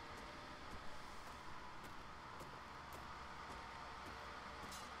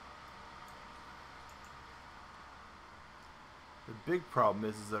 The big problem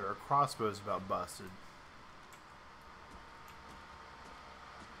is that our crossbow is about busted.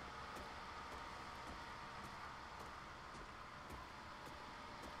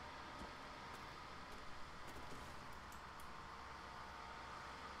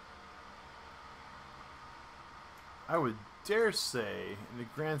 I would dare say, in the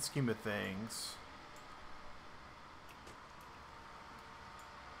grand scheme of things...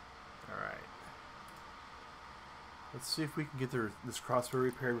 Alright. Let's see if we can get this crossbow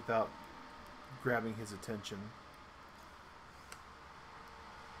repaired without grabbing his attention.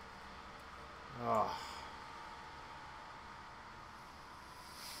 Oh.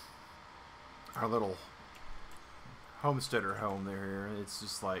 Our little homesteader home there. It's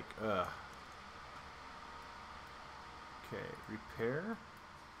just like, ugh. Okay, repair.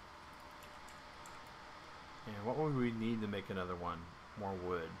 And what would we need to make another one? More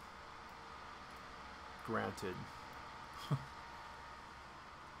wood. Granted.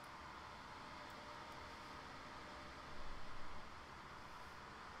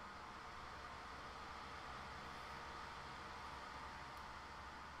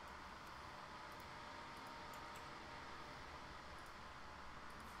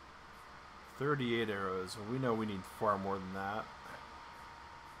 $38 arrows. Well, we know we need far more than that.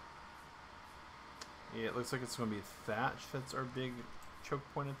 Yeah, it looks like it's going to be thatch. That's our big choke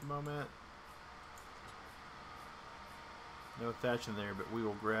point at the moment. No thatch in there, but we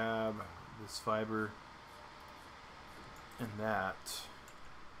will grab this fiber and that.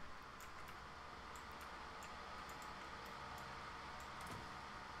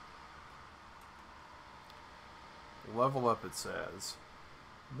 Level up, it says.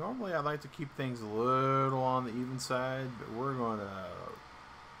 Normally I like to keep things a little on the even side, but we're going to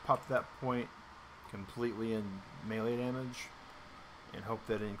pop that point completely in melee damage and hope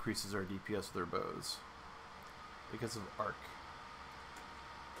that it increases our DPS with our bows. Because of ARK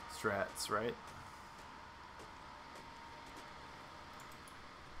strats, right?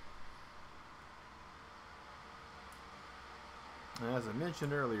 And as I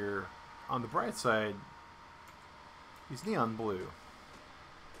mentioned earlier, on the bright side, he's neon blue.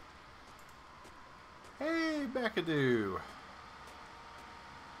 Hey, Backadoo!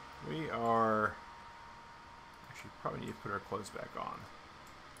 We are... Actually, probably need to put our clothes back on.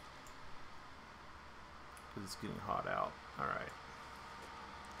 Because it's getting hot out. Alright.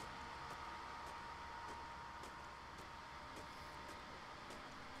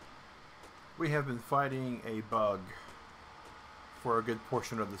 We have been fighting a bug for a good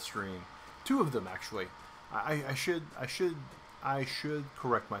portion of the stream. 2 of them, actually. I should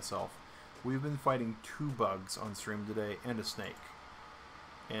correct myself. We've been fighting 2 bugs on stream today and a snake.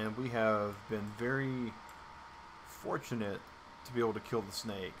 And we have been very fortunate to be able to kill the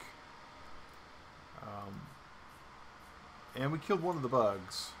snake. And we killed one of the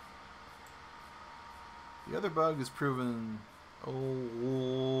bugs. The other bug has proven a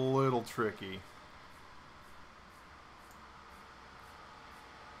little tricky.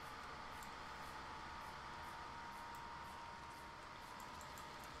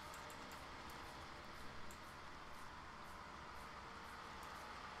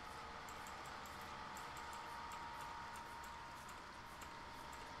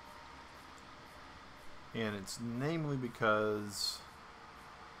 And it's namely because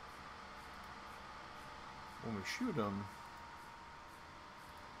when we shoot him,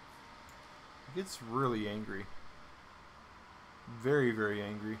 he gets really angry. Very, very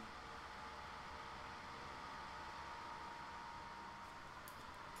angry.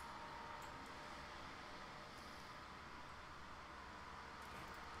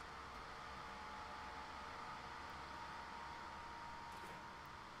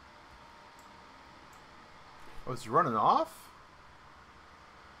 Oh, is he running off?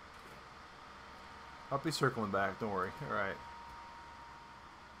 I'll be circling back, don't worry. Alright.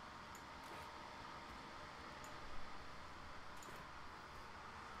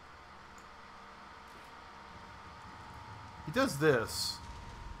 he does this.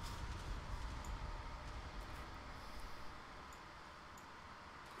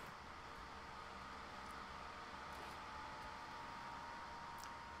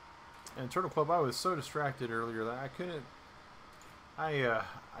 And Turtle Club, I was so distracted earlier that I couldn't. I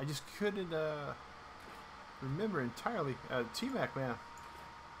just couldn't remember entirely. T-Mac, man,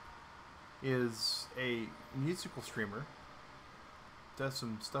 is a musical streamer. Does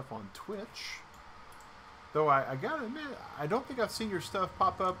some stuff on Twitch. Though I gotta admit, I don't think I've seen your stuff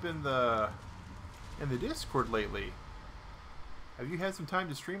pop up in the Discord lately. Have you had some time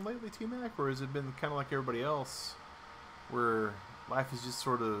to stream lately, T-Mac, or has it been kind of like everybody else, where life has just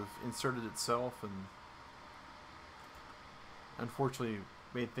sort of inserted itself and unfortunately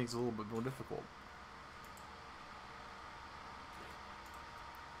made things a little bit more difficult?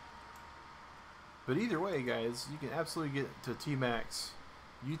 But either way, guys, you can absolutely get to T-Mac's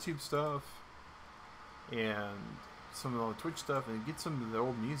YouTube stuff and some of the Twitch stuff and get some of the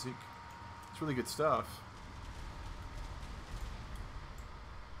old music. It's really good stuff.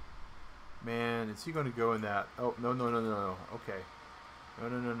 Man, is he going to go in that? Oh, no, no, no, no, no. Okay. No,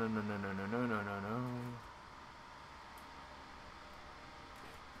 no, no, no, no, no, no, no, no, no, no, no.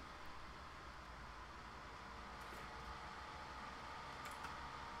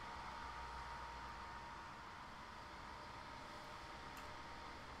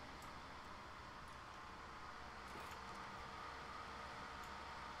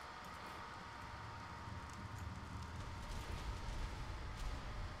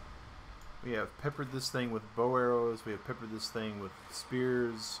 We have peppered this thing with bow arrows. We have peppered this thing with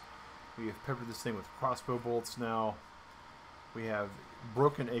spears. We have peppered this thing with crossbow bolts now. We have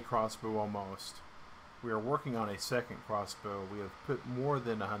broken a crossbow almost. We are working on a second crossbow. We have put more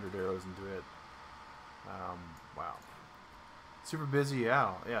than 100 arrows into it. Wow. Super busy,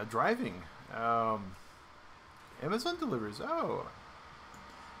 yeah. Yeah, driving. Amazon delivers. Oh.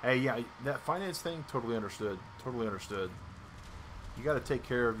 Hey, yeah, that finance thing, totally understood. Totally understood. You got to take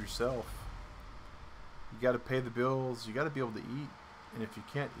care of yourself. You got to pay the bills. You got to be able to eat. And if you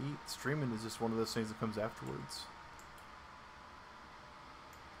can't eat, streaming is just one of those things that comes afterwards.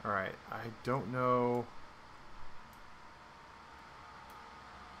 Alright, I don't know.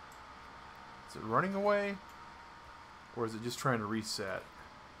 Is it running away? Or is it just trying to reset?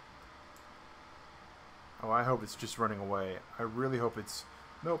 Oh, I hope it's just running away. I really hope it's...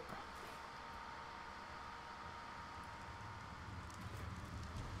 Nope.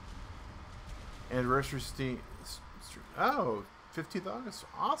 Anniversary oh, 15th August.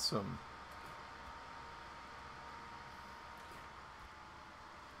 Awesome.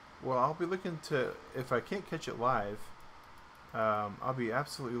 Well, I'll be looking to, if I can't catch it live, I'll be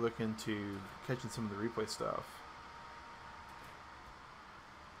absolutely looking to catching some of the replay stuff.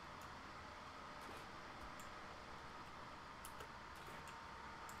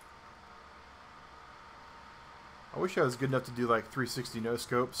 I wish I was good enough to do like 360 no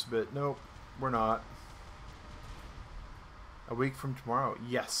scopes, but nope, we're not. A week from tomorrow?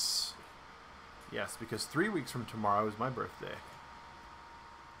 Yes. Yes, because 3 weeks from tomorrow is my birthday.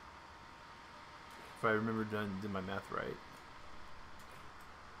 If I remember did my math right.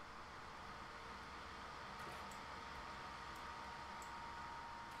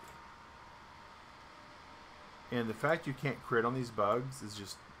 And the fact you can't crit on these bugs is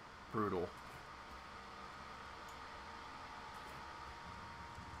just brutal.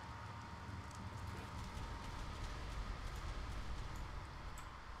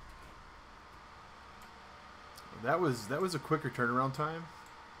 That was a quicker turnaround time.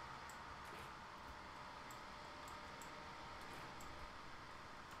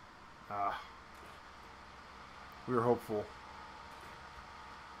 We were hopeful.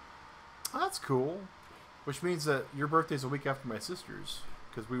 Oh, that's cool. Which means that your birthday's a week after my sister's,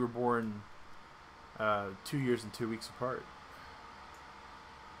 because we were born 2 years and 2 weeks apart.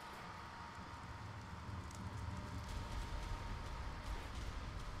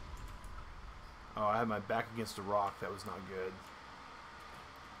 Oh, I had my back against a rock. That was not good.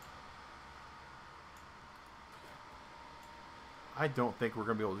 I don't think we're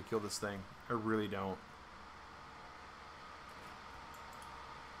going to be able to kill this thing. I really don't.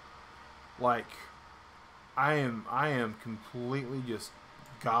 Like, I am completely just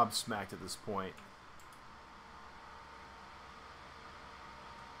gobsmacked at this point.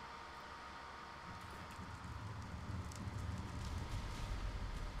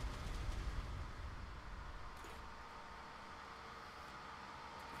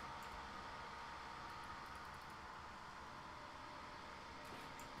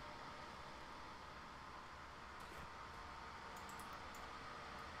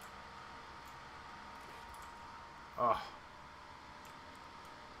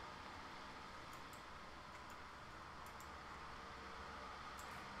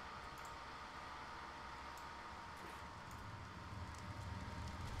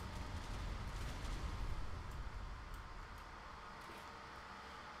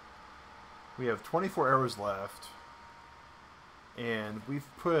 We have 24 arrows left. And we've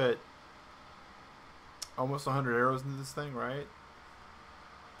put almost 100 arrows into this thing, right?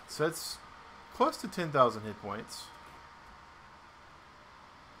 So that's close to 10,000 hit points.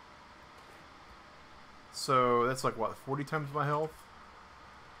 So that's like, what, 40 times my health?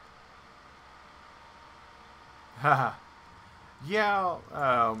 Haha. Yeah,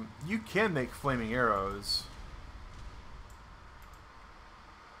 you can make flaming arrows.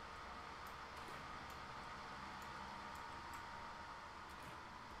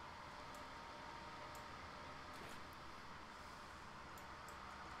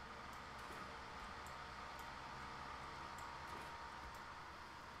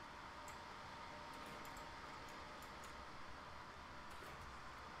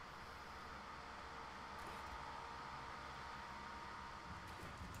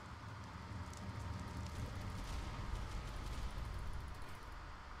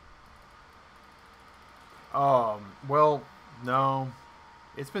 Well, no.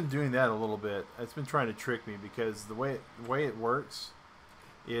 It's been doing that a little bit. It's been trying to trick me because the way it works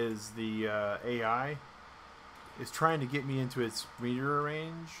is the AI is trying to get me into its meteor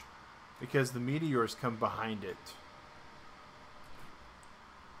range because the meteors come behind it.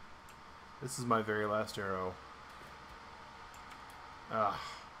 This is my very last arrow. Ah,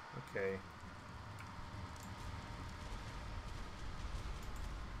 okay.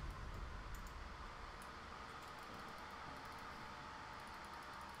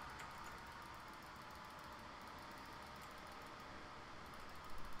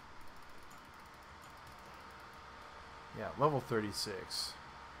 Yeah, level 36.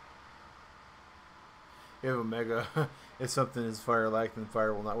 If Omega is something is fire-like, then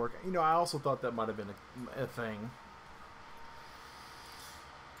fire will not work. You know, I also thought that might have been a thing.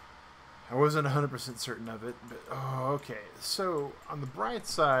 I wasn't 100% certain of it, but oh, okay. So, on the bright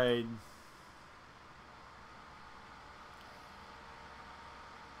side,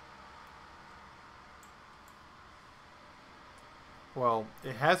 well,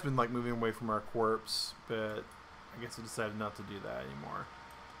 it has been like moving away from our corpse, but I guess I decided not to do that anymore.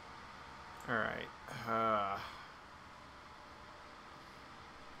 Alright.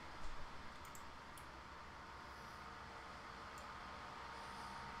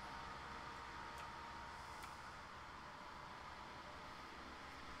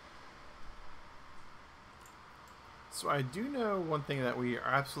 So I do know one thing that we are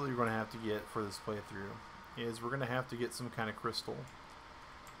absolutely going to have to get for this playthrough is we're going to have to get some kind of crystal.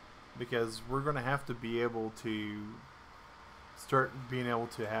 Because we're going to have to be able to start being able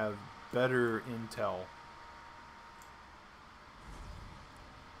to have better intel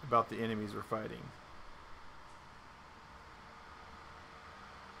about the enemies we're fighting.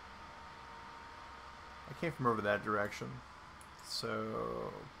 I came from over that direction.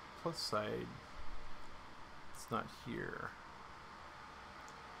 So, plus side, it's not here.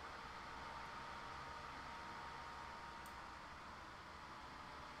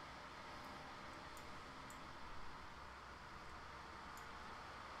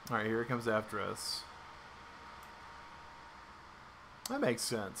 Alright, here it comes after us. That makes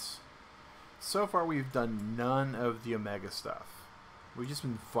sense. So far we've done none of the Omega stuff. We've just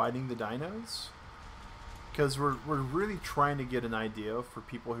been fighting the dinos. Because we're really trying to get an idea for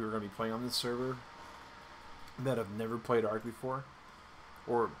people who are going to be playing on this server that have never played ARK before.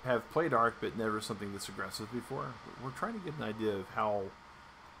 Or have played ARK but never something this aggressive before. We're trying to get an idea of how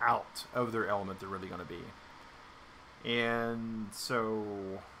out of their element they're really going to be. And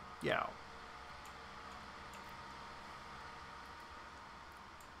so, yeah.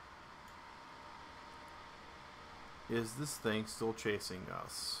 Is this thing still chasing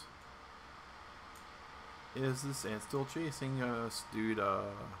us? Is this ant still chasing us? Dude,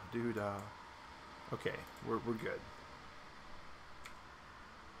 okay, we're good.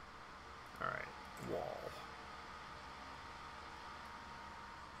 Alright, wall.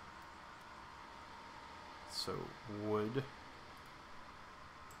 So, wood.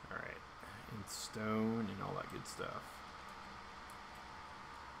 Alright, and stone and all that good stuff.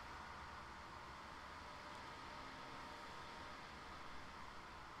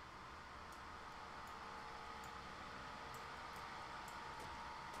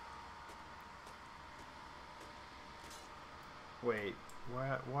 Wait,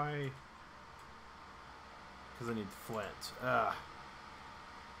 why? Because I need flint.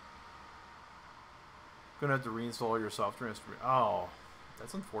 Gonna have to reinstall your software. Oh,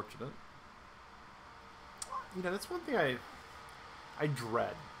 that's unfortunate. You know, that's one thing I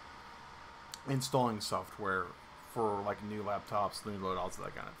dread installing software for like new laptops, new loadouts,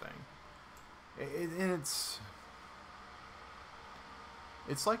 that kind of thing. And it's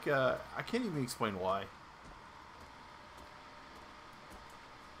It's like I can't even explain why.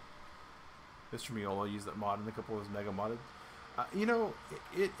 Mr. Miola used that mod in a couple of his mega modded. You know,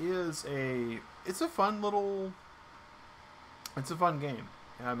 it's a fun little, it's a fun game.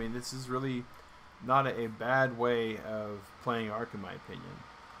 I mean, this is really not a bad way of playing ARK, in my opinion.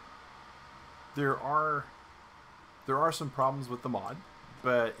 There are some problems with the mod,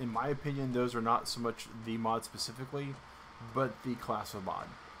 but in my opinion, those are not so much the mod specifically, but the class of mod.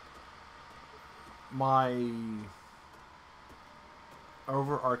 My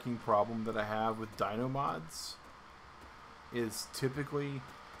overarching problem that I have with dino mods is typically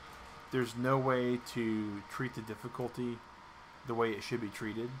there's no way to treat the difficulty the way it should be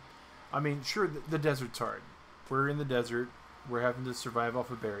treated. I mean, sure, the desert's hard. We're in the desert. We're having to survive off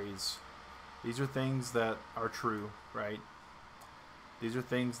of berries. These are things that are true, right? These are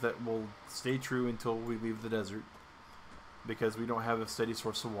things that will stay true until we leave the desert because we don't have a steady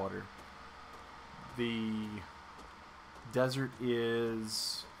source of water. The desert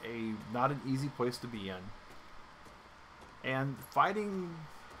is not an easy place to be in. And fighting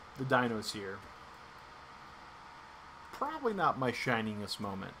the dinos here, probably not my shiningest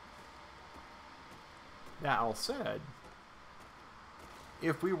moment. That all said,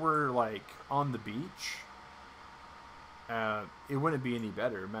 if we were like on the beach, it wouldn't be any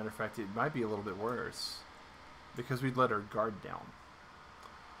better. Matter of fact, it might be a little bit worse because we'd let our guard down.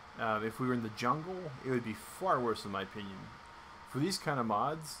 If we were in the jungle, it would be far worse in my opinion. For these kind of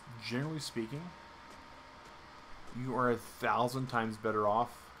mods, generally speaking, you are 1,000 times better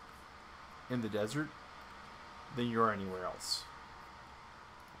off in the desert than you are anywhere else.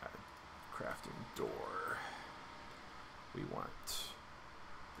 Crafting door. We want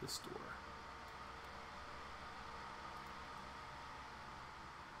this door.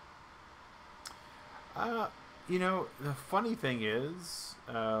 You know, the funny thing is,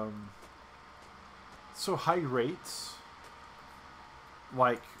 so high rates,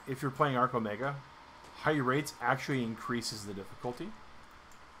 like if you're playing ARK Omega, high rates actually increases the difficulty.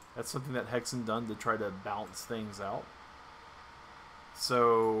 That's something that Hexen done to try to balance things out.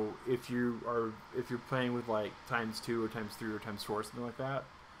 So if you're playing with like ×2 or ×3 or ×4 or something like that,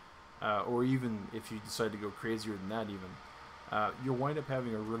 or even if you decide to go crazier than that even, you'll wind up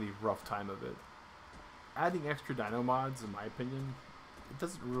having a really rough time of it. Adding extra dino mods, in my opinion, it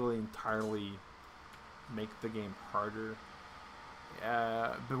doesn't really entirely make the game harder.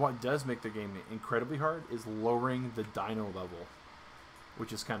 But what does make the game incredibly hard is lowering the dino level,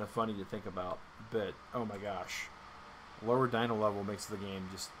 which is kind of funny to think about. But, oh my gosh. Lower dino level makes the game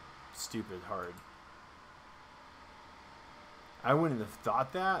just stupid hard. I wouldn't have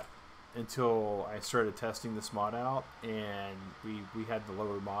thought that until I started testing this mod out, and we had the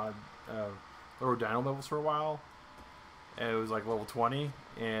lower dino levels for a while, and it was like level 20,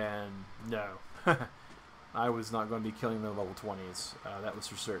 and no. I was not going to be killing the level 20s. That was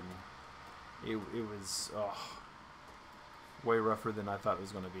for certain. It was way rougher than I thought it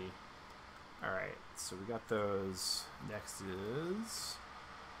was going to be. Alright, so we got those. Next is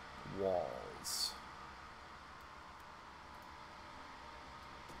walls.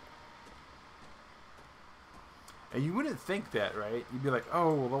 And you wouldn't think that, right? You'd be like,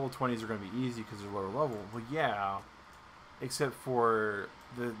 oh, well, level 20s are going to be easy because they're lower level. Well, yeah, except for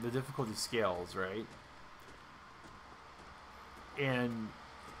the difficulty scales, right? And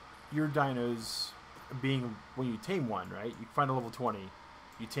your dinos being, when you tame one, right? You find a level 20.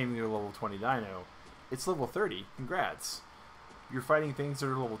 You tame your level 20 dino. It's level 30. Congrats. You're fighting things that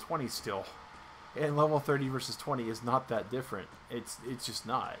are level 20 still. And level 30 versus 20 is not that different. It's just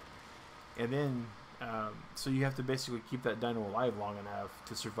not. And then, so you have to basically keep that dino alive long enough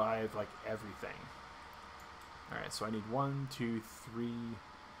to survive, like, everything. Alright, so I need 1, 2, 3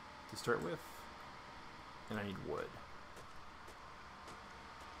 to start with. And I need wood.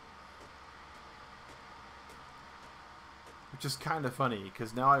 Which is kind of funny,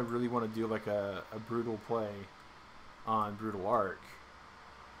 because now I really want to do like a brutal play on Brutal ARK.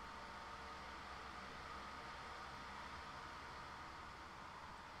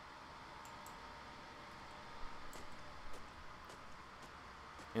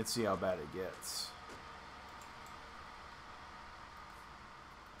 And see how bad it gets.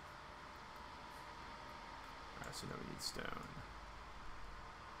 Alright, so now we need stone.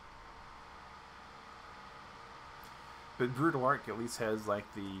 But Brutal ARK at least has like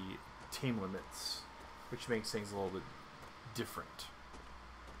the tame limits, which makes things a little bit different.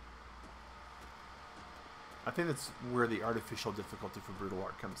 I think that's where the artificial difficulty for Brutal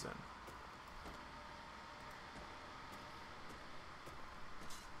ARK comes in.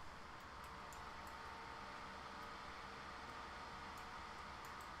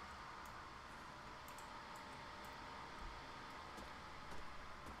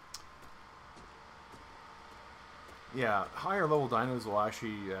 Yeah, higher level dinos will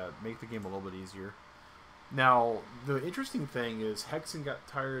actually make the game a little bit easier. Now, the interesting thing is Hexen got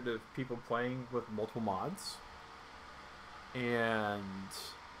tired of people playing with multiple mods, and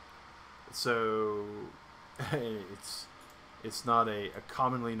so it's not a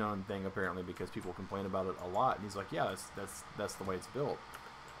commonly known thing apparently, because people complain about it a lot, and he's like, yeah, that's the way it's built.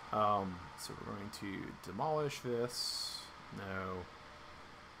 So we're going to demolish this. No,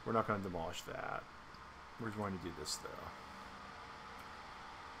 we're not going to demolish that. We're going to do this though.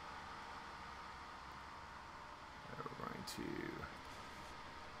 We're going to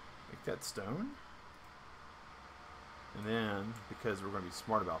make that stone. And then, because we're going to be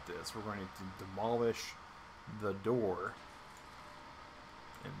smart about this, we're going to demolish the door.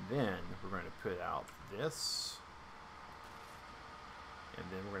 And then we're going to put out this. And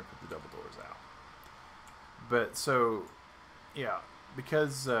then we're going to put the double doors out. But so, yeah,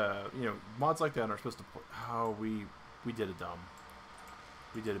 because, you know, mods like that are supposed to put, oh, we did a dumb.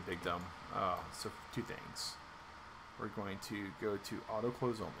 We did a big dumb. So two things. We're going to go to auto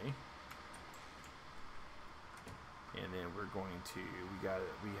close only. And then we're going to, we gotta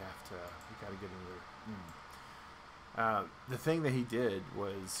get another, the thing that he did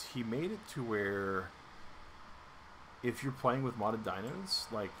was he made it to where if you're playing with modded dinos,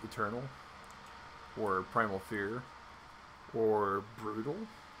 like Eternal, or Primal Fear, or Brutal,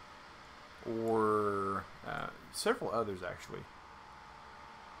 or several others actually.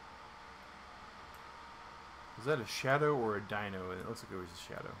 Is that a shadow or a dino? It looks like it was a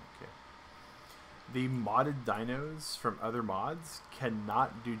shadow. Okay. The modded dinos from other mods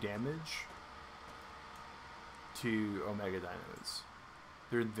cannot do damage to Omega dinos.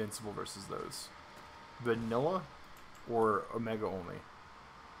 They're invincible versus those. Vanilla or Omega only.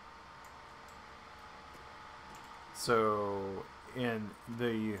 So, and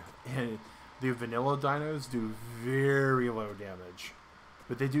the vanilla dinos do very low damage,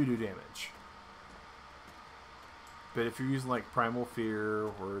 but they do damage. But if you're using like Primal Fear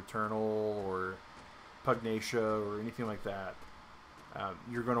or Eternal or Pugnacia or anything like that,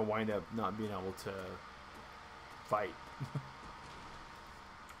 you're going to wind up not being able to fight.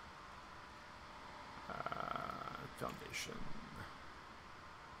 Foundation.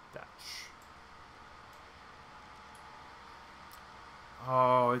 Thatch.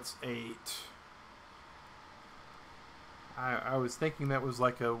 Oh, it's 8. I was thinking that was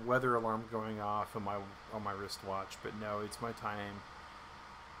like a weather alarm going off on my wristwatch, but no, it's my time.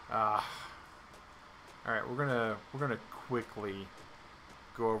 All right, we're gonna quickly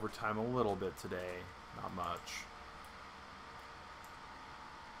go over time a little bit today, not much,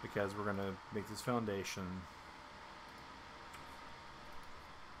 because we're gonna make this foundation.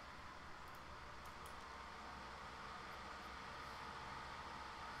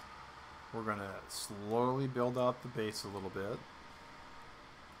 We're going to slowly build out the base a little bit.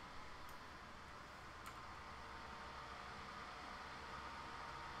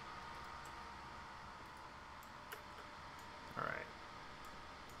 All right.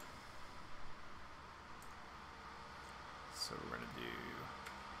 So we're going to do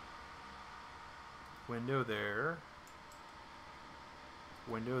window there,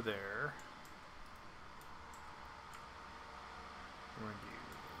 window there. We're going to do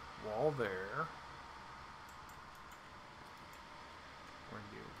wall there. We're going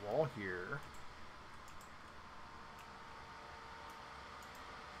to do wall here.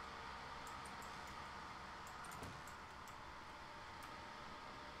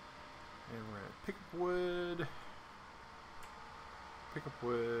 And we're going to pick up wood. Pick up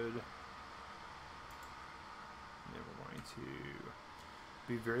wood. And then we're going to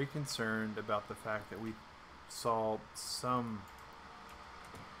be very concerned about the fact that we saw something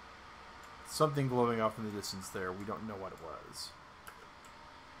glowing off in the distance there. We don't know what it was.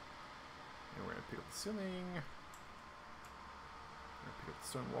 And we're going to pick up the ceiling. We're going to pick up the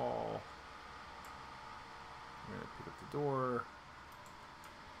stone wall. We're going to pick up the door.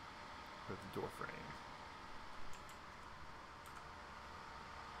 Put the door frame.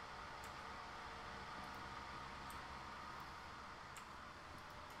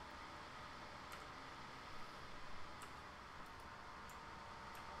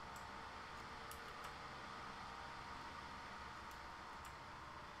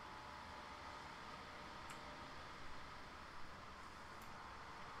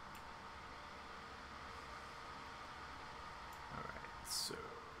 So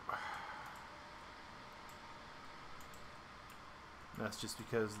that's just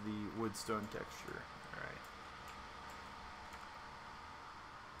because the wood stone texture. All right.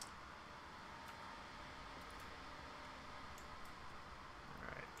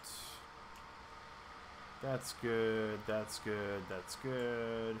 All right. That's good, that's good, that's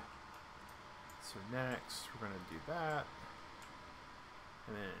good. So next, we're going to do that.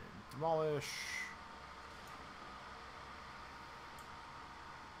 And then demolish.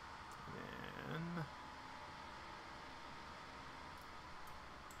 And then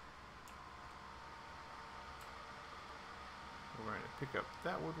we're going to pick up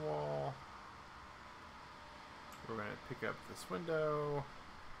that wood wall. We're going to pick up this window.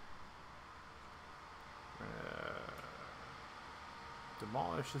 We're going to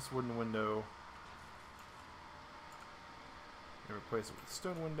demolish this wooden window and replace it with a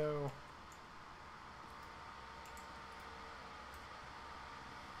stone window.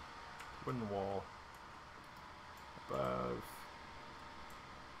 Wooden wall above.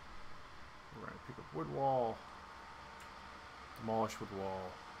 We're going to pick up wood wall. Demolish wood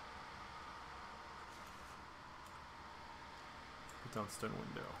wall. Put down stone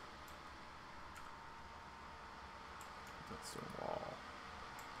window. Put down stone wall.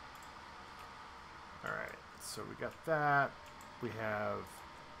 Alright, so we got that. We have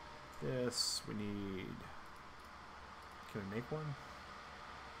this. We need... Can we make one?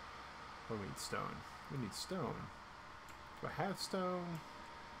 What do we need? Stone. We need stone. Do I have stone?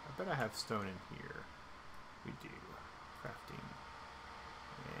 I bet I have stone in here. We do. Crafting.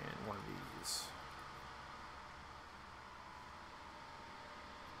 And one of these.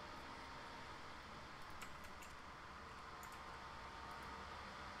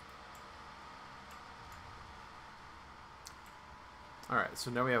 Alright,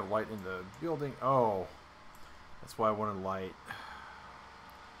 so now we have light in the building. Oh, that's why I wanted light.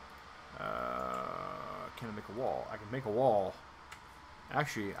 Can I make a wall? I can make a wall.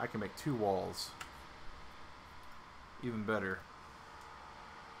 Actually, I can make 2 walls. Even better.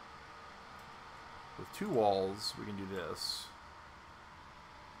 With 2 walls, we can do this.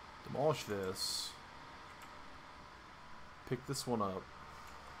 Demolish this. Pick this one up.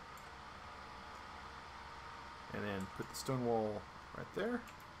 And then put the stone wall right there.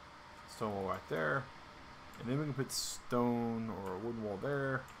 Stone wall right there. And then we can put stone or a wooden wall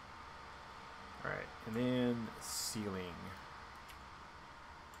there. Alright, and then ceiling.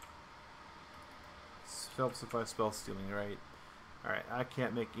 Helps if I spell ceiling, right? Alright, I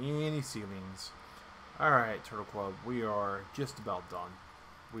can't make any ceilings. Alright, Turtle Club, we are just about done.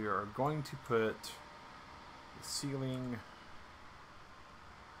 We are going to put the ceiling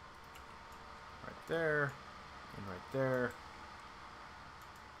right there and right there.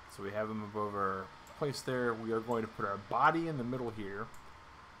 So we have them above our place there. We are going to put our body in the middle here,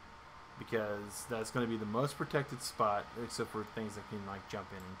 because that's going to be the most protected spot, except for things that can like jump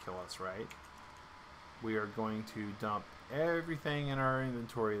in and kill us, right? We are going to dump everything in our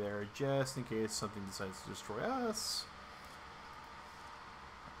inventory there, just in case something decides to destroy us.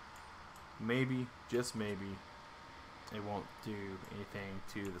 Maybe, just maybe, it won't do anything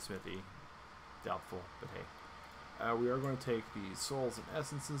to the smithy. Doubtful, but hey. We are going to take the souls and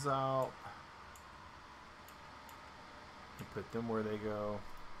essences out and put them where they go.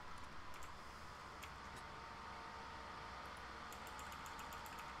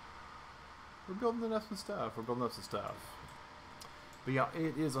 We're building up some stuff. We're building up some stuff. But yeah,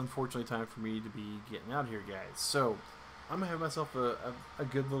 it is unfortunately time for me to be getting out of here, guys. So I'm going to have myself a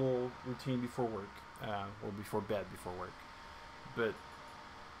good little routine before work. Or before bed, before work. But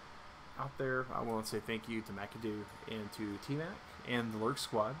out there, I want to say thank you to McAdoo and to T-Mac and the Lurk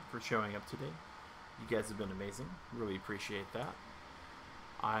Squad for showing up today. You guys have been amazing. Really appreciate that.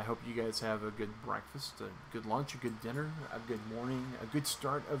 I hope you guys have a good breakfast, a good lunch, a good dinner, a good morning, a good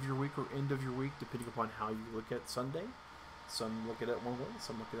start of your week or end of your week, depending upon how you look at Sunday. Some look at it one way,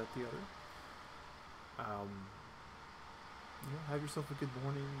 some look at it the other. Have yourself a good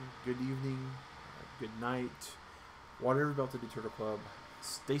morning, good evening, good night, whatever you're about to do, Turtle Club.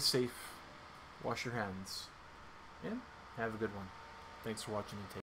 Stay safe, wash your hands, and have a good one. Thanks for watching and take care.